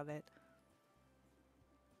out there of it.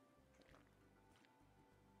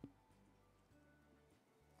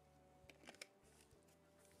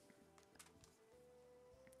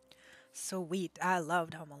 Sweet. I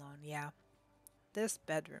loved Home Alone. Yeah. This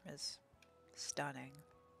bedroom is stunning.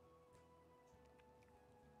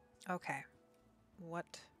 Okay.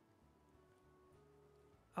 What?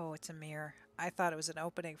 Oh, it's a mirror. I thought it was an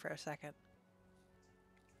opening for a second.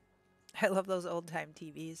 I love those old time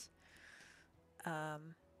TVs.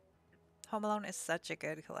 Um, Home Alone is such a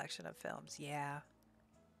good collection of films. Yeah.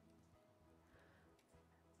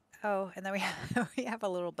 Oh, and then we have, we have a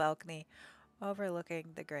little balcony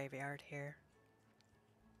overlooking the graveyard here.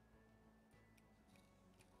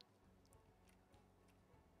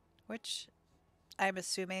 Which I'm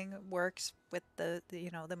assuming works with the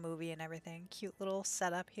movie and everything. Cute little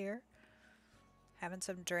setup here. Having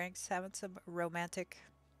some drinks, having some romantic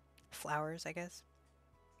flowers, I guess.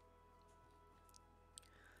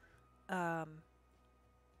 Um,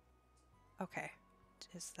 okay.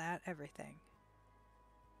 Is that everything?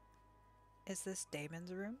 Is this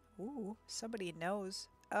Damon's room? Ooh, somebody knows.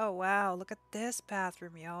 Oh, wow. Look at this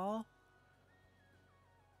bathroom, y'all.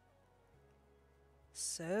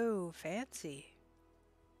 So fancy.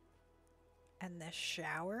 And this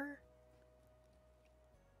shower?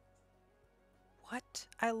 What?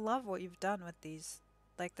 I love what you've done with these.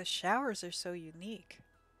 Like, the showers are so unique.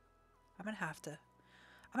 I'm gonna have to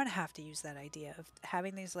I'm gonna have to use that idea of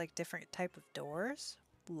having these like different type of doors.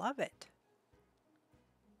 Love it.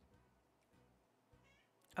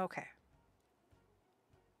 Okay.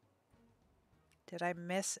 Did I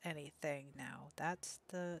miss anything now? That's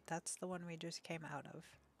the one we just came out of.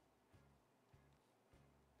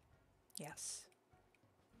 Yes.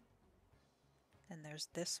 And there's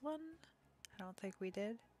this one? I don't think we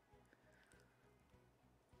did.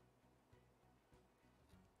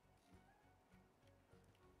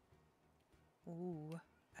 Ooh.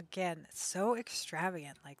 Again, so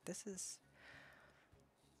extravagant. Like this is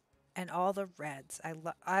and all the reds.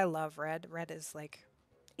 I love red. Red is like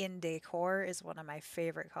in decor is one of my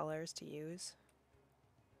favorite colors to use.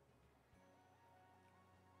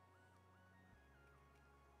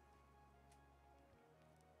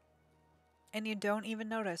 And you don't even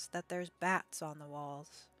notice that there's bats on the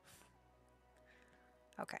walls.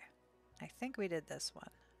 Okay. I think we did this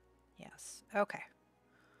one. Yes. Okay.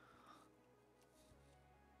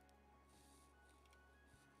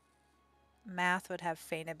 Math would have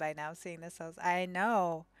fainted by now seeing this house. I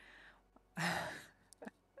know.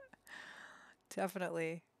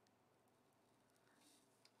 Definitely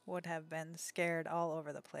would have been scared all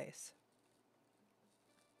over the place.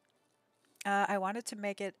 I wanted to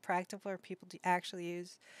make it practical for people to actually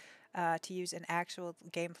use in actual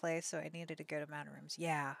gameplay, so I needed a good amount of rooms.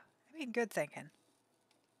 Yeah, I mean, good thinking.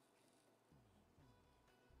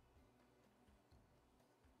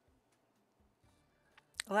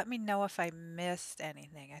 Let me know if I missed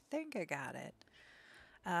anything. I think I got it.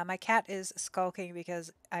 My cat is skulking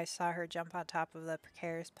because I saw her jump on top of the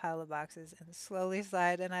precarious pile of boxes and slowly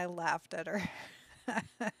slide, and I laughed at her.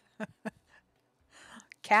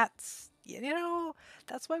 Cats,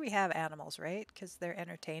 that's why we have animals, right? Because they're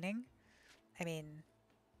entertaining. I mean,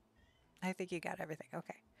 I think you got everything.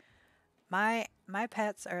 Okay. My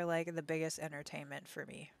pets are like the biggest entertainment for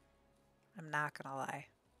me. I'm not gonna lie.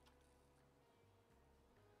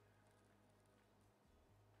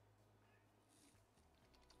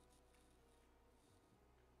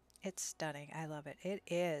 It's stunning. I love it. It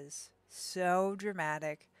is so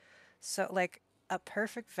dramatic. So like a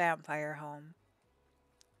perfect vampire home.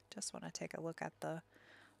 Just want to take a look at the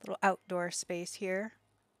little outdoor space here.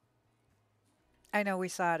 I know we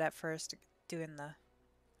saw it at first doing the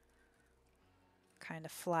kind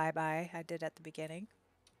of flyby I did at the beginning.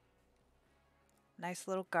 Nice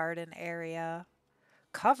little garden area.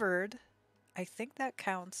 Covered. I think that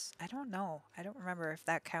counts. I don't know. I don't remember if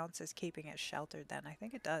that counts as keeping it sheltered then. I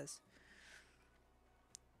think it does.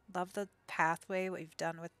 Love the pathway, what you've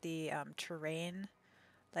done with the terrain,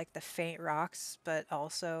 like the faint rocks, but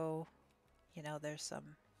also, there's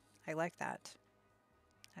some. I like that.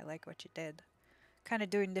 I like what you did. Kind of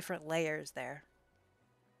doing different layers there.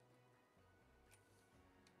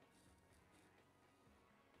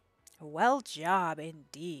 Well job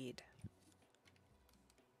indeed.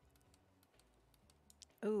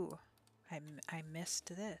 Ooh, I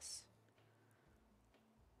missed this.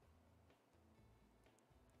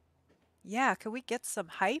 Yeah, can we get some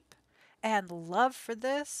hype and love for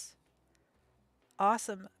this?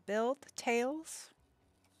 Awesome build, Tails.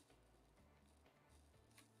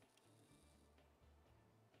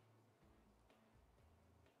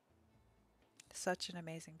 Such an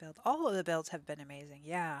amazing build. All of the builds have been amazing.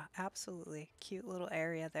 Yeah, absolutely. Cute little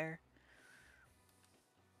area there.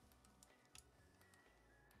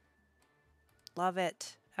 Love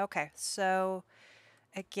it. Okay, so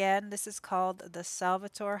again, this is called the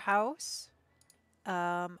Salvatore House.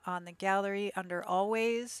 On the gallery under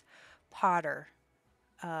Always, Potter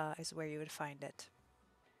is where you would find it.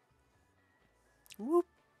 Whoop!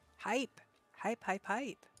 Hype! Hype, hype,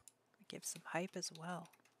 hype. Give some hype as well.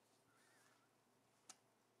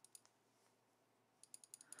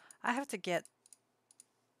 I have to get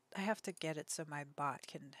it so my bot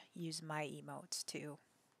can use my emotes too,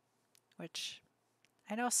 which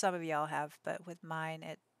I know some of y'all have, but with mine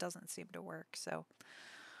it doesn't seem to work. So,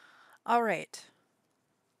 all right.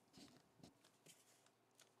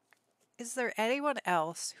 Is there anyone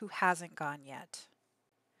else who hasn't gone yet?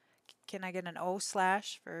 Can I get an O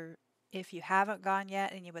slash for if you haven't gone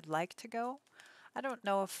yet and you would like to go? I don't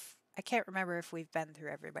know if I can't remember if we've been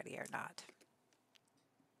through everybody or not.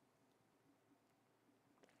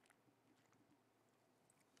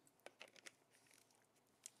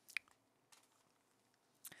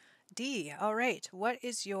 D, all right. What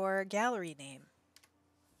is your gallery name?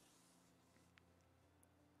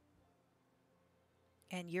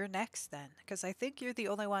 And you're next then, because I think you're the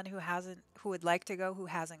only one who would like to go, who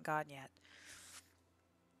hasn't gone yet.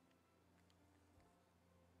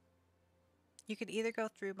 You can either go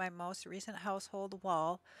through my most recent household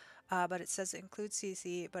wall, but it says include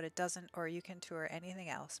CC, but it doesn't, or you can tour anything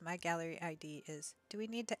else. My gallery ID is, do we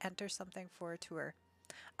need to enter something for a tour?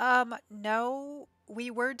 No,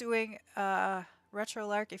 we were doing Retro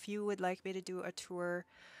Lark. If you would like me to do a tour,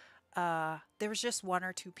 there was just one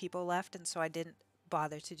or two people left, and so I didn't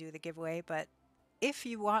bother to do the giveaway. But if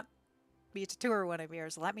you want me to tour one of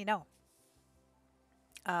yours, let me know.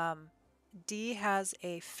 D has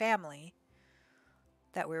a family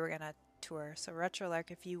that we were gonna tour. So Retro Lark,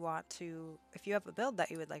 if you have a build that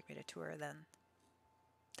you would like me to tour, then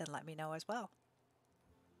let me know as well.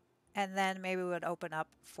 And then maybe we would open up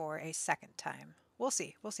for a second time. We'll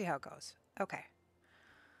see. We'll see how it goes. Okay.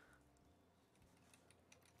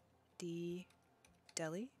 D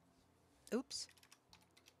Deli. Oops.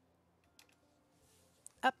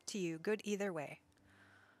 Up to you. Good either way.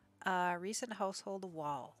 Recent household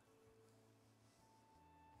wall.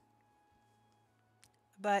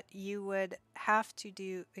 But you would have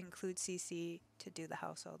to include CC to do the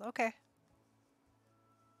household. Okay.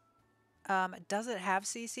 Does it have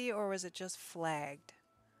CC or was it just flagged?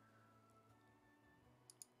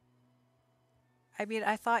 I mean,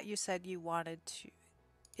 I thought you said you wanted to.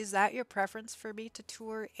 Is that your preference for me to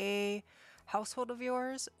tour a household of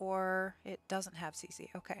yours, or it doesn't have CC?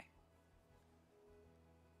 Okay.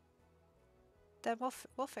 Then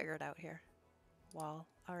we'll figure it out here. Wall.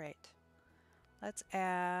 All right. Let's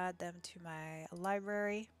add them to my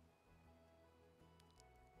library.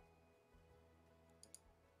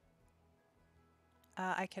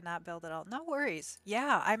 I cannot build it all. No worries.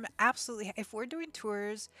 Yeah, I'm absolutely. If we're doing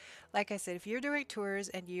tours, like I said, if you're doing tours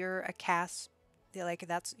and you're a cast, like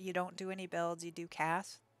you don't do any builds, you do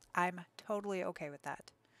cast, I'm totally okay with that.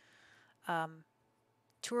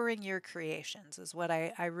 Touring your creations is what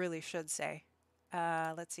I really should say.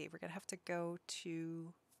 Let's see. We're going to have to go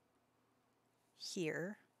to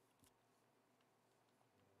here.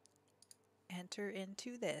 Enter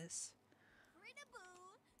into this.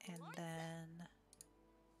 And then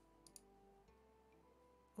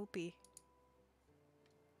oopie.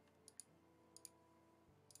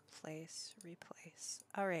 Place, replace.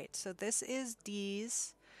 All right, so this is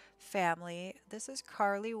Dee's family. This is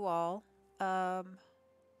Carly Wall.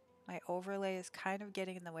 My overlay is kind of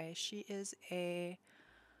getting in the way. She is a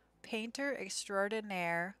painter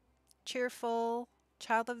extraordinaire, cheerful,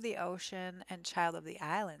 child of the ocean, and child of the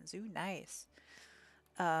islands. Ooh, nice.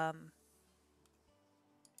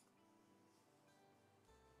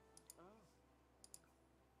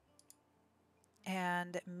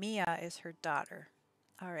 And Mia is her daughter.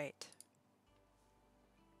 All right.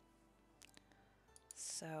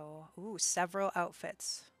 So, ooh, several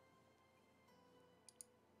outfits.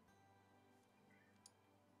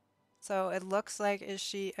 So it looks like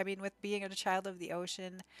I mean, with being a child of the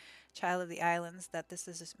ocean, child of the islands, that this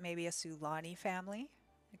is maybe a Sulani family.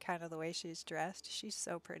 Kind of the way she's dressed. She's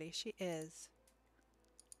so pretty. She is.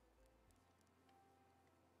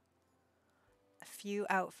 few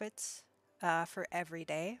outfits for every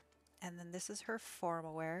day. And then this is her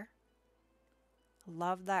formal wear.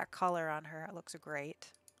 Love that color on her. It looks great.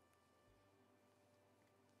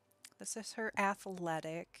 This is her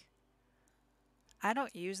athletic. I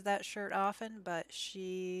don't use that shirt often, but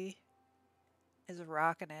she is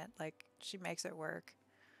rocking it. Like, she makes it work.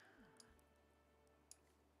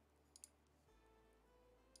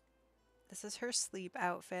 This is her sleep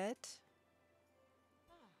outfit.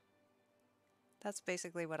 That's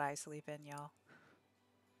basically what I sleep in, y'all.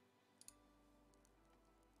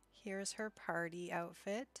 Here's her party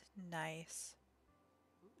outfit. Nice.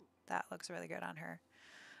 That looks really good on her.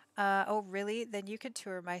 Oh, really? Then you could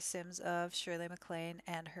tour my Sims of Shirley MacLaine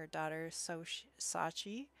and her daughter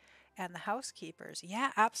Sachi and the housekeepers.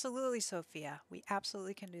 Yeah, absolutely, Sophia. We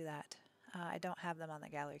absolutely can do that. I don't have them on the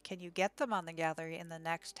gallery. Can you get them on the gallery in the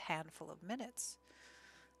next handful of minutes?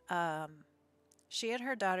 She and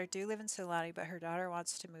her daughter do live in Ceylani, but her daughter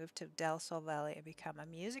wants to move to Del Sol Valley and become a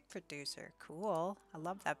music producer. Cool. I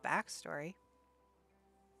love that backstory.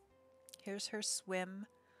 Here's her swim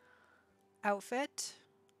outfit.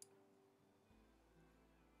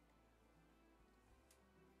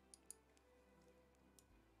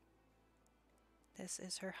 This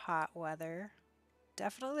is her hot weather.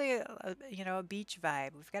 Definitely, a beach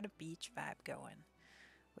vibe. We've got a beach vibe going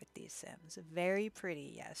with these Sims. Very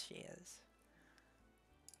pretty. Yes, she is.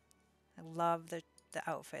 I love the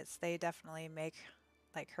outfits. They definitely make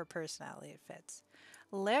like her personality fits.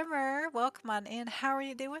 Limmer, welcome on in. How are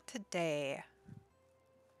you doing today?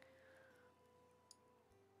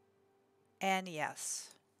 And yes,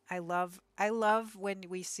 I love when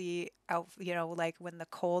we see out, like when the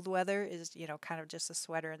cold weather is, kind of just a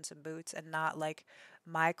sweater and some boots and not like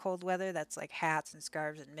my cold weather that's like hats and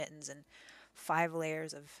scarves and mittens and 5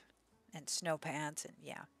 layers of and snow pants and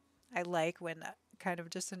yeah. I like when kind of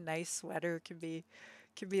just a nice sweater can be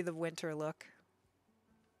the winter look.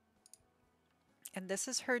 And this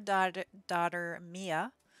is her daughter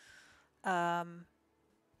Mia, um,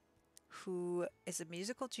 who is a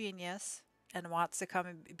musical genius and wants to come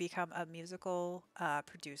and become a music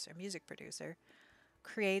producer,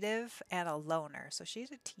 creative, and a loner. So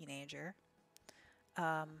she's a teenager.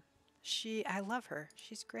 Um, I love her.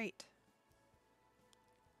 She's great.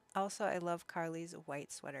 Also, I love Carly's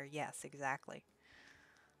white sweater. Yes, exactly.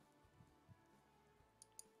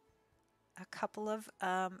 A couple of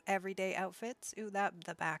everyday outfits. Ooh,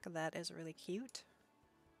 the back of that is really cute.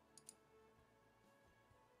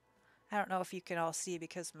 I don't know if you can all see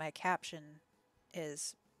because my caption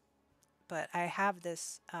is, but I have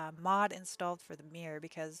this mod installed for the mirror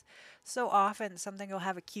because so often something will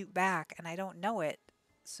have a cute back and I don't know it.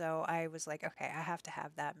 So I was like, okay, I have to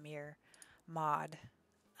have that mirror mod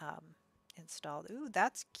um, installed. Ooh,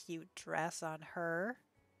 that's cute dress on her.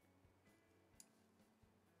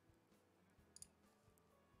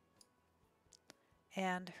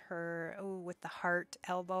 And her, oh, with the heart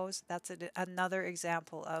elbows. That's another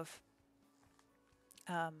example of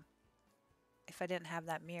um, if I didn't have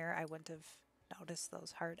that mirror, I wouldn't have noticed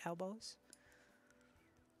those heart elbows.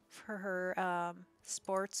 For her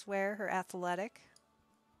sportswear, her athletic,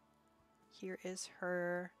 here is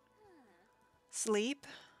her sleep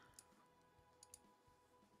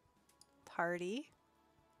party.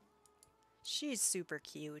 She's super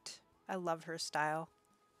cute. I love her style.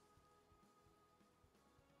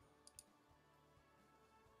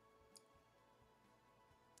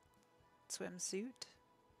 Swimsuit.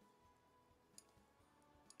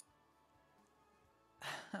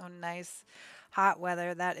 Oh, nice. Hot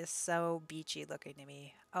weather. That is so beachy looking to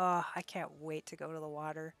me. Oh, I can't wait to go to the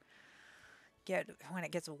water. Get when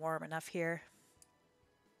it gets warm enough here.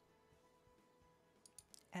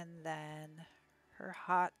 And then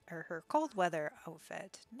her cold weather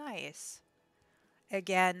outfit. Nice.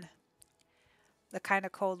 Again, the kind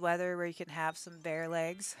of cold weather where you can have some bare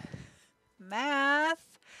legs.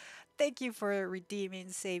 Math. Thank you for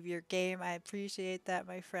redeeming Save Your Game. I appreciate that,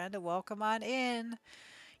 my friend. Welcome on in.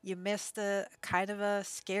 You missed a kind of a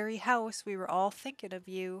scary house. We were all thinking of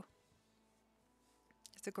you.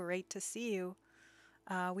 It's great to see you.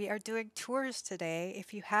 We are doing tours today.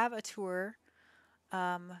 If you have a tour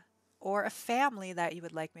um, or a family that you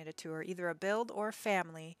would like me to tour, either a build or a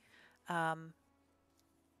family, um,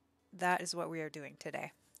 that is what we are doing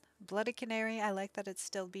today. Bloody Canary, I like that it's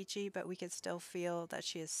still beachy, but we can still feel that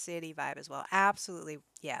she has city vibe as well. Absolutely,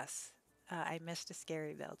 yes. I missed a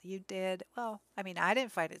scary build. You did. Well, I mean, I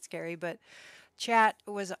didn't find it scary, but chat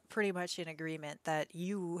was pretty much in agreement that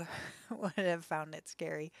you would have found it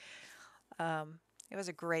scary. It was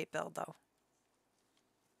a great build, though.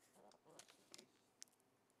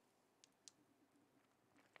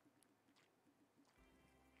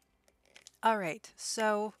 All right.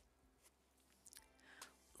 So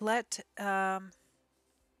let can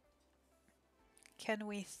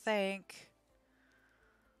we thank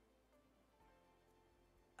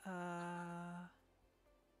uh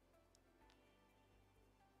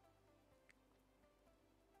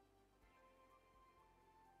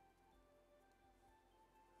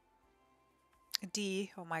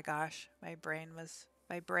D? Oh my gosh, my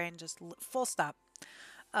brain just full stop.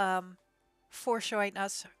 Um, for showing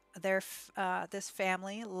us this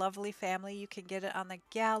family, lovely family. You can get it on the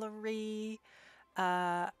gallery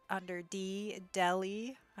under D,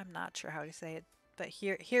 Delhi. I'm not sure how to say it, but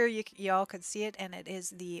here y'all could see it, and it is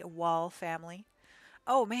the Wall family.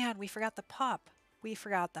 Oh man, we forgot the pup. We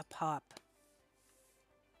forgot the pup.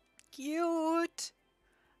 Cute.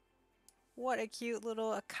 What a cute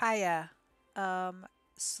little Akaya. Um,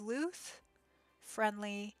 Sleuth,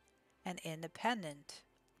 friendly, and independent.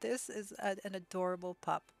 This is an adorable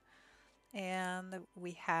pup. And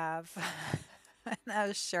we have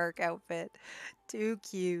a shark outfit. Too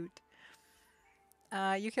cute.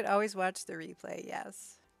 You could always watch the replay.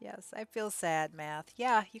 Yes. Yes. I feel sad, Math.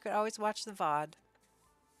 Yeah, you could always watch the VOD.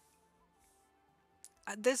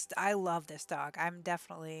 I love this dog. I'm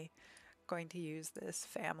definitely going to use this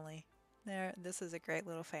family. This is a great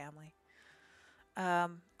little family.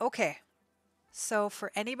 Okay. So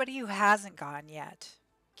for anybody who hasn't gone yet,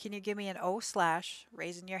 can you give me an O slash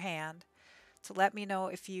raising your hand to let me know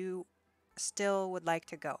if you still would like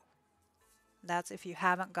to go? That's if you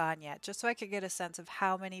haven't gone yet, just so I could get a sense of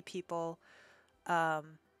how many people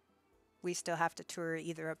we still have to tour,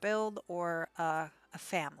 either a build or a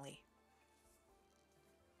family.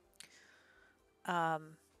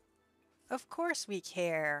 Um, of course we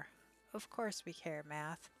care. Of course we care,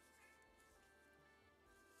 Math.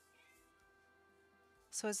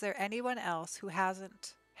 So is there anyone else who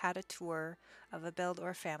hasn't had a tour of a build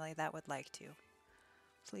or family that would like to?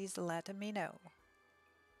 Please let me know.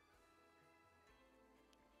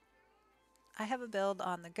 I have a build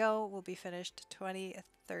on the go. Will be finished 20,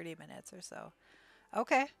 30 minutes or so.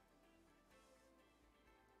 Okay.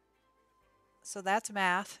 So that's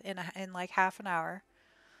Math in like half an hour.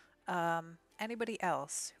 Anybody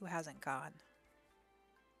else who hasn't gone?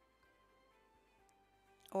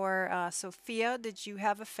 Or Sophia, did you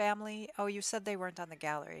have a family? Oh, you said they weren't on the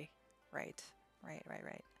gallery. Right,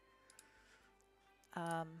 right.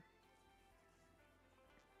 Um,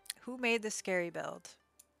 who made the scary build?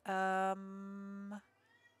 Um,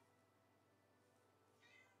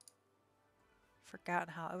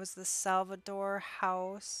 Forgotten how. It was the Salvador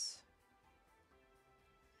house.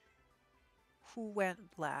 Who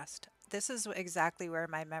went last? This is exactly where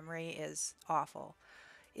my memory is awful.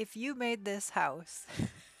 If you made this house,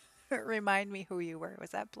 remind me who you were.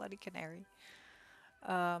 Was that Bloody Canary?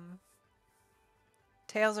 Um,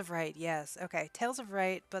 Tales of Right, yes. Okay, Tales of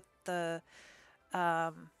Right, but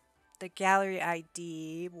um, the gallery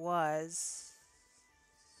ID was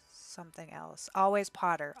something else. Always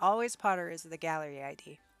Potter. Always Potter is the gallery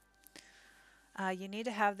ID. You need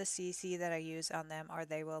to have the CC that I use on them, or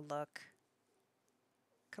they will look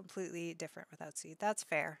completely different without C. That's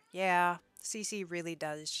fair. Yeah, CC really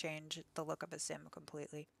does change the look of a sim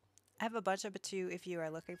completely. I have a bunch of it too if you are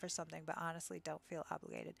looking for something, but honestly don't feel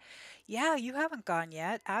obligated. Yeah, you haven't gone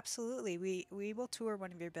yet. Absolutely. We will tour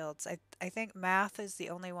one of your builds. I think Math is the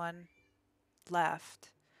only one left.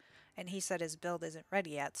 And he said his build isn't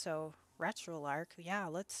ready yet, so Retrolark, yeah,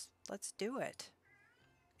 let's do it.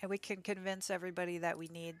 And we can convince everybody that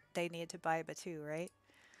they need to buy Batu, right?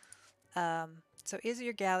 So is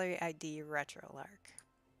your gallery ID Retrolark?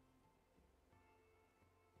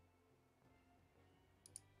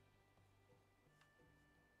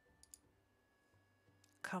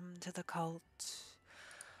 Come to the cult.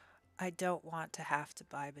 I don't want to have to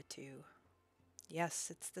buy Batu. Yes,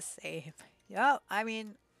 it's the same. Yeah, I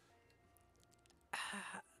mean,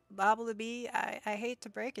 Bobble the Bee, I hate to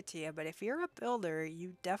break it to you, but if you're a builder,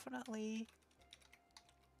 you definitely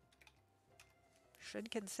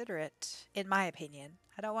should consider it, in my opinion.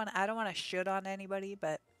 I don't want to should on anybody,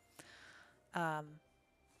 but um,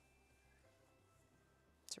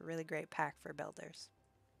 it's a really great pack for builders.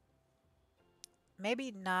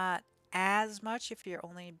 Maybe not as much if you're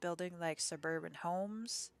only building like suburban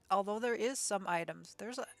homes. Although there is some items,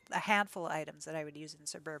 there's a handful of items that I would use in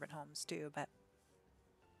suburban homes too, but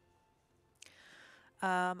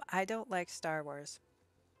I don't like Star Wars.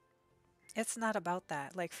 It's not about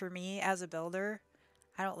that. Like for me as a builder,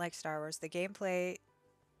 I don't like Star Wars. The gameplay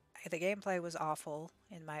was awful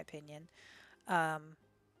in my opinion. Um,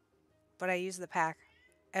 but I use the pack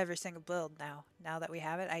every single build now. Now that we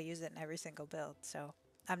have it, I use it in every single build. So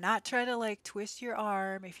I'm not trying to like twist your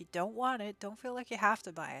arm. If you don't want it, don't feel like you have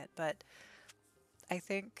to buy it. But I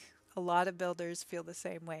think a lot of builders feel the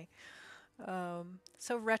same way.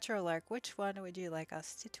 So Retrolark, which one would you like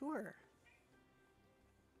us to tour?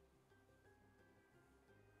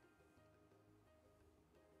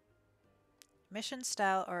 Mission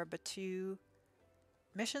style or Batu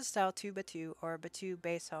Mission style 2 Batu or Batu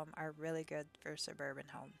base home are really good for suburban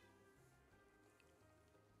home.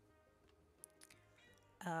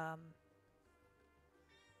 Um,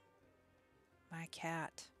 my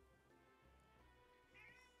cat.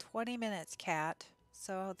 20 minutes, cat.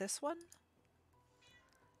 So this one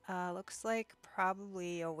looks like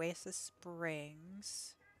probably Oasis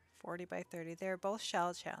Springs. 40 by 30. They're both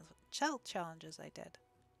shell challenges I did.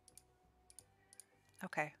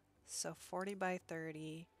 Okay, so 40 by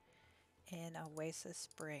 30 in Oasis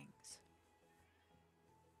Springs.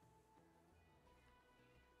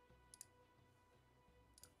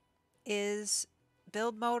 Is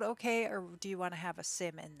build mode okay, or do you want to have a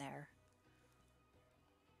sim in there?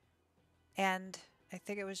 And I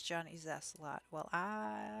think it was Johnny Zest a lot. Well,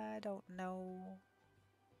 I don't know.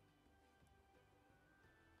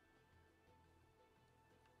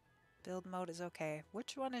 Build mode is okay.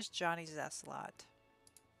 Which one is Johnny Zest lot?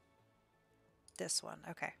 This one.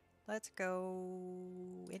 Okay. Let's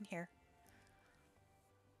go in here.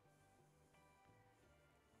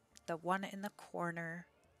 The one in the corner.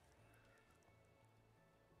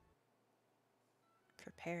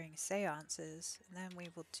 Preparing seances. And then we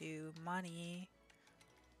will do money.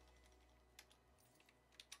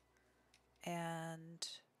 And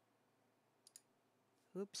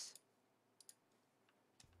oops.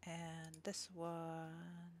 And this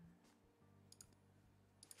one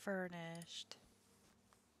furnished.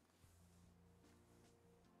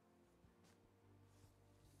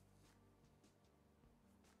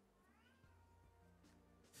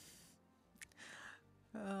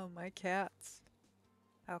 Oh, my cats.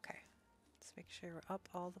 Okay. Let's make sure we're up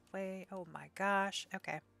all the way. Oh my gosh.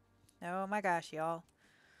 Okay. Oh my gosh, y'all.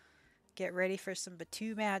 Get ready for some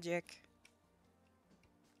Batu magic.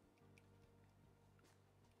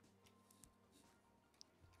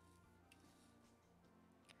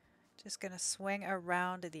 Just gonna swing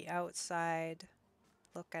around to the outside,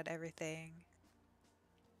 look at everything.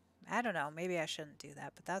 I don't know, maybe I shouldn't do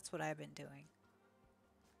that, but that's what I've been doing.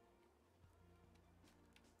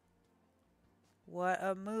 What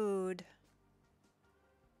a mood.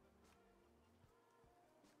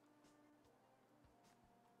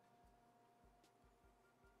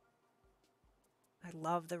 I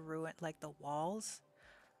love the ruin, like the walls.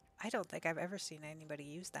 I don't think I've ever seen anybody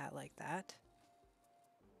use that like that.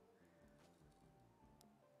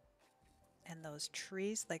 And those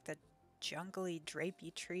trees, like the jungly,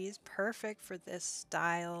 drapey trees, perfect for this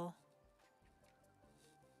style.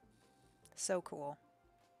 So cool.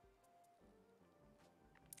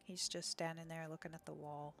 He's just standing there looking at the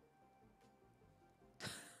wall.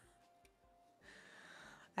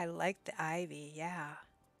 I like the ivy, yeah.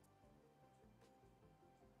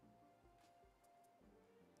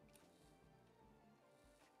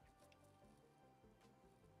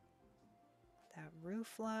 That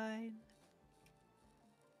roof line.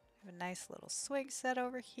 We have a nice little swing set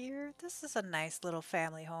over here. This is a nice little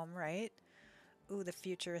family home, right? Ooh, the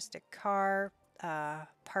futuristic car.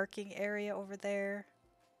 Parking area over there.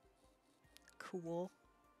 Cool.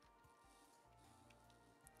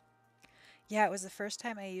 Yeah, it was the first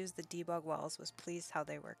time I used the debug walls. Was pleased how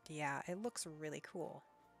they worked. Yeah, it looks really cool.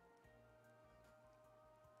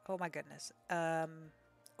 Oh my goodness.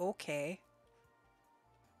 Okay.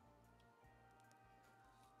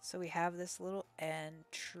 So we have this little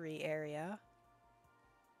entry area.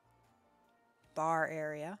 Bar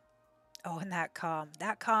area. Oh, and that comm.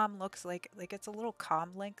 That comm looks like it's a little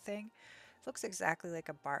comm link thing. It looks exactly like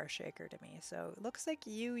a bar shaker to me. So it looks like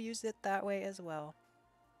you use it that way as well.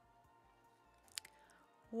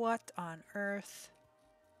 What on earth?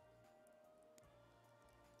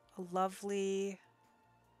 A lovely,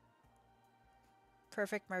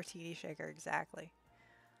 perfect martini shaker, exactly.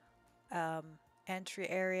 Entry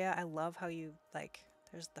area. I love how you like.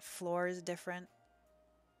 There's the floor is different,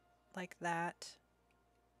 like that.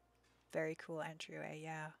 Very cool entryway.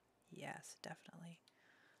 Yeah. Yes, definitely.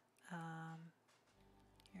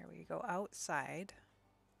 Here we go outside.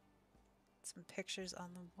 Some pictures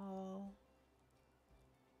on the wall.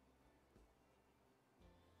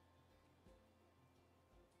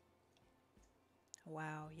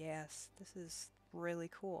 Wow, yes, this is really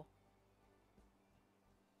cool.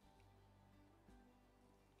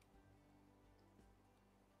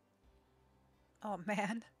 Oh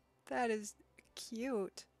man, that is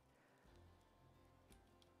cute.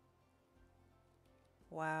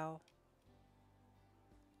 Wow.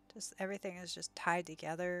 Just everything is just tied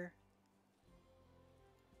together.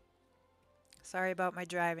 Sorry about my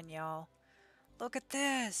driving, y'all. Look at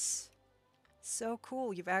this. So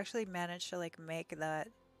cool. You've actually managed to like make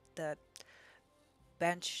the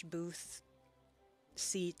bench booth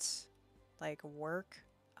seats like work.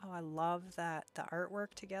 Oh, I love that. The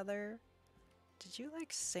artwork together. Did you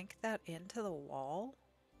like sink that into the wall?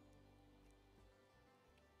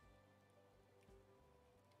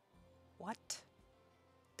 What?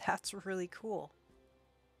 That's really cool.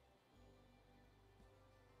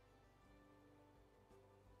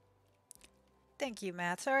 Thank you,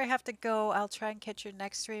 Matt. Sorry I have to go. I'll try and catch your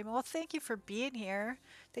next stream. Well, thank you for being here.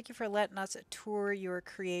 Thank you for letting us tour your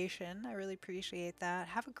creation. I really appreciate that.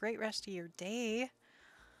 Have a great rest of your day.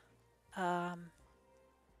 Um,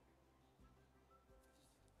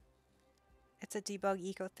 it's a debug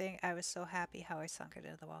eco thing. I was so happy how I sunk it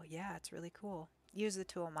into the wall. Yeah, it's really cool. Use the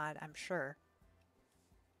tool mod, I'm sure.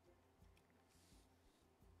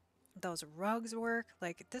 Those rugs work.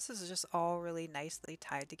 Like, this is just all really nicely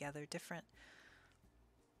tied together. Different.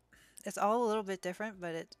 It's all a little bit different,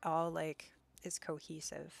 but it all, like, is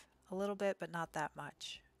cohesive. A little bit, but not that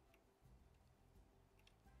much.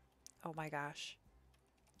 Oh my gosh.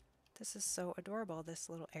 This is so adorable, this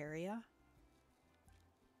little area.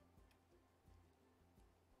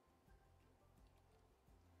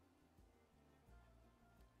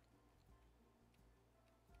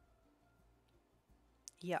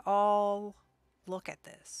 You all look at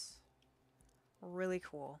this. Really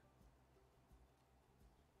cool.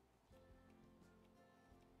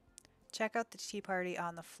 Check out the tea party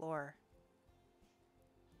on the floor.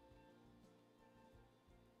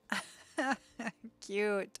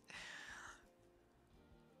 Cute.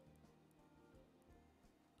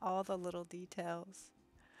 All the little details.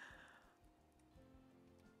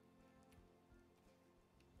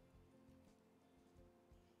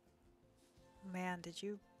 Man, did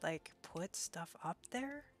you like put stuff up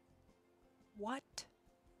there? What?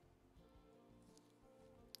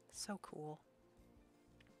 So cool.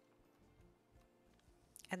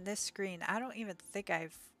 And this screen, I don't even think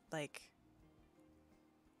I've like,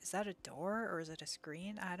 is that a door or is it a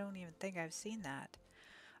screen? I don't even think I've seen that.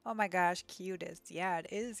 Oh my gosh, cutest. Yeah, it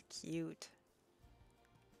is cute.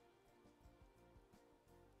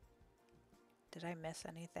 Did I miss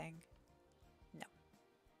anything? No.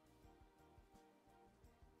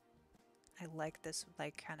 I like this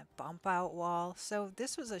like kind of bump out wall. So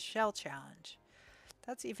this was a shell challenge.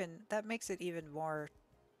 That makes it even more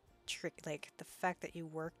tricky, like the fact that you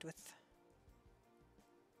worked with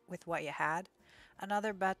what you had.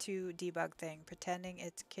 Another Batu debug thing, pretending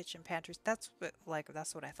it's kitchen pantries. That's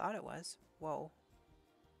what I thought it was. Whoa.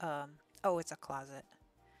 Oh, it's a closet.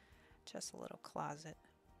 Just a little closet.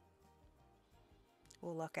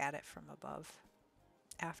 We'll look at it from above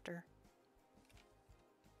after.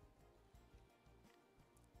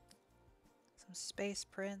 Some space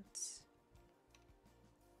prints.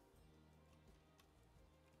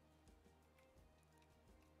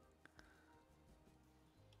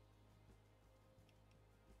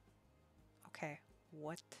 Okay,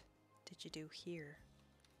 what did you do here?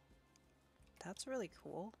 That's really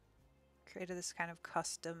cool. Created this kind of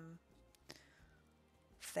custom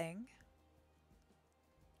thing.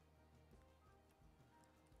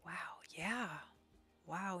 Wow, yeah.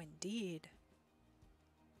 Wow, indeed.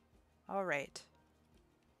 All right.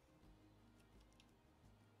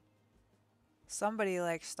 Somebody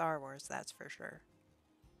likes Star Wars, that's for sure.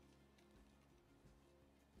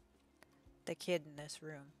 The kid in this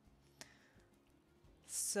room.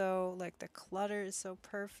 So, like, the clutter is so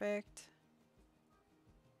perfect.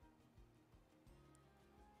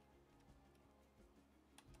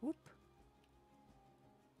 Whoop.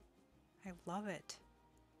 I love it.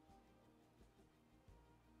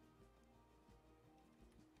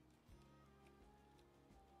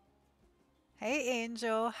 Hey,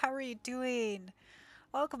 Angel. How are you doing?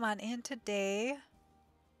 Welcome on in today.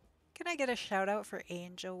 Can I get a shout out for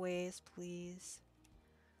Angel Ways, please?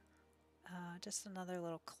 Just another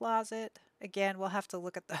little closet. Again, we'll have to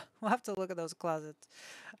look at those closets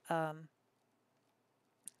from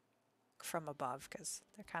above because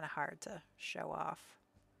they're kind of hard to show off.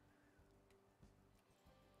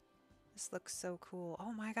 This looks so cool.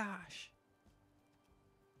 Oh my gosh.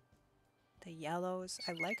 The yellows.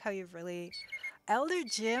 I like how you've really... Elder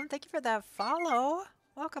Jim, thank you for that follow.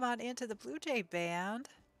 Welcome on into the Blue Jay Band.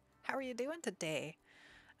 How are you doing today?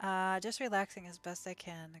 Just relaxing as best I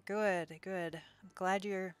can. Good, good. I'm glad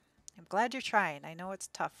you're trying. I know it's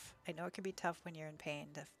tough. I know it can be tough when you're in pain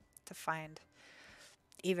to find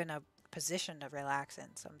even a position to relax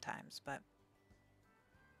in sometimes, but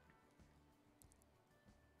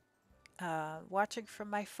Watching from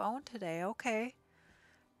my phone today. Okay.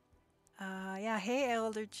 Yeah, hey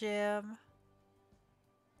Elder Jim.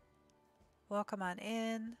 Welcome on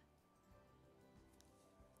in.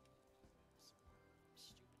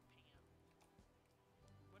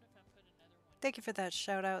 Thank you for that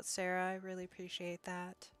shout out, Sarah. I really appreciate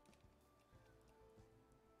that.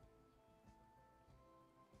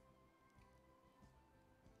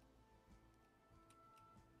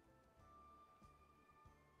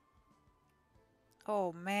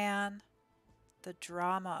 Oh man, the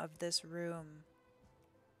drama of this room.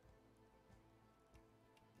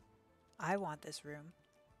 I want this room.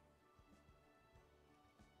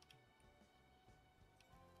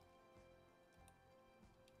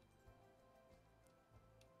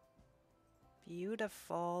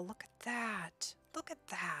 Beautiful. Look at that. Look at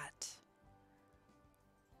that.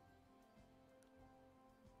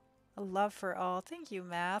 A love for all. Thank you,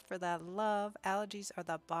 Math, for that love. Allergies are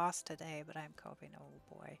the boss today, but I'm coping.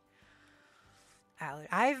 Oh boy.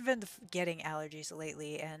 I've been getting allergies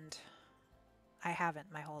lately, and I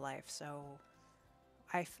haven't my whole life, so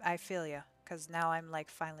I feel you, because now I'm like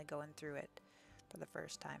finally going through it for the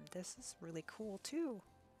first time. This is really cool too.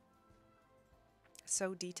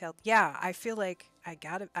 So detailed. Yeah, I feel like I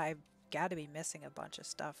gotta be missing a bunch of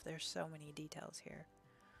stuff. There's so many details here.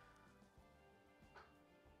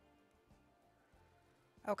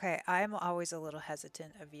 Okay, I'm always a little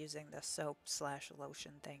hesitant of using the soap slash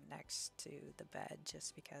lotion thing next to the bed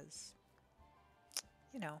just because,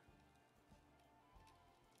 you know,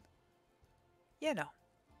 you know,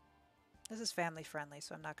 this is family friendly,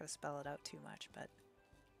 so I'm not going to spell it out too much, but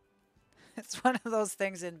it's one of those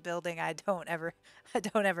things in building I don't ever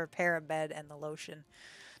pair a bed and the lotion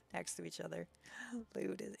next to each other.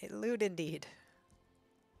 Lewd indeed.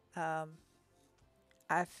 Um,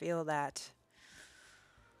 I feel that,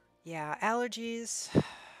 yeah, allergies,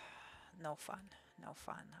 no fun, no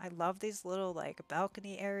fun. I love these little like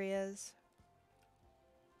balcony areas.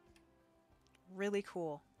 Really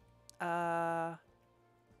cool. Uh,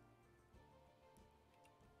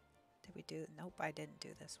 did we do? Nope, I didn't do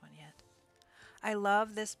this one yet. I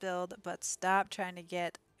love this build, but stop trying to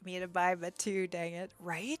get me to buy Batu, dang it.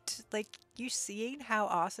 Right? Like, you seeing how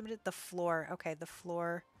awesome it is? The floor. Okay, the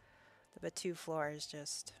floor, the Batu floor is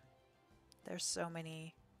just, there's so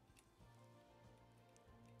many.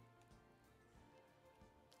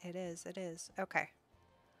 It is, it is. Okay.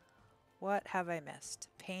 What have I missed?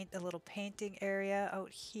 Paint a little painting area out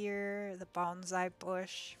here. The bonsai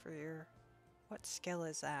bush for your, what skill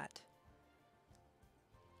is that?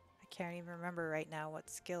 I can't even remember right now what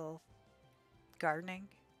skill. Gardening?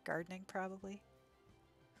 Gardening probably.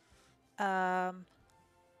 Um,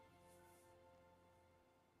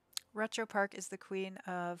 Retro Park is the queen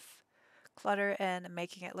of clutter and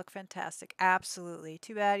making it look fantastic. Absolutely.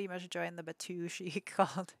 Too bad you must join the Batu, she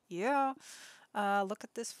called. Yeah. Look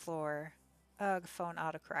at this floor. Phone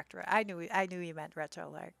autocorrect. I knew you meant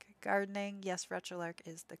Retrolark. Gardening. Yes, Retrolark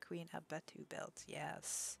is the queen of Batu builds.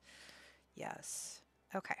 Yes. Yes.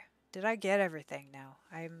 Okay. Did I get everything now?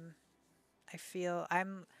 I feel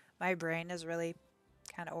my brain is really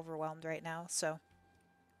kind of overwhelmed right now, so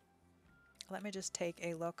let me just take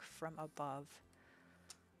a look from above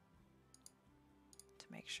to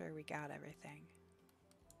make sure we got everything.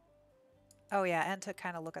 Oh yeah, and to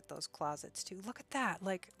kind of look at those closets too. Look at that.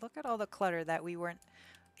 Like, look at all the clutter that we weren't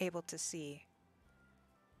able to see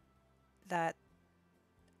that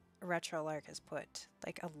Retrolark has put.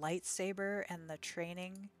 Like a lightsaber and the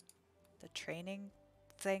training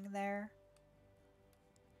thing there.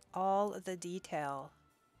 All the detail.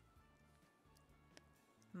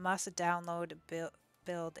 Must download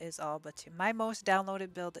build is all Batu. My most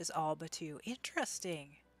downloaded build is all Batu.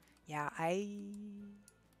 Interesting. Yeah,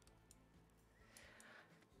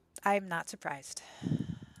 I'm not surprised.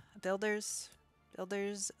 Builders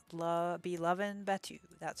be loving Batu,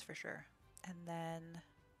 that's for sure. And then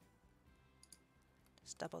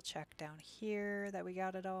just double check down here that we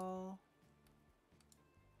got it all.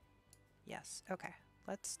 Yes, okay.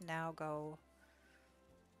 Let's now go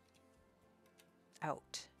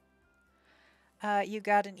out. You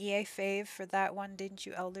got an EA fave for that one, didn't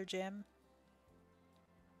you, Elder Jim?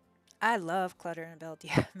 I love clutter and build.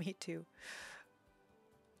 Yeah, me too.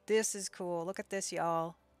 This is cool. Look at this,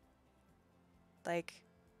 y'all. Like,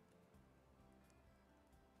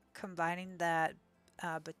 combining that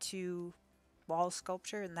Batu wall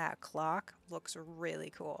sculpture and that clock looks really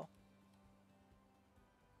cool.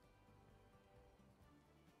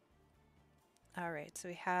 All right, so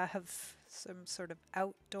we have some sort of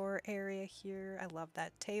outdoor area here. I love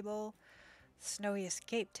that table. Snowy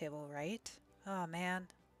escape table, right? Oh man,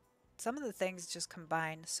 Some of the things just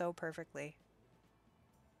combine so perfectly.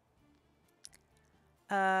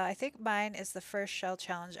 I think mine is the first shell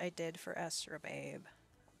challenge I did for Astro Babe.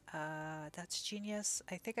 That's genius.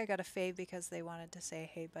 I think I got a fave because they wanted to say,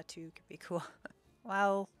 hey, Batu could be cool.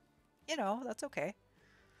 Well, that's okay.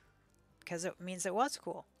 Because it means it was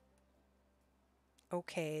cool.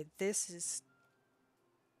 Okay, this is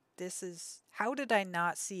how did I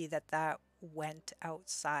not see that that went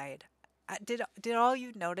outside? Did all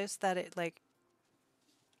you notice that it like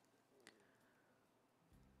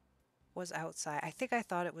was outside? I think I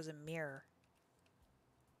thought it was a mirror.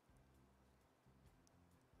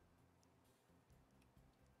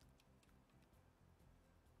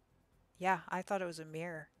 Yeah, I thought it was a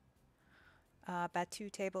mirror. Batu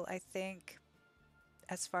table, I think,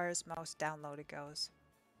 as far as most downloaded goes.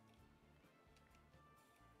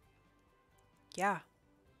 Yeah.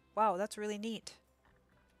 Wow, that's really neat.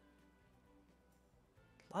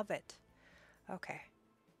 Love it. Okay.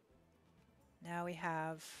 Now we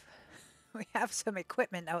have we have some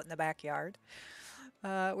equipment out in the backyard,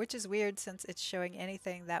 which is weird since it's showing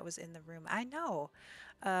anything that was in the room. I know.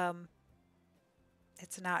 Um,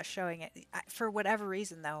 it's not showing it. For whatever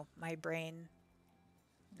reason, though, my brain,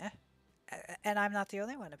 eh, and I'm not the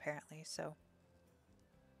only one apparently, so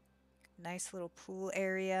nice little pool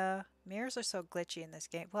area. Mirrors are so glitchy in this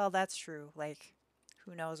game. Well, that's true. Like,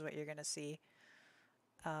 who knows what you're gonna see,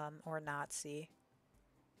 or not see.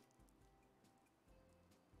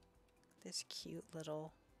 This cute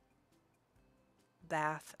little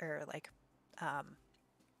bath or like um,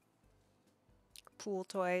 pool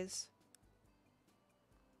toys.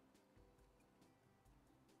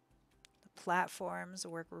 The platforms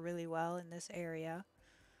work really well in this area.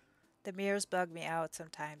 The mirrors bug me out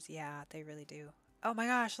sometimes. Yeah, they really do. Oh my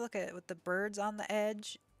gosh, look at it with the birds on the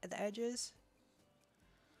edges.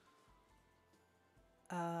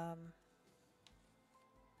 Um,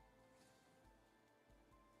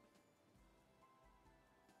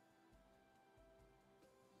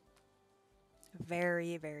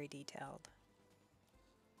 very, very detailed.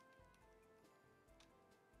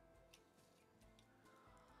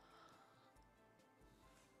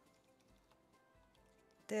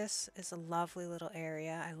 This is a lovely little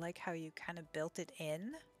area. I like how you kind of built it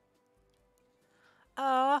in.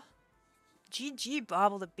 Oh, GG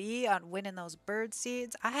Bobble the Bee on winning those bird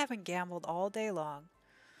seeds. I haven't gambled all day long.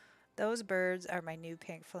 Those birds are my new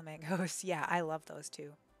pink flamingos. Yeah, I love those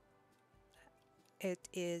too. It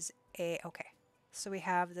is okay. So we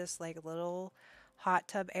have this like little hot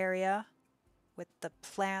tub area with the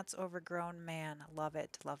plants overgrown. Man, love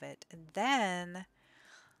it, love it. And then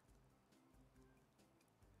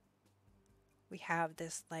we have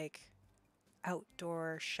this like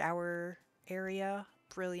outdoor shower area.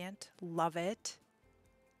 Brilliant, love it.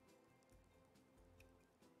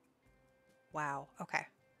 Wow, okay.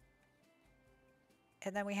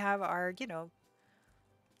 And then we have our,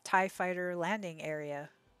 TIE fighter landing area.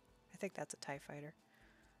 I think that's a TIE fighter.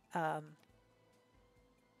 Um,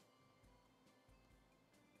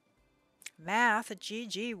 Math,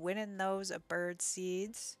 GG winning those bird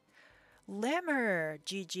seeds. Limmer,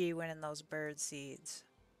 GG winning those bird seeds.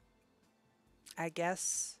 I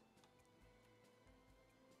guess,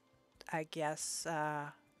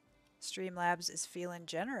 Streamlabs is feeling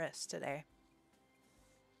generous today.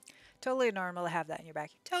 Totally normal to have that in your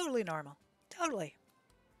back. Totally normal. Totally.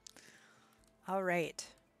 All right.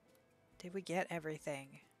 Did we get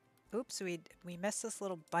everything? Oops, we missed this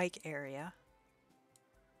little bike area.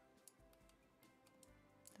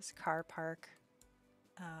 This car park.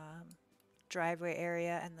 Driveway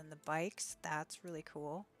area and then the bikes. That's really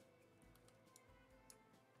cool.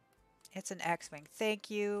 It's an X-Wing. Thank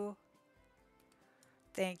you.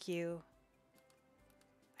 Thank you.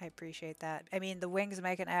 I appreciate that. I mean, the wings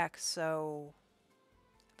make an X, so...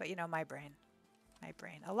 But my brain. My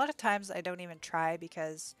brain. A lot of times I don't even try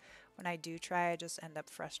because when I do try, I just end up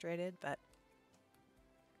frustrated, but...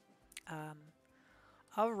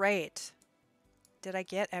 all right. Did I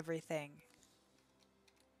get everything?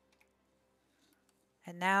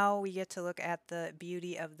 And now we get to look at the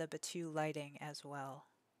beauty of the Batu lighting as well.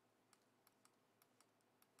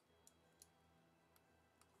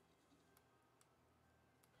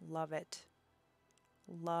 Love it.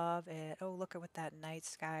 Love it. Oh, look at that night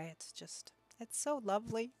sky. It's so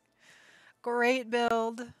lovely. Great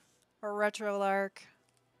build. Retrolark.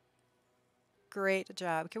 Great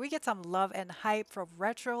job. Can we get some love and hype from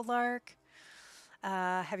Retrolark?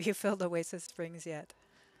 Have you filled Oasis Springs yet?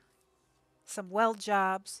 Some weld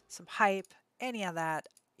jobs, some hype, any of that.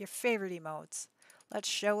 Your favorite emotes. Let's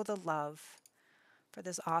show the love for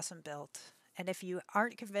this awesome build. And if you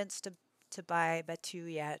aren't convinced to buy Batu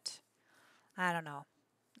yet, I don't know.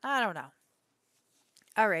 I don't know.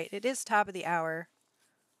 All right, it is top of the hour.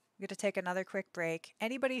 I'm going to take another quick break.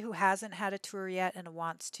 Anybody who hasn't had a tour yet and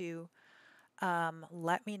wants to,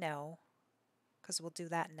 let me know because we'll do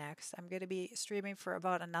that next. I'm going to be streaming for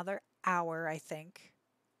about another hour, I think.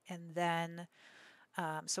 And then,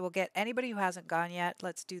 so we'll get anybody who hasn't gone yet.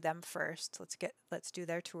 Let's do them first. Let's do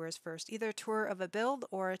their tours first. Either a tour of a build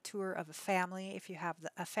or a tour of a family. If you have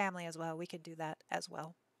a family as well, we can do that as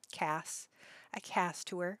well. A CAS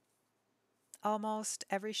tour. Almost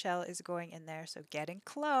every shell is going in there, so getting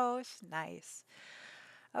close. Nice.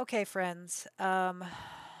 Okay, friends.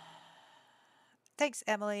 Thanks,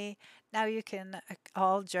 Emily. Now you can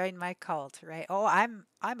all join my cult, right? Oh, I'm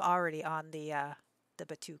already on the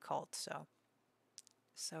Batu cult, so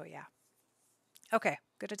yeah. Okay,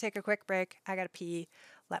 gonna take a quick break. I gotta pee,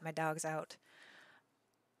 let my dogs out.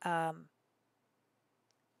 Um,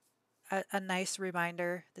 a nice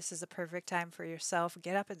reminder. This is a perfect time for yourself.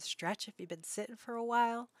 Get up and stretch if you've been sitting for a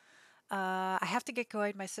while. I have to get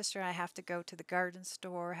going. My sister and I have to go to the garden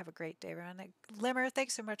store. Have a great day, everyone. Limmer,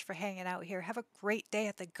 thanks so much for hanging out here. Have a great day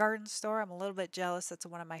at the garden store. I'm a little bit jealous. That's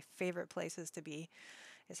one of my favorite places to be,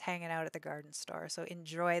 is hanging out at the garden store. So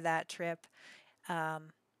enjoy that trip, um,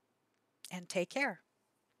 and take care.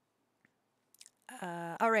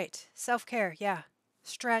 All right, self care. Yeah,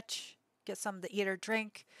 stretch, get something to eat or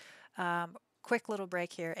drink. Quick little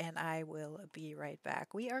break here, and I will be right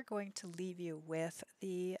back. We are going to leave you with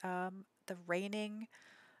the reigning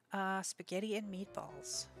spaghetti and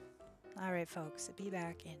meatballs. All right, folks, be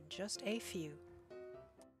back in just a few.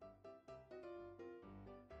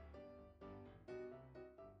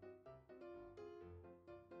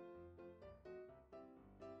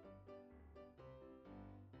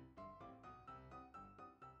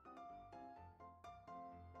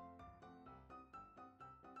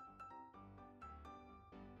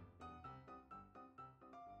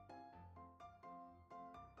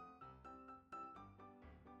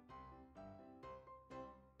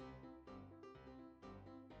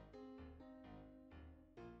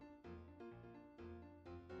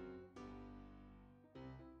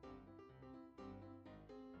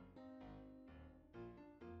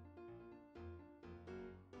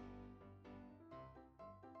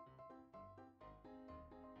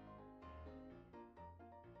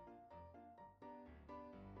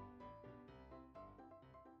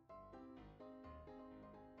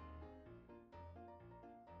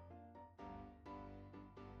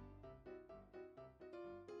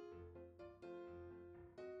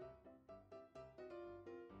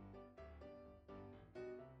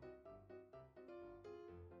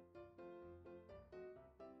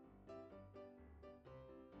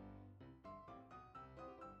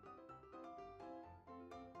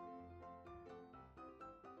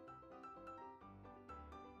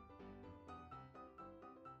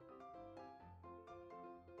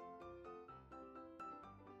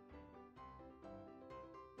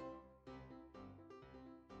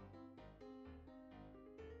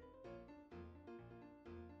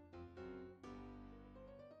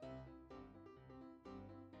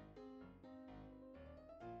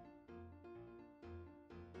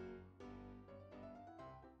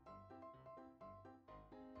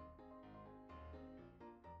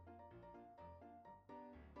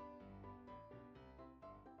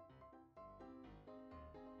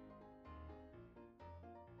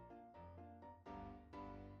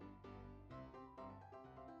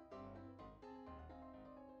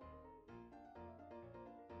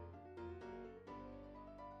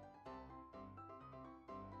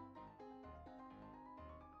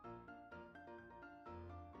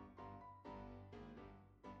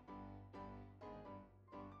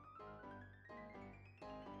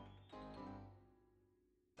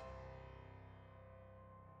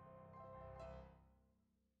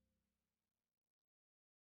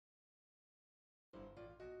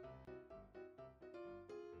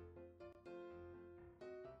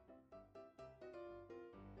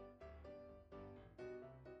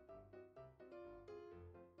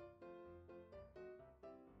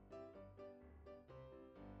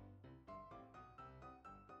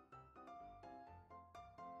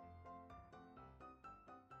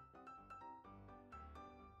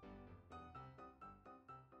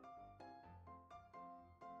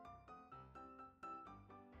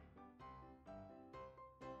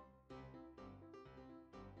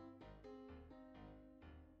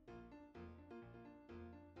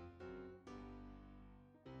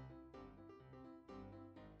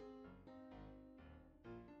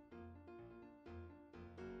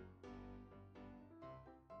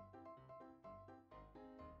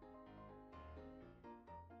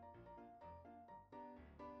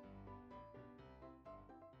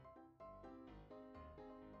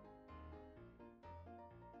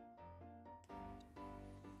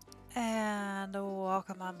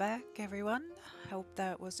 welcome on back, everyone. Hope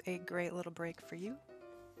that was a great little break for you.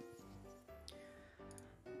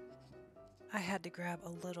 I had to grab a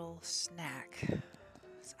little snack.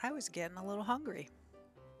 I was getting a little hungry.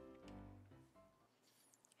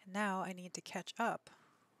 And now I need to catch up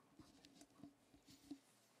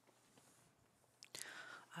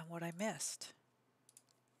on what I missed.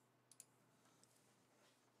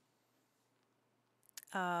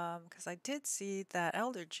 Because I did see that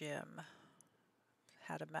Elder Jim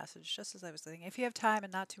had a message just as I was thinking. If you have time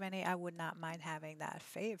and not too many, I would not mind having that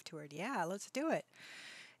fave toured. Yeah, let's do it.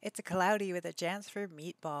 It's a cloudy with a chance for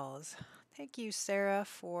meatballs. Thank you, Sarah,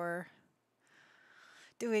 for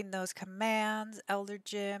doing those commands. Elder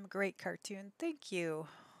Jim, great cartoon. Thank you.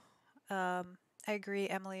 I agree.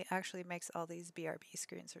 Emily actually makes all these BRB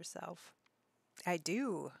screens herself. I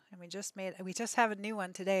do, and we just have a new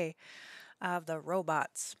one today of the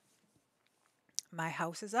robots. My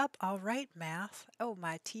house is up. All right, math. Oh,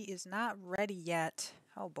 my tea is not ready yet.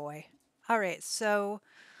 Oh boy. All right, so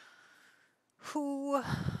who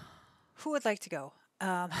who would like to go?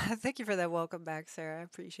 Thank you for that welcome back, Sarah. I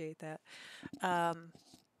appreciate that. Um,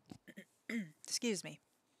 excuse me.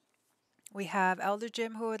 We have Elder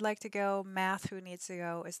Jim who would like to go, Math who needs to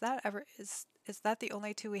go. Is that the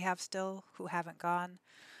only two we have still who haven't gone?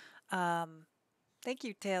 Um, thank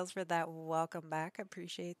you, Tails, for that welcome back. I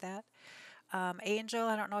appreciate that. Angel,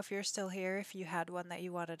 I don't know if you're still here, if you had one that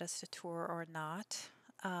you wanted us to tour or not.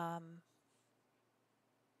 Um,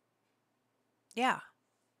 yeah.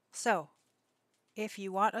 So, if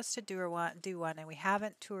you want us to do one, and we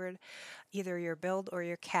haven't toured either your build or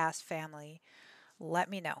your cast family, let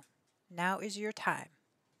me know. Now is your time.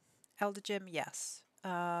 Elder Jim, yes.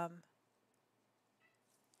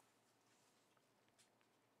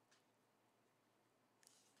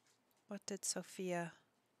 What did Sophia?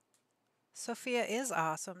 Sophia is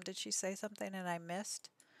awesome. Did she say something and I missed?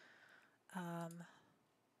 Um,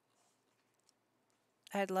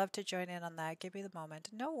 I'd love to join in on that. Give me the moment.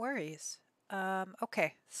 No worries.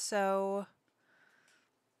 Okay, so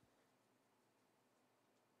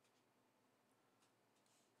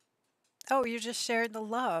oh, you're just sharing the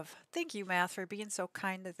love. Thank you, Math, for being so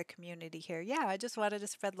kind to the community here. Yeah, I just wanted to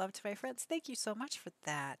spread love to my friends. Thank you so much for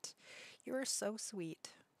that. You are so sweet.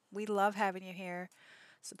 We love having you here,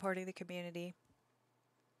 supporting the community.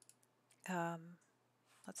 Um,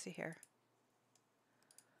 let's see here.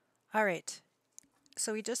 All right.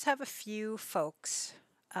 So we just have a few folks.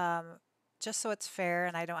 Just so it's fair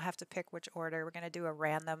and I don't have to pick which order, we're going to do a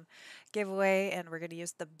random giveaway and we're going to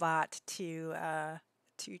use the bot to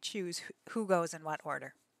choose who goes in what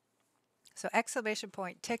order. So exclamation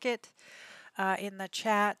point ticket in the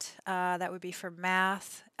chat. That would be for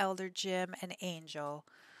Math, Elder Jim, and Angel.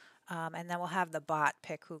 And then we'll have the bot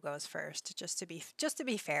pick who goes first, just to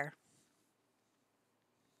be fair.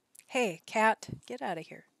 Hey, cat, get out of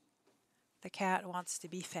here. The cat wants to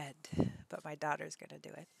be fed, but my daughter's gonna do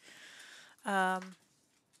it.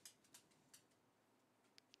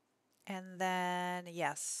 And then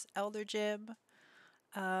yes, Elder Jim.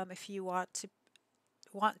 If you want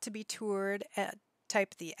to be toured,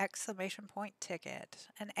 type the exclamation point ticket.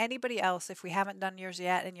 And anybody else, if we haven't done yours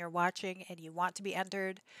yet and you're watching and you want to be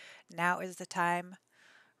entered, now is the time.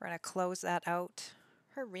 We're gonna close that out.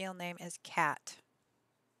 Her real name is Cat.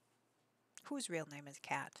 Whose real name is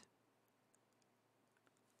Cat?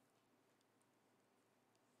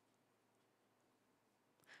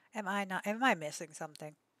 Am I missing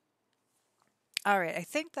something? All right, I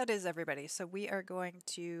think that is everybody. So we are going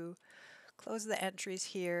to close the entries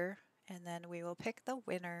here and then we will pick the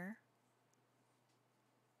winner.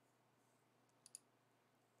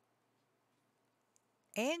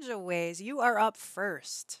 Angel Ways, you are up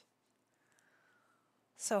first.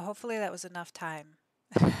 So hopefully that was enough time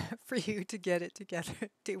for you to get it together,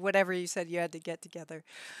 do whatever you said you had to get together.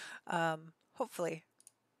 Hopefully.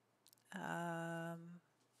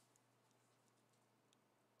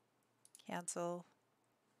 Cancel.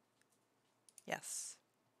 Yes.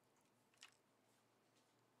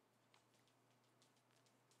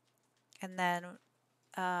 And then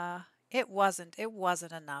it wasn't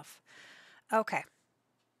enough. Okay.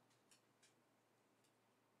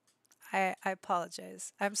 I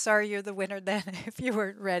apologize. I'm sorry you're the winner then if you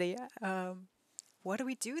weren't ready. What do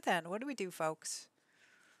we do then? What do we do, folks?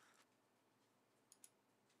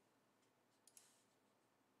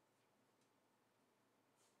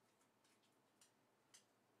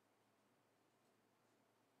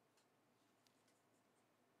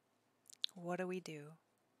 What do we do?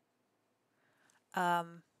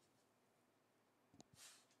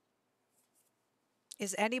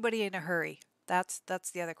 Is anybody in a hurry? That's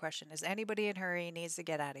the other question. Is anybody in a hurry needs to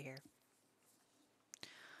get out of here?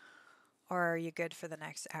 Or are you good for the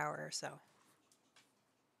next hour or so?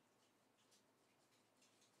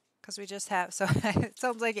 Because we just have, so it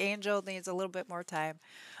sounds like Angel needs a little bit more time.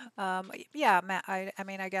 Yeah, Matt, I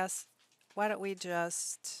mean, I guess, why don't we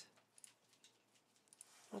just,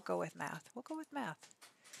 we'll go with math. We'll go with math.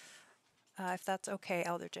 If that's okay,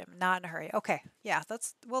 Elder Jim. Not in a hurry. Okay, yeah,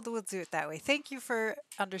 we'll do it that way. Thank you for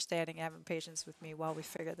understanding and having patience with me while we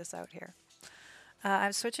figure this out here.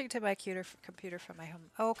 I'm switching to my computer from my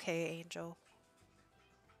home. Okay, Angel.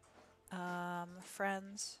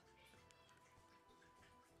 Friends.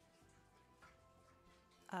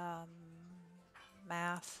 Um,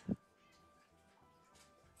 Math.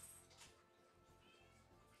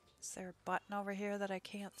 Is there a button over here that I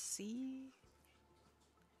can't see?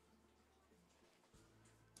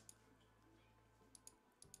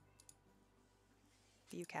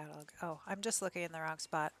 View catalog. Oh, I'm just looking in the wrong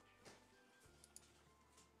spot.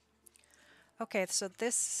 Okay, so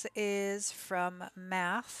this is from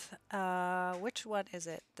Math. Which one is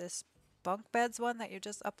it? This bunk beds one that you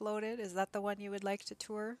just uploaded? Is that the one you would like to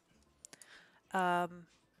tour? 20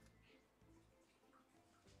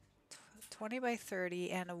 by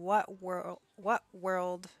 30, and what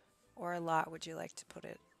world or lot would you like to put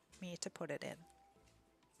me to put it in?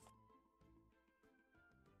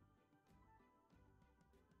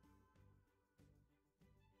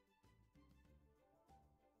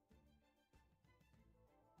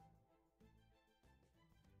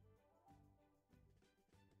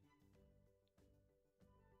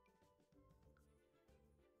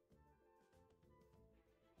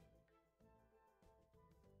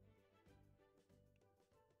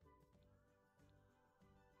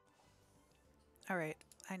 All right,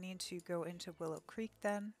 I need to go into Willow Creek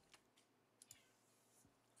then.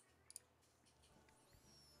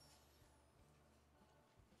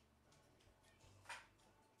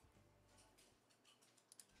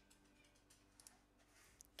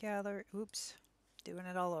 Gather, oops, doing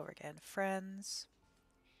it all over again. Friends.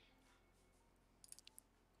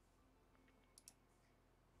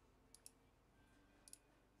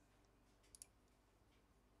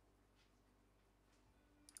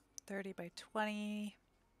 $30 by $20.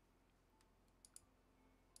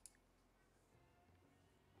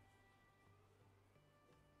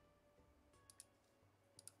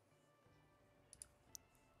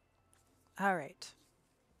 All right.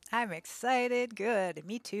 I'm excited. Good.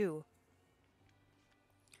 Me too.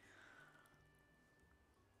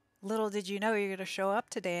 Little did you know you're going to show up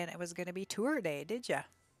today and it was going to be tour day, did ya?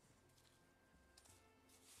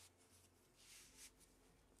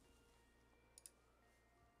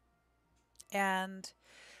 And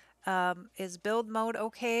is build mode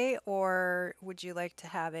okay, or would you like to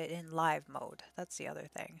have it in live mode? That's the other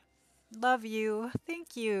thing. Love you.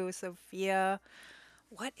 Thank you, Sophia.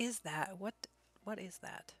 What is that? What is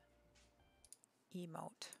that?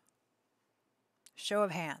 Emote. Show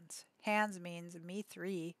of hands. Hands means me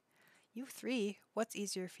 3. You 3? What's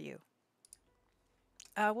easier for you?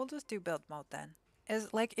 We'll just do build mode then.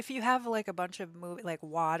 Is like if you have like a bunch of like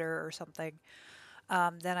water or something,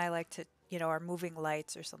 then I like to, or moving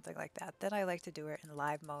lights or something like that. Then I like to do it in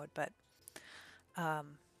live mode, but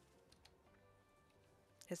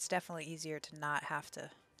it's definitely easier to not have to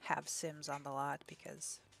have Sims on the lot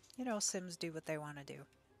because, Sims do what they want to do.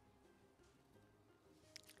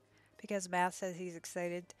 Because Math says he's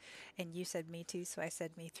excited, and you said me too, so I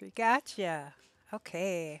said me 3. Gotcha.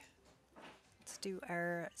 Okay. Let's do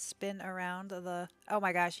our spin around the... Oh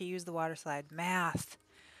my gosh, he used the water slide. Math.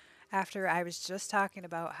 After I was just talking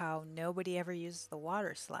about how nobody ever uses the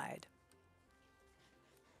water slide.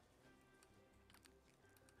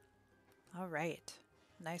 All right.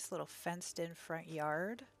 Nice little fenced in front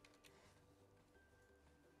yard.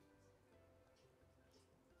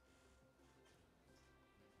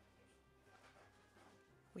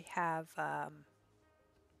 We have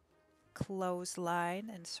clothesline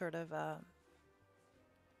and sort of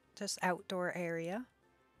just outdoor area.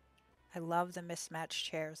 I love the mismatched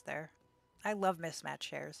chairs there. I love mismatched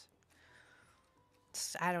chairs.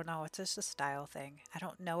 I don't know, it's just a style thing. I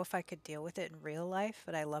don't know if I could deal with it in real life,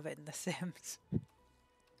 but I love it in The Sims.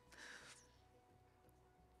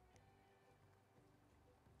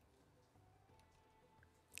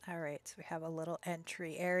 Alright, so we have a little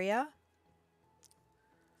entry area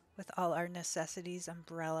with all our necessities,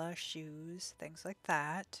 umbrella, shoes, things like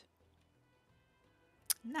that.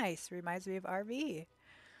 Nice, reminds me of RV.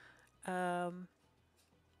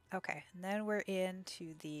 Okay, and then we're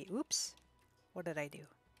into the, oops, what did I do?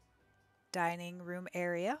 Dining room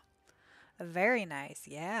area. Very nice,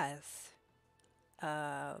 yes.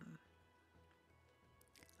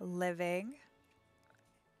 Living.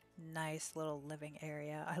 Nice little living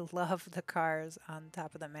area. I love the cars on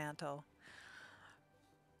top of the mantle.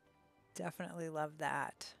 Definitely love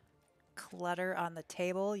that. Clutter on the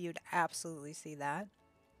table, you'd absolutely see that.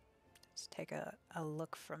 Let's take a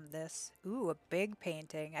look from this. Ooh, a big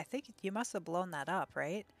painting. I think you must have blown that up,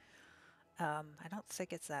 right? I don't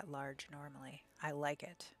think it's that large normally. I like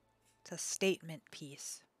it. It's a statement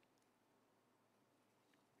piece.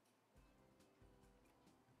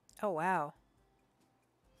 Oh, wow.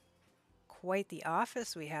 Quite the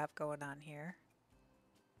office we have going on here.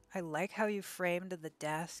 I like how you framed the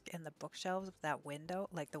desk and the bookshelves with that window,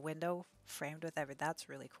 like the window framed with every. That's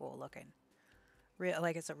really cool looking. Real,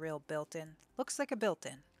 like it's a real built-in. Looks like a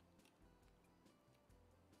built-in.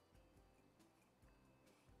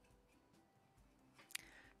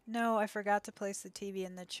 No, I forgot to place the TV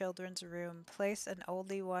in the children's room. Place an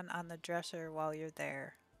oldie one on the dresser while you're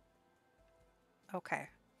there. Okay.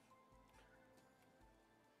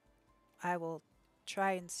 I will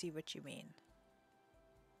try and see what you mean.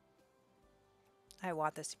 I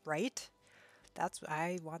want this right.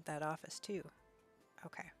 I want that office too.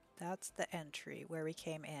 Okay, that's the entry where we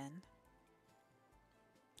came in.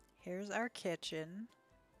 Here's our kitchen.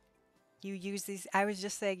 You use these, I was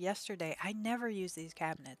just saying yesterday, I never use these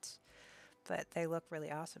cabinets, but they look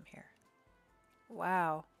really awesome here.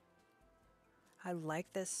 Wow. I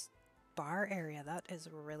like this bar area. That is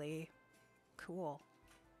really cool.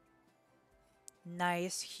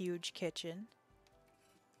 Nice, huge kitchen.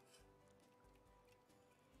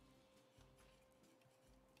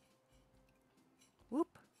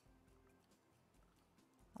 Whoop.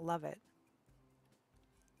 Love it.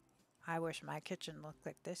 I wish my kitchen looked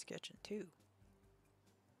like this kitchen too.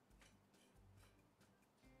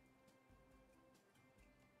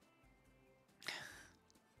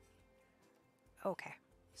 Okay,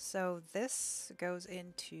 so this goes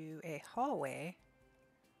into a hallway.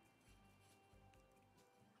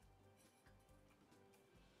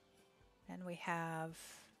 And we have,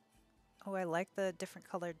 oh, I like the different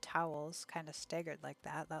colored towels, kind of staggered like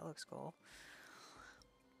that. That looks cool.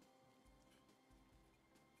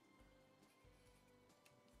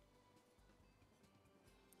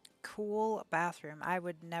 Cool bathroom. I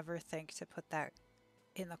would never think to put that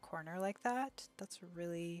in the corner like that. That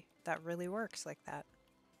really works like that.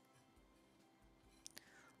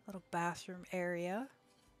 Little bathroom area.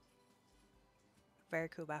 Very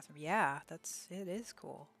cool bathroom. Yeah, it is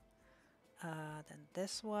cool. Then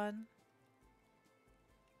this one.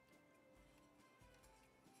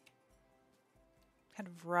 Kind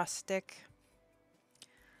of rustic,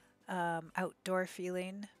 outdoor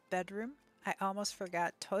feeling bedroom. I almost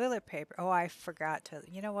forgot toilet paper. Oh, I forgot to,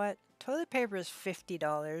 you know what? Toilet paper is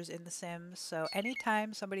 $50 in The Sims, so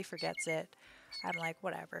anytime somebody forgets it, I'm like,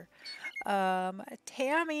 whatever.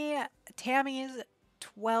 Tammy's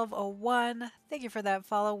 1201. Thank you for that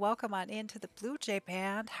follow. Welcome on into the Blue Jay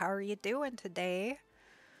Band. How are you doing today?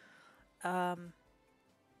 Love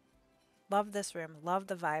this room. Love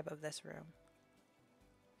the vibe of this room.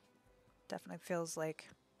 Definitely feels like,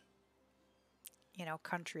 you know,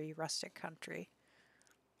 country, rustic country.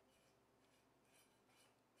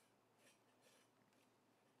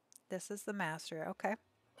 This is the master. Okay.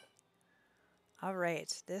 All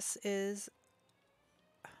right. This is...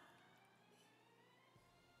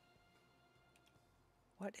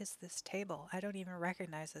 What is this table? I don't even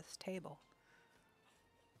recognize this table.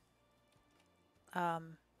 The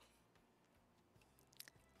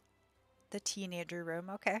teenager room.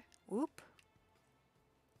 Okay. Whoop.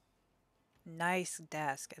 Nice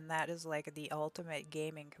desk. And that is like the ultimate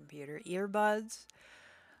gaming computer. Earbuds.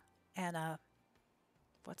 And a...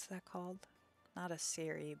 What's that called? Not a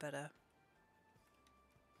Siri, but a...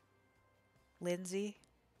 Lindsay?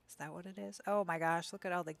 Is that what it is? Oh my gosh, look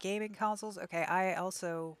at all the gaming consoles. Okay, I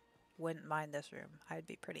also wouldn't mind this room. I'd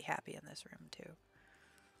be pretty happy in this room too.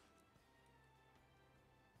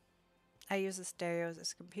 I use the stereos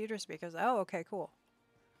as computer speakers. Oh, okay, cool.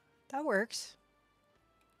 That works.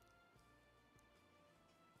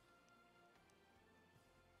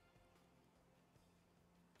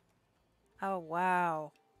 Oh,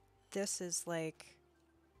 wow. This is like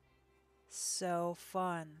so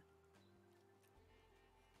fun.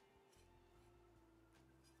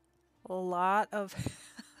 A lot of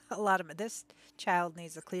this child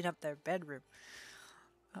needs to clean up their bedroom.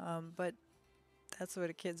 But that's what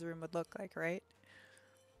a kid's room would look like, right?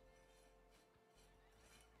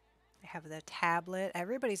 I have the tablet.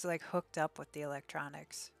 Everybody's like hooked up with the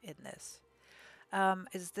electronics in this.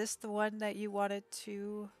 Is this the one that you wanted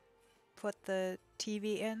to put the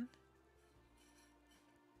TV in?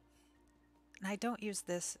 And I don't use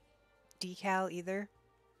this decal either,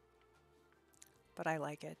 but I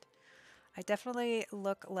like it. I definitely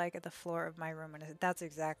look like the floor of my room, and that's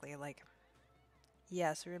exactly like,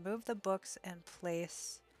 yes, remove the books and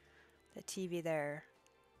place the TV there,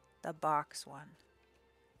 the box one.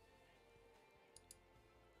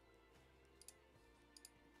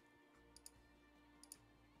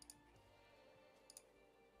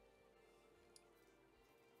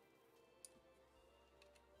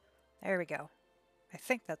 There we go. I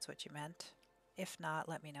think that's what you meant. If not,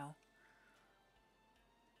 let me know.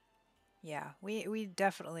 Yeah, we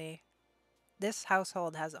definitely, this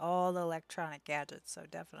household has all the electronic gadgets, so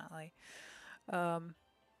definitely. Um,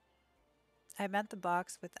 I meant the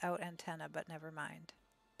box without antenna, but never mind.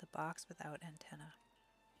 The box without antenna.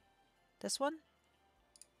 This one?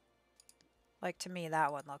 Like to me,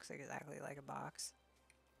 that one looks exactly like a box.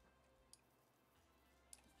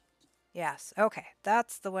 Yes, okay,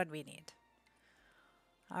 that's the one we need.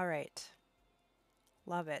 All right,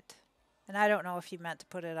 love it. And I don't know if you meant to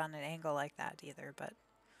put it on an angle like that either, but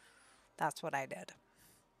that's what I did.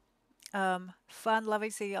 Fun,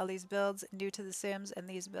 loving seeing all these builds, new to The Sims, and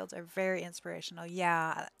these builds are very inspirational.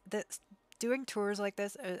 Yeah, doing tours like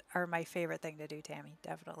this are my favorite thing to do, Tammy,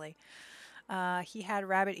 definitely. He had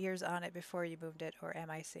rabbit ears on it before you moved it, or am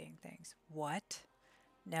I seeing things? What?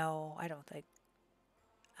 No, I don't think.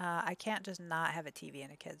 I can't just not have a TV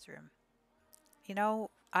in a kid's room. You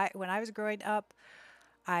know, I when I was growing up,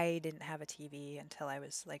 I didn't have a TV until I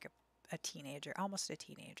was like a teenager, almost a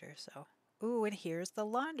teenager. So, ooh, and here's the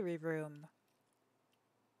laundry room,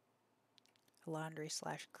 laundry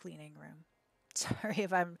slash cleaning room. Sorry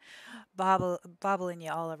if I'm bobbling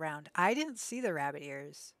you all around. I didn't see the rabbit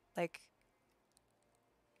ears. Like,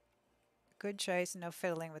 good choice. No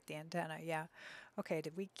fiddling with the antenna. Yeah. Okay,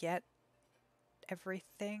 did we get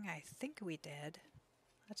everything? I think we did.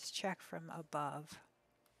 Let's check from above.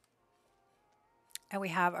 And we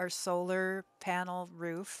have our solar panel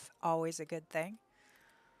roof, always a good thing.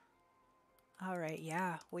 All right,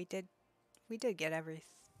 yeah, we did get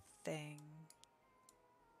everything.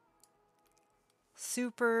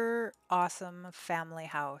 Super awesome family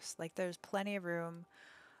house. Like there's plenty of room,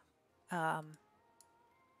 um,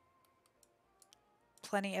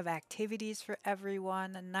 plenty of activities for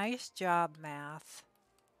everyone. A nice job, Math.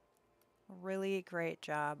 Really great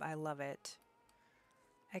job. I love it.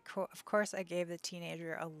 Of course, I gave the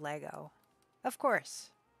teenager a Lego. Of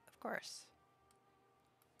course, of course.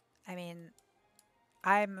 I mean,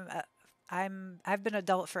 I'm uh, I've been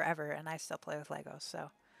adult forever, and I still play with Legos.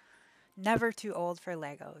 So never too old for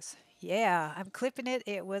Legos. Yeah, I'm clipping it.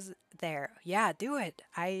 It was there. Yeah, do it.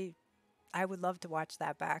 I would love to watch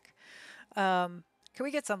that back. Can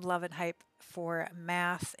we get some love and hype for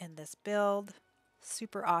Math in this build?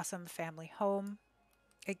 Super awesome family home.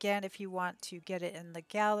 Again, if you want to get it in the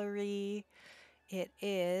gallery, it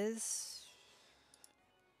is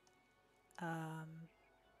um,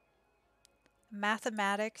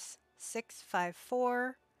 Mathematics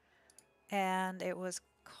 654, and it was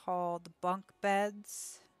called Bunk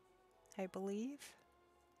Beds, I believe.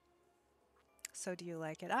 So do you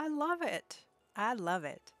like it? I love it. I love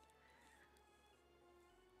it.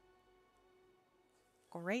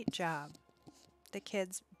 Great job. The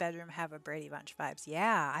kids' bedroom have a Brady Bunch vibes.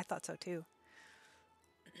 Yeah, I thought so too.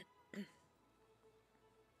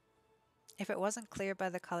 If it wasn't clear by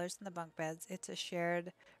the colors in the bunk beds, it's a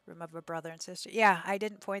shared room of a brother and sister. Yeah, I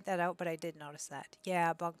didn't point that out, but I did notice that.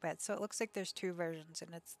 Yeah, bunk beds. So it looks like there's two versions,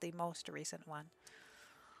 and it's the most recent one.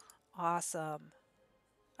 Awesome.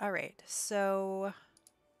 All right, so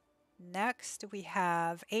next we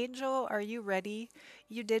have Angel. Are you ready?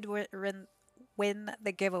 You did win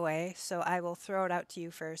the giveaway, so I will throw it out to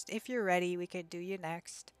you first. If you're ready, we could do you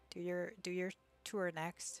next. Do your tour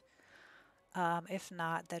next. If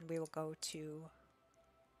not, then we will go to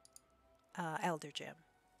Elder Gym.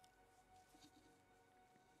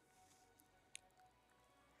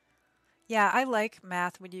 Yeah, I like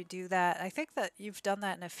Math when you do that. I think that you've done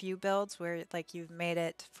that in a few builds where like you've made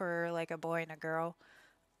it for like a boy and a girl.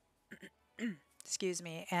 Excuse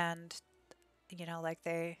me, and like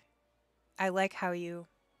I like how you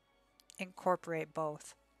incorporate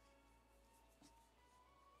both.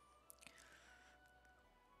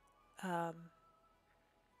 Um,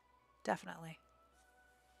 Definitely.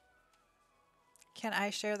 Can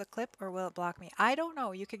I share the clip or will it block me? I don't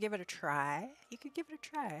know. You could give it a try. You could give it a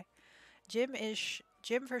try.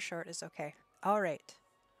 Jim for short is okay. All right.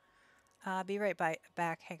 Be right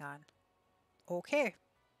back. Hang on. Okay.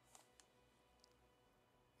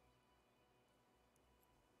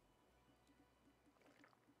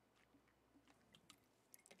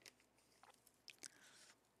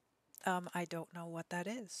 I don't know what that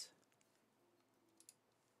is.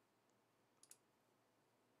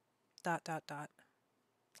 dot dot dot.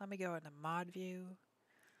 Let me go into mod view.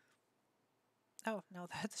 Oh, no,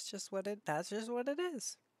 that's just what it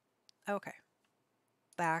is. Okay.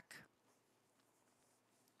 Back.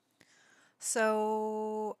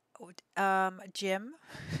 So, Jim,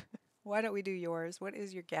 why don't we do yours? What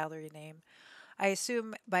is your gallery name? I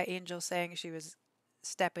assume by Angel saying she was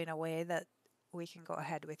stepping away that we can go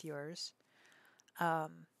ahead with yours. Or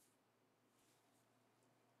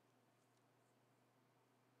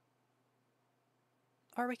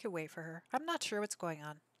we could wait for her. I'm not sure what's going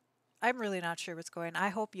on. I'm really not sure what's going on. I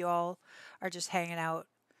hope you all are just hanging out,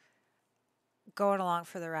 going along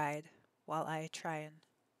for the ride while I try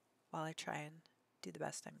and do the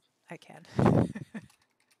best I can.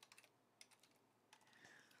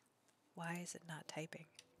 Why is it not typing?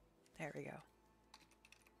 There we go.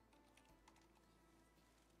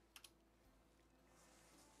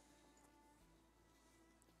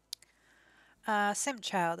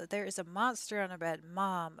 Simchild, there is a monster on a bed.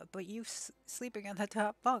 Mom, but you sleeping on the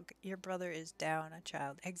top bunk. Your brother is down, a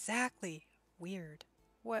child. Exactly. Weird.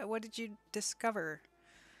 What did you discover,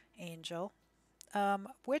 Angel?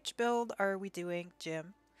 Which build are we doing,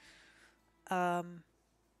 Jim?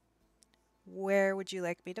 Where would you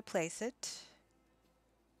like me to place it?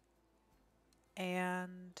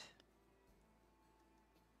 And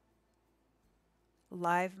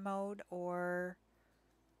live mode or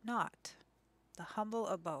not? The humble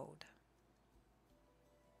abode.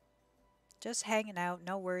 Just hanging out,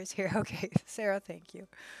 no worries here. Okay, Sarah, thank you.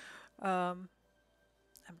 I'm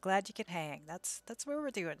glad you can hang. That's what we're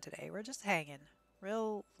doing today. We're just hanging.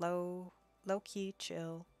 Real low key,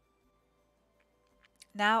 chill.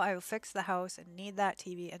 Now I will fix the house and need that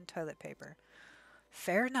TV and toilet paper.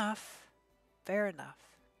 Fair enough. Fair enough.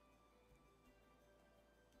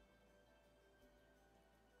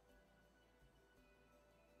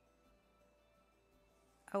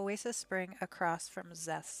 Oasis Spring across from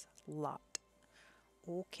Zeth's lot.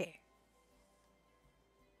 Okay.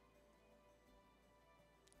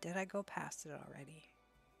 Did I go past it already?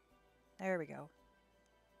 There we go.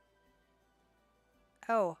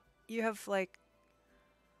 Oh, you have like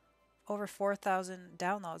over 4,000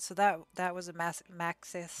 downloads. So that was a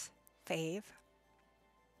Maxis fave.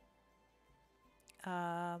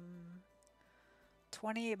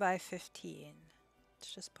 28 by 15.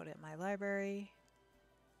 Let's just put it in my library.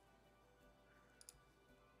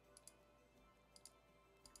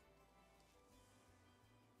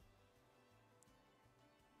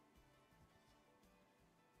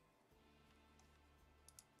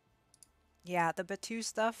 Yeah, the Batu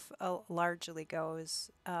stuff largely goes.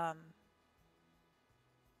 So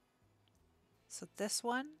this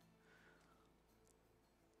one,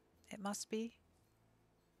 it must be.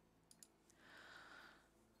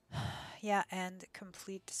 Yeah, and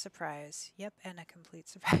complete surprise. Yep, and a complete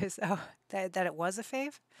surprise. Oh, that it was a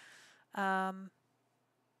fave? Wow,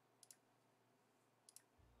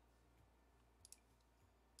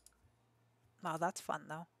 that's fun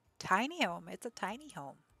though. Tiny home. It's a tiny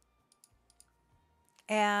home.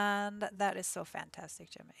 And that is so fantastic,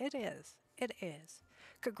 Jim. It is. It is.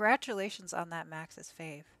 Congratulations on that Max's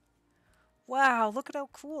fave. Wow, look at how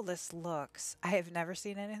cool this looks. I have never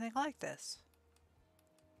seen anything like this.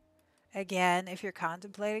 Again, if you're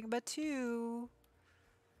contemplating Batu,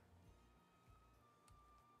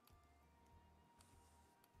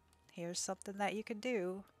 here's something that you can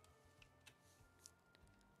do.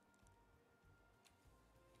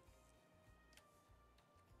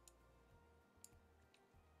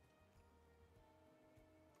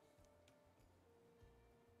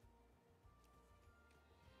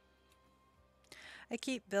 I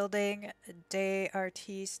keep building Day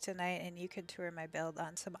Artiste tonight, and you can tour my build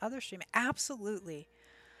on some other stream. Absolutely.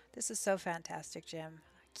 This is so fantastic, Jim.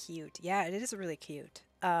 Cute. Yeah, it is really cute.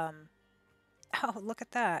 Oh, look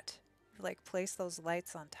at that. Like, place those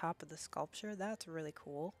lights on top of the sculpture. That's really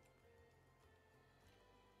cool.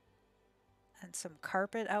 And some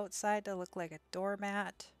carpet outside to look like a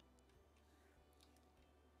doormat.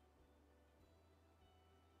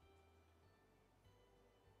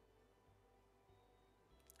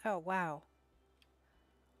 Oh, wow.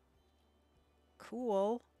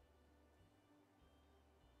 Cool.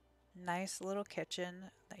 Nice little kitchen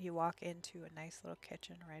that you walk into, a nice little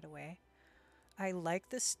kitchen right away. I like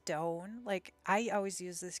the stone. Like, I always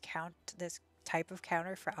use this type of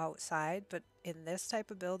counter for outside, but in this type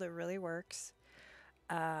of build it really works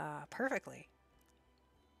perfectly.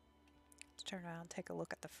 Let's turn around and take a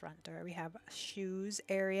look at the front door. We have a shoes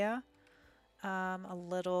area, a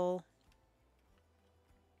little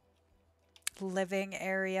living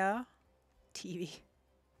area, TV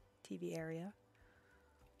area,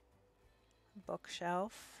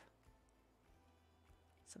 bookshelf.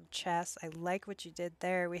 Some chests. I like what you did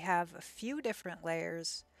there. We have a few different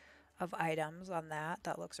layers of items on that.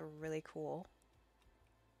 That looks really cool.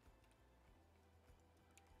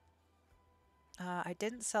 I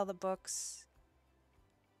didn't sell the books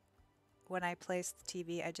when I placed the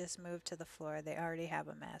TV. I just moved to the floor. They already have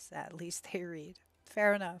a mess. At least they read.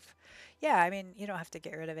 Fair enough. Yeah, I mean, you don't have to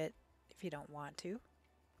get rid of it if you don't want to.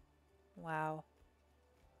 Wow.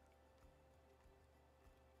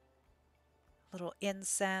 Little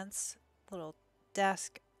incense, little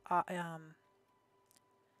desk,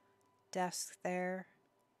 desk there.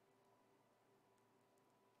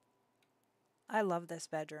 I love this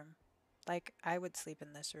bedroom. Like, I would sleep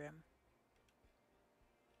in this room.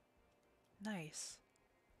 Nice.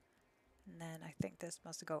 And then I think this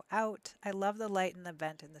must go out. I love the light and the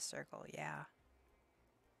vent in the circle. Yeah.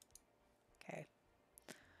 Okay.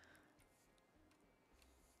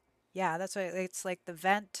 Yeah, that's why it's like the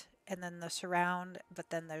vent and then the surround,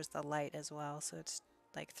 but then there's the light as well. So it's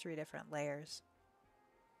like 3 different layers.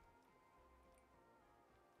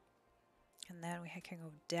 And then we can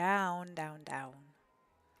go down, down, down,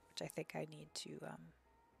 which I think I need to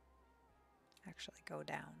actually go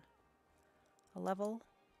down a level.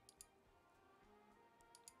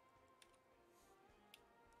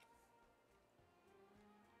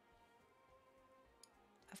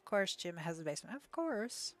 Of course, Jim has a basement. Of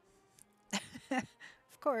course.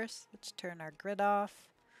 Of course. Let's turn our grid off.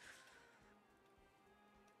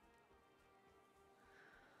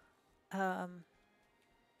 Am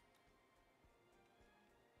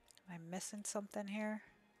I missing something here?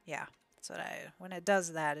 Yeah, that's what when it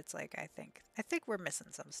does that, it's like, I think we're missing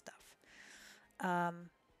some stuff.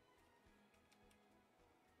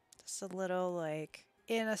 Just a little like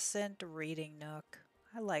innocent reading nook.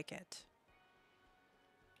 I like it.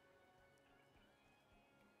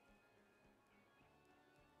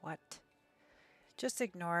 What? Just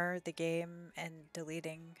ignore the game and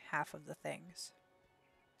deleting half of the things.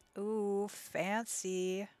 Ooh,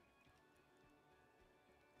 fancy.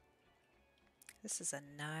 This is a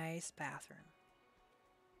nice bathroom.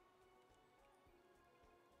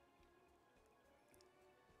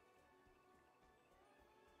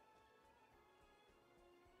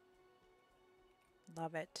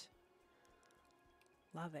 Love it.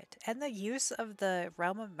 Love it. And the use of the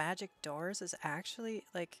Realm of Magic doors is actually,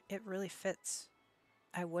 like, it really fits.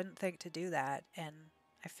 I wouldn't think to do that, and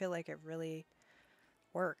I feel like it really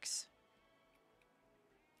works.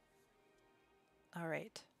 All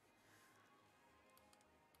right.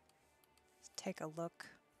 Let's take a look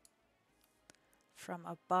from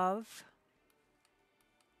above.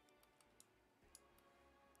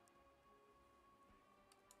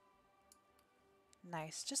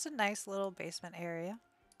 Nice. Just a nice little basement area.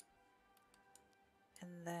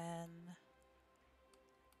 And then,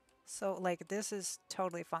 so like this is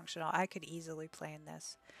totally functional. I could easily play in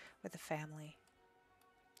this with a family.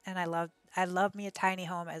 And I love me a tiny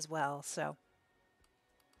home as well, so.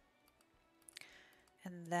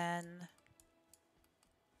 And then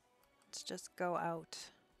let's just go out.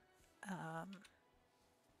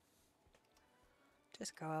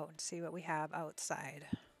 Just go out and see what we have outside.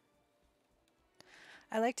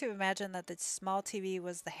 I like to imagine that the small TV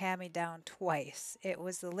was the hand-me-down twice. It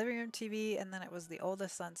was the living room TV, and then it was the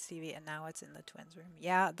oldest son's TV, and now it's in the twins' room.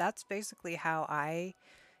 Yeah, that's basically how I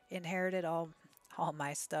inherited all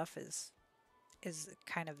my stuff is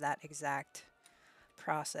kind of that exact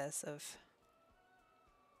process of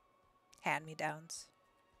hand-me-downs.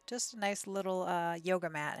 Just a nice little yoga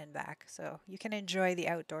mat in back, so you can enjoy the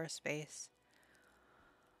outdoor space.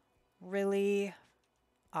 Really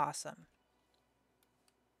awesome.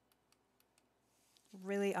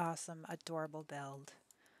 Really awesome, adorable build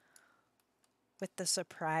with the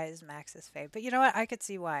surprise Max's fave. But you know what? I could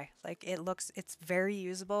see why. Like, it's very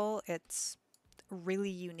usable. It's really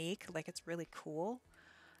unique. Like, it's really cool.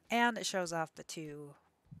 And it shows off Batuu,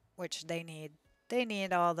 which they need. They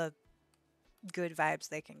need all the good vibes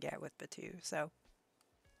they can get with Batuu. So,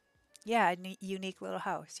 yeah, a unique little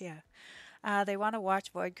house. Yeah. They want to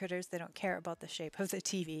watch Void Critters. They don't care about the shape of the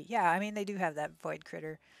TV. Yeah, I mean, they do have that Void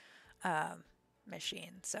Critter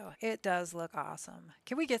machine, so it does look awesome.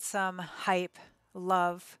 Can we get some hype,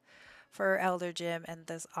 love for Elder Jim and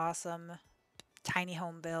this awesome tiny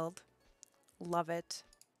home build? Love it.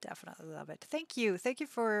 Definitely love it. Thank you. Thank you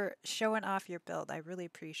for showing off your build. I really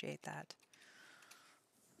appreciate that.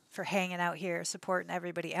 For hanging out here, supporting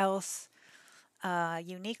everybody else.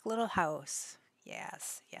 Unique little house.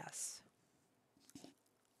 Yes, yes.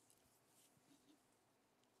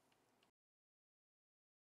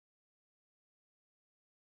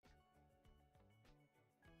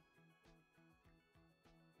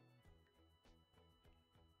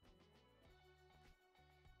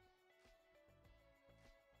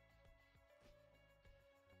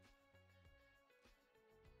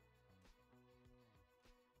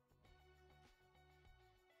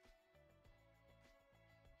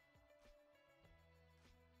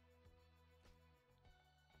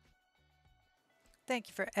 Thank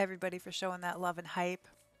you for everybody for showing that love and hype.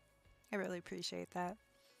 I really appreciate that.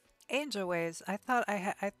 Angel Ways, I thought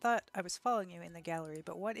I was following you in the gallery,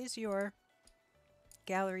 but what is your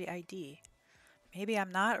gallery ID? Maybe I'm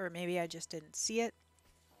not, or maybe I just didn't see it.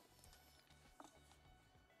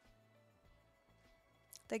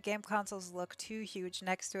 The game consoles look too huge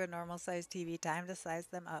next to a normal sized TV. Time to size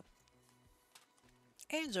them up.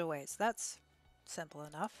 Angel Ways, that's simple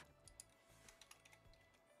enough.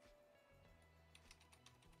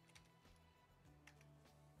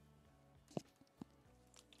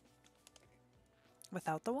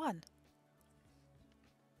 Without the one.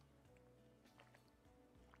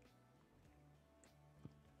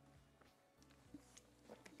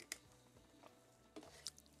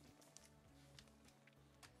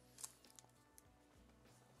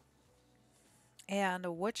 And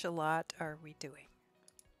which a lot are we doing?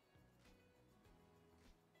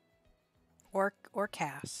 Or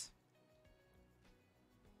Cass?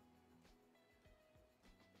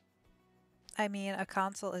 I mean, a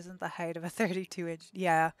console isn't the height of a 32-inch.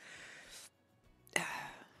 Yeah,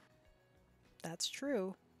 that's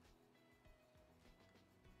true.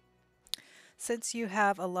 Since you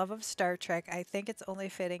have a love of Star Trek, I think it's only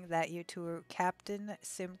fitting that you two Captain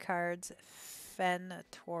Simcard's Fen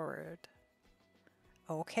Torward.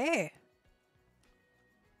 Okay.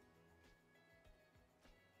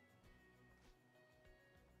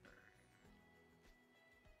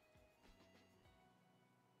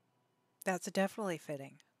 That's definitely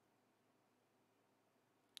fitting.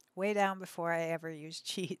 Way down before I ever used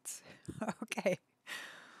cheats. Okay.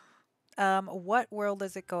 What world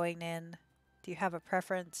is it going in? Do you have a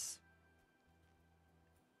preference?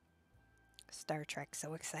 Star Trek,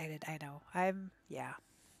 so excited. I know. Yeah.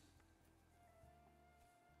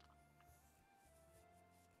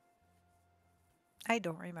 I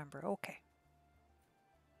don't remember. Okay.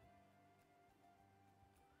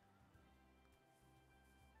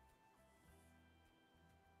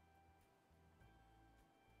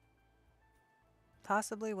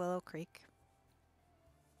 Possibly Willow Creek.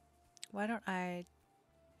 Why don't I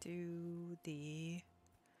do the...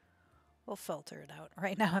 We'll filter it out.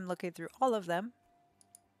 Right now I'm looking through all of them.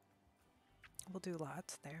 We'll do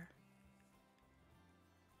lots there.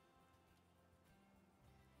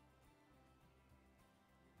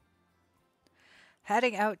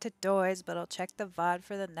 Heading out to Doys, but I'll check the VOD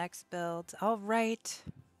for the next build. All right.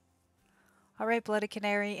 All right, Bloody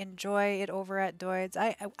Canary, enjoy it over at Doids.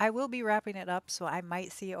 I will be wrapping it up, so I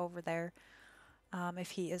might see you over there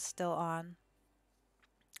if he is still on.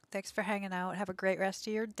 Thanks for hanging out. Have a great rest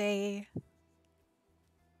of your day.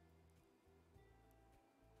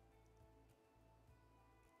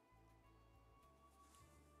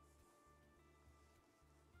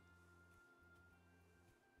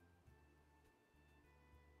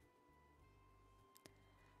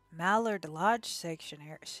 Mallard Lodge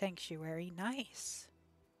Sanctuary. Nice.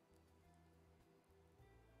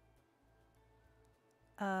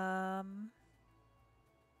 Um...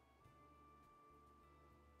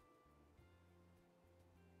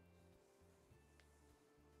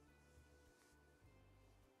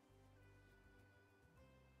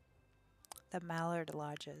 The Mallard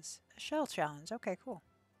Lodges. Shell challenge. Okay, cool.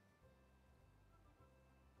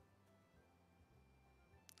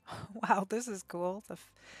 Wow, this is cool. The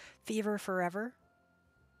Fever Forever.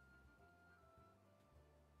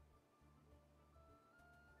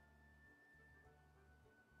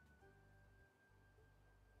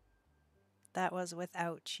 That was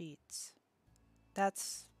without cheats.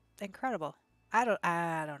 That's incredible. I don't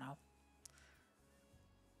know.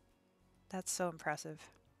 That's so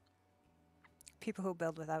impressive. People who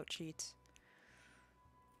build without cheats.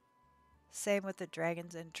 Same with the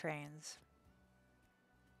dragons and trains.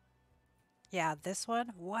 Yeah, this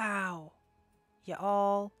one. Wow. You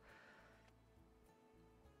all...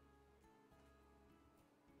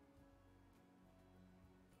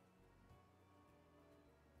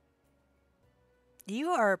 You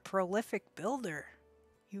are a prolific builder.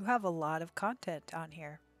 You have a lot of content on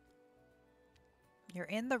here. You're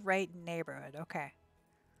in the right neighborhood. Okay.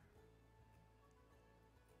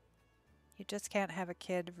 You just can't have a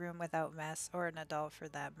kid room without mess, or an adult for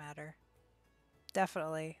that matter.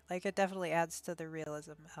 Definitely. Like, it definitely adds to the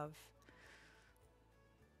realism of...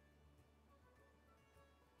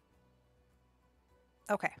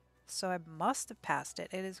 Okay. So I must have passed it.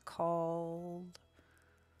 It is called...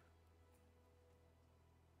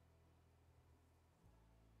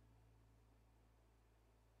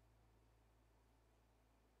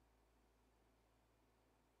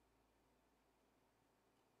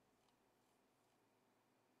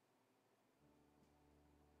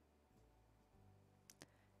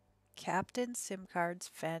 Captain SIM cards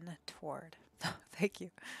Fen Toward. Thank you.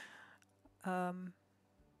 Um,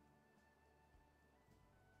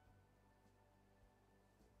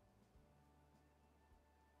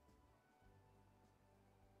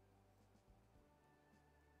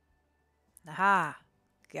 aha,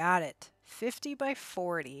 got it. 50 by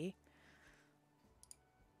 40.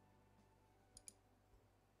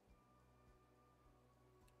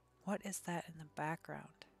 What is that in the background?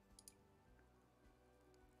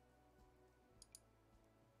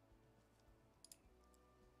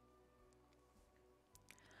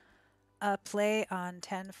 Play on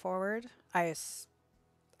 10 forward. I assume.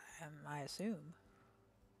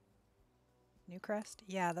 Newcrest?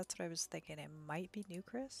 Yeah, that's what I was thinking. It might be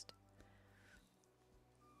Newcrest.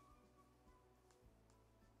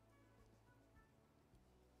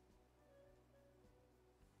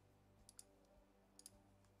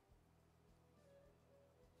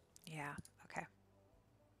 Yeah, okay.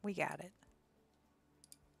 We got it.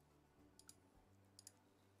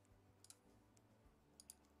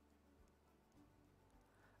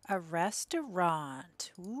 A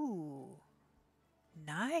restaurant. Ooh,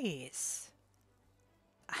 nice.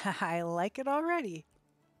 I like it already.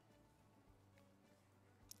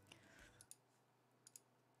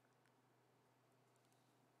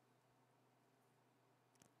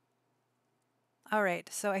 All right,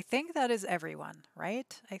 so I think that is everyone,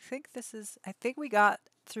 right? I think we got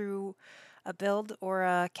through a build or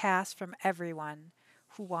a cast from everyone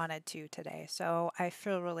who wanted to today. So I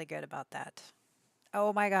feel really good about that.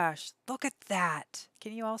 Oh my gosh, look at that.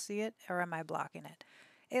 Can you all see it or am I blocking it?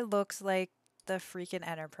 It looks like the freaking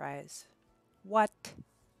Enterprise. What?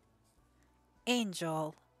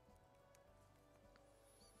 Angel.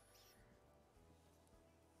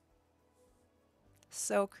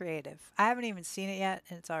 So creative. I haven't even seen it yet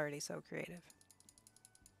and it's already so creative.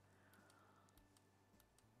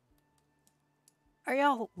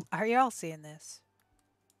 Are y'all seeing this?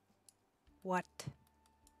 What?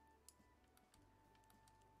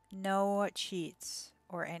 No cheats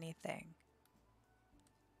or anything.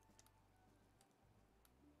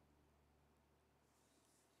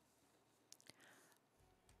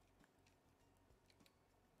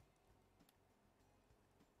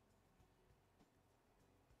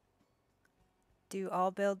 Do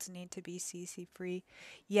all builds need to be CC free?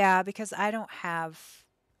 Yeah, because I don't have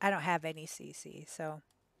any CC, so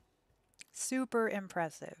super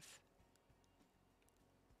impressive.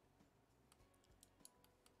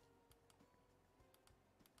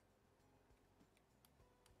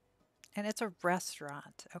 And it's a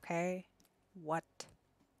restaurant, okay? What?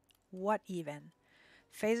 What even?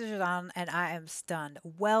 Phasers are on and I am stunned.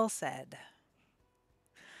 Well said.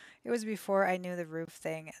 It was before I knew the roof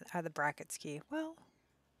thing or the brackets key. Well,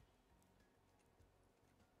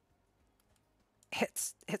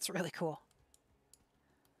 it's really cool.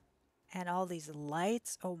 And all these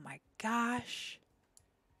lights. Oh my gosh.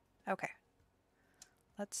 Okay.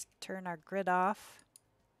 Let's turn our grid off.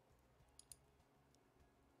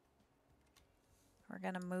 We're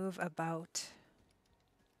going to move about.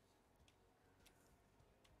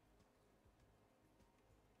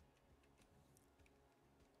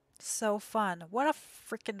 So fun. What a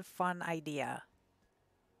freaking fun idea.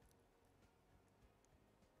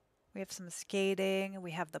 We have some skating.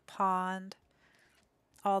 We have the pond.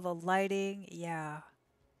 All the lighting. Yeah.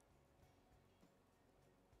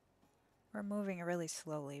 We're moving really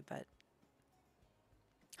slowly, but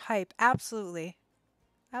hype. Absolutely.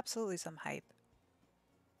 Absolutely some hype.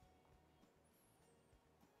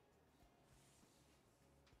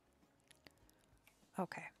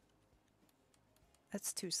 Okay.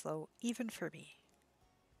 That's too slow, even for me.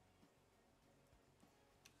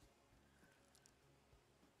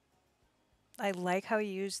 I like how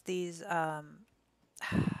you use these, are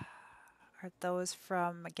those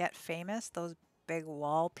from Get Famous? Those big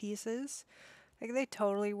wall pieces? Like they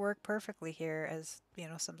totally work perfectly here as,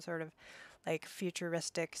 some sort of like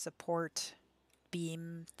futuristic support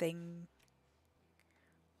beam thing,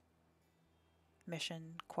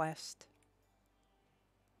 mission quest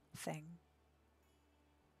thing.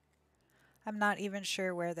 I'm not even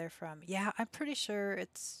sure where they're from. Yeah, I'm pretty sure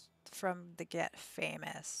it's from the Get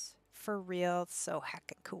Famous. For real, it's so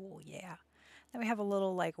heckin' cool, yeah. Then we have a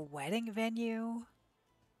little like wedding venue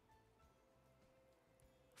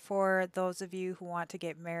for those of you who want to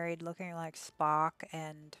get married looking like Spock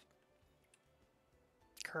and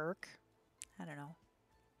Kirk. I don't know.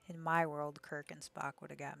 In my world, Kirk and Spock would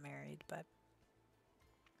have got married, but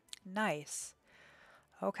nice.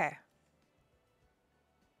 Okay.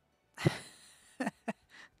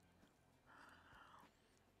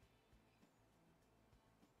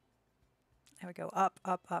 And we go up,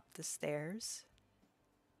 up, up the stairs.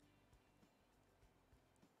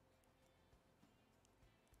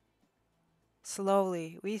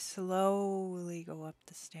 Slowly, we slowly go up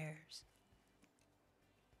the stairs.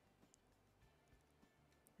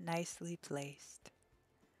 Nicely placed.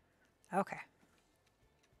 Okay.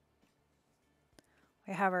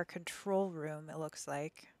 We have our control room, it looks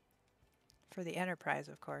like. For the Enterprise,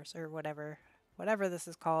 of course, or whatever. Whatever this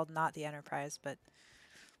is called, not the Enterprise, but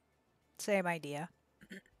same idea.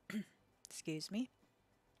 Excuse me.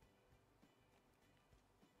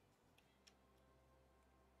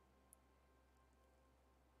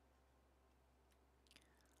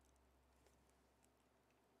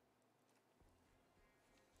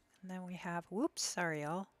 And then we have, whoops, sorry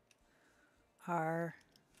y'all. Our,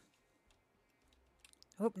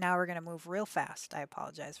 now we're gonna move real fast. I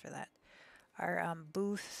apologize for that. Our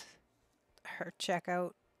booth, her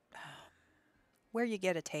checkout, where you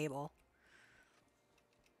get a table.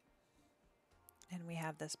 And we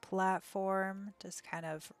have this platform, just kind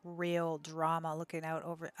of real drama looking out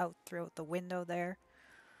throughout the window there.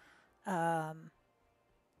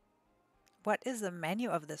 What is the menu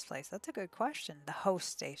of this place? That's a good question. The host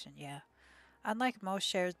station, yeah. Unlike most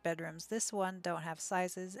shared bedrooms, this one don't have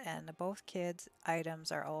sizes and both kids'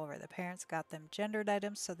 items are all over. The parents got them gendered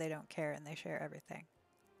items so they don't care and they share everything.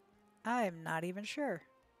 I'm not even sure.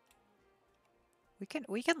 We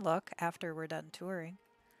can look after we're done touring.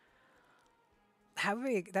 That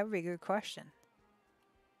would be a good question.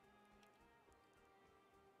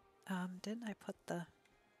 Didn't I put the...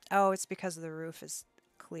 Oh, it's because the roof is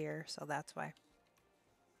clear, so that's why.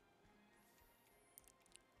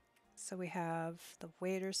 So we have the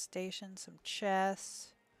waiter station, some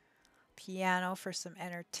chess, piano for some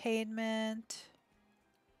entertainment,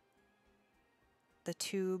 the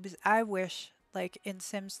tubes. I wish, like in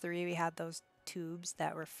Sims 3, we had those tubes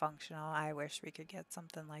that were functional. I wish we could get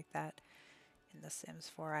something like that in The Sims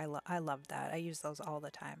 4. I love that. I use those all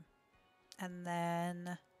the time. And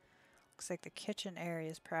then looks like the kitchen area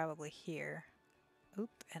is probably here.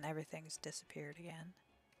 Oop, and everything's disappeared again.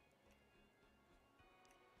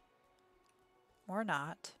 Or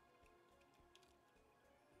not.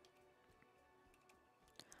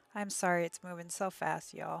 I'm sorry, it's moving so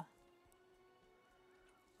fast, y'all.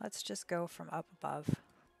 Let's just go from up above.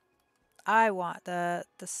 I want the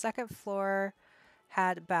second floor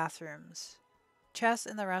had bathrooms. Chess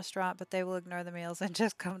in the restaurant, but they will ignore the meals and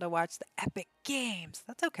just come to watch the epic games.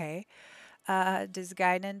 That's okay. Does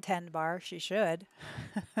Guinan tend bar? She should.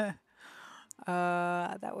 That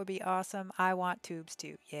would be awesome. I want tubes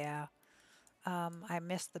too. Yeah. I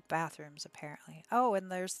missed the bathrooms apparently. Oh,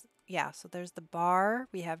 and there's, yeah, so there's the bar.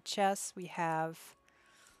 We have chess. We have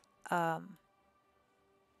a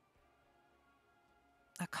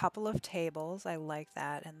couple of tables. I like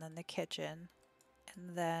that. And then the kitchen.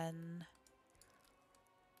 And then...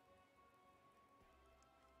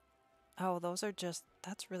 Oh, those are just,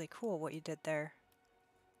 that's really cool what you did there.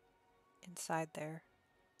 Inside there.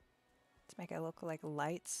 To make it look like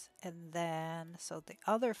lights. And then, so the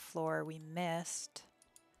other floor we missed.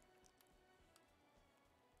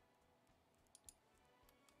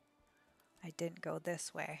 I didn't go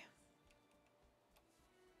this way.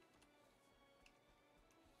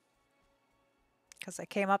 Because I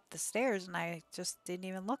came up the stairs and I just didn't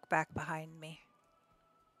even look back behind me.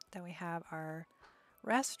 Then we have our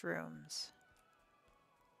restrooms.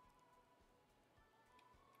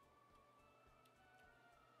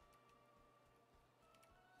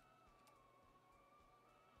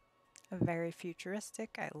 Very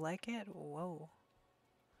futuristic. I like it. Whoa.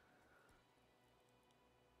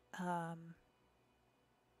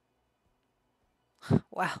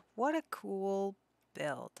 Wow, what a cool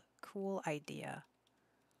build. Cool idea.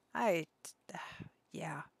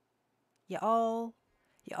 Yeah. You all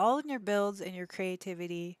in your builds and your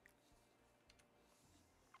creativity.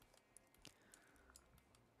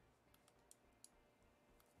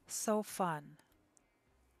 So fun.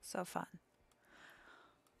 So fun.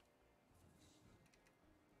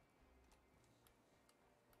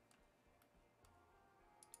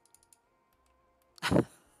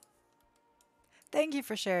 Thank you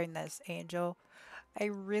for sharing this, Angel. I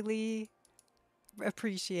really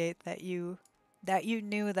appreciate that you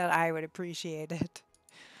knew that I would appreciate it.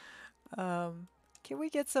 Can we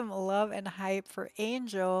get some love and hype for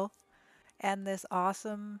Angel and this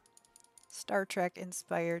awesome Star Trek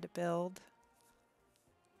inspired build?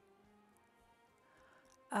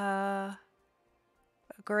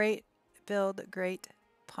 Great build, great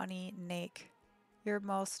punny Nake. You're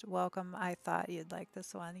most welcome. I thought you'd like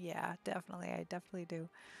this one. Yeah, definitely. I definitely do.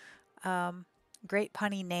 Great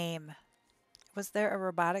punny name. Was there a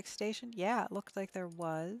robotic station? Yeah, it looked like there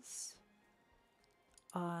was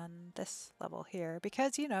on this level here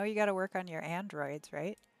because you know you got to work on your androids,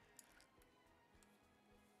 right?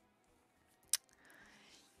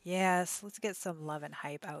 Yes, let's get some love and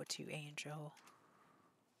hype out to Angel.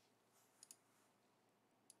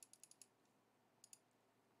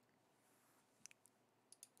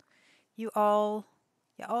 You all,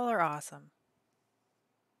 you all are awesome.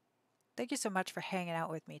 Thank you so much for hanging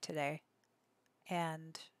out with me today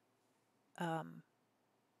and um,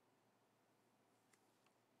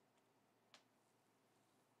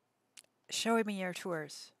 showing me your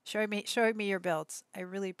tours, showing me your builds. I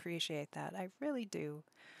really appreciate that. I really do.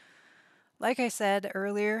 Like I said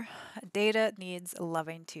earlier, Data needs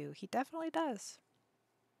loving too. He definitely does.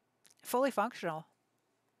 Fully functional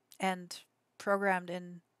and programmed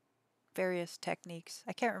in various techniques.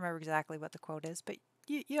 I can't remember exactly what the quote is, but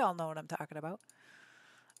you all know what I'm talking about.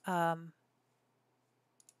 Um,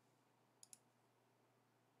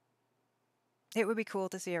 it would be cool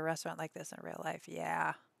to see a restaurant like this in real life.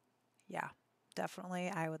 Yeah, yeah, definitely.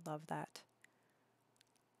 I would love that.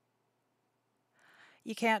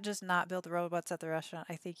 You can't just not build robots at the restaurant.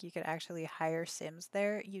 I think you could actually hire Sims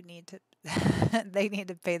there. You need to, they need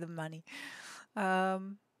to pay the money.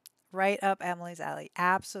 Um, right up Emily's alley.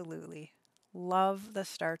 Absolutely. Love the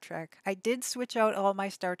Star Trek. I did switch out all my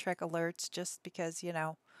Star Trek alerts just because, you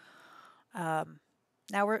know, um,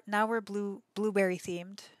 now we're blueberry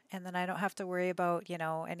themed, and then I don't have to worry about, you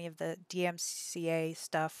know, any of the DMCA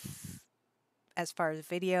stuff as far as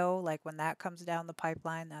video, like when that comes down the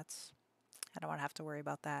pipeline, that's I don't want to have to worry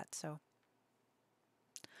about that. So,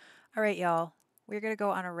 all right, y'all, we're gonna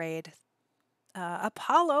go on a raid.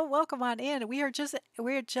 Apollo, welcome on in. We are just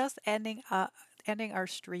ending our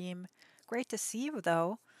stream. Great to see you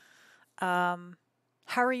though. Um,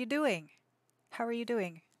 how are you doing? How are you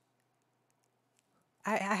doing?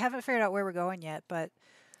 I haven't figured out where we're going yet, but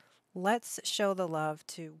let's show the love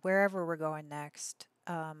to wherever we're going next.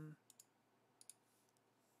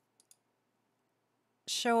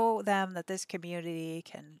 Show them that this community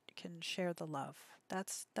can share the love.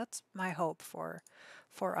 That's my hope for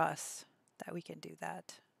us that we can do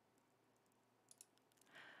that.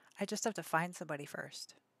 I just have to find somebody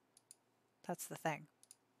first. That's the thing.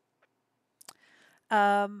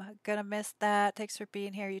 Gonna miss that. Thanks for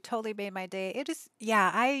being here. You totally made my day. It is,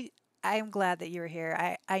 yeah, I'm glad that you're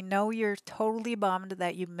here. I know you're totally bummed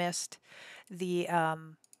that you missed the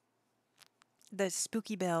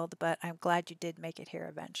spooky build, but I'm glad you did make it here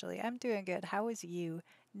eventually. I'm doing good. How is you?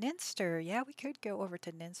 Ninster. Yeah, we could go over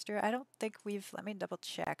to Ninster. I don't think let me double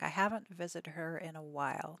check. I haven't visited her in a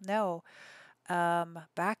while. No.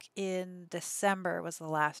 Back in December was the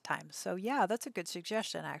last time. So yeah, that's a good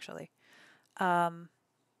suggestion actually. Um,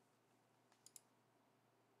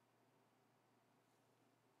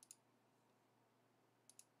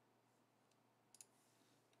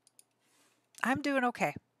 I'm doing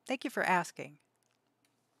okay. Thank you for asking.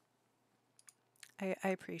 I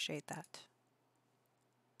appreciate that.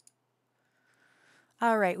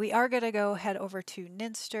 All right, we are going to go head over to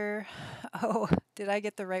Ninster. Oh, did I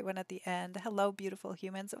get the right one at the end? Hello, beautiful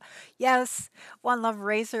humans. Yes, One Love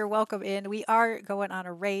Racer, welcome in. We are going on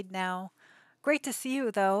a raid now. Great to see you,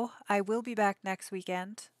 though. I will be back next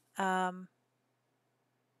weekend. Um,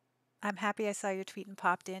 I'm happy I saw your tweet and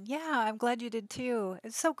popped in. Yeah, I'm glad you did too.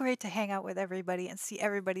 It's so great to hang out with everybody and see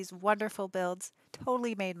everybody's wonderful builds.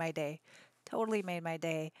 Totally made my day. Totally made my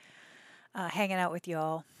day hanging out with you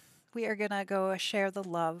all. We are going to go share the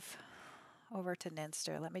love over to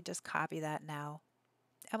Ninster. Let me just copy that now.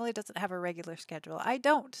 Emily doesn't have a regular schedule. I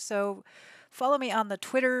don't. So follow me on the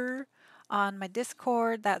Twitter, on my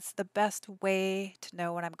Discord. That's the best way to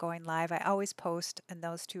know when I'm going live. I always post in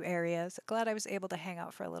those two areas. Glad I was able to hang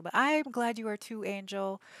out for a little bit. I'm glad you are too,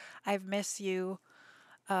 Angel. I've missed you.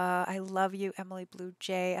 I love you, Emily Blue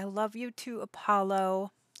Jay. I love you too,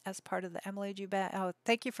 Apollo, as part of the Emily Jubet. Oh,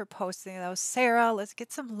 thank you for posting those. Sarah, let's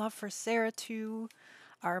get some love for Sarah too.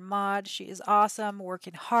 Our mod, she is awesome,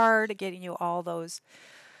 working hard, getting you all those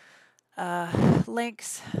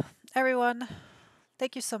links. Everyone,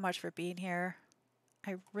 thank you so much for being here.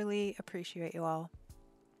 I really appreciate you all.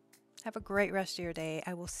 Have a great rest of your day.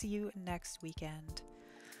 I will see you next weekend.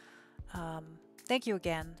 Thank you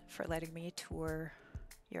again for letting me tour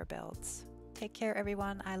your builds. Take care,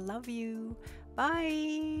 everyone. I love you.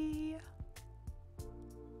 Bye.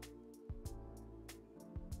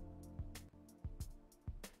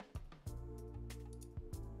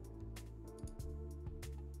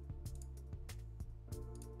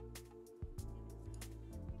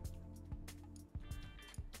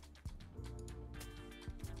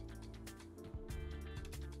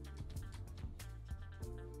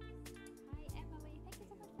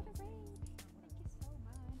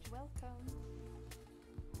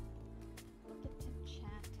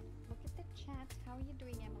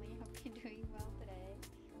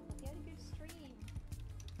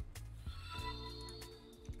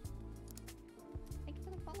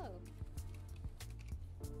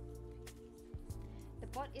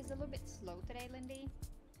 bot is a little bit slow today, Lindy.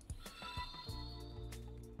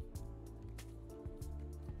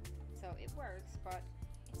 So it works, but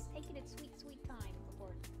it's taking its sweet, sweet time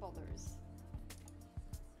before it bothers.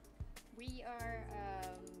 We are,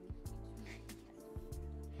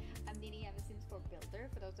 I'm needing a Sims 4 builder,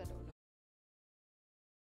 for those that don't know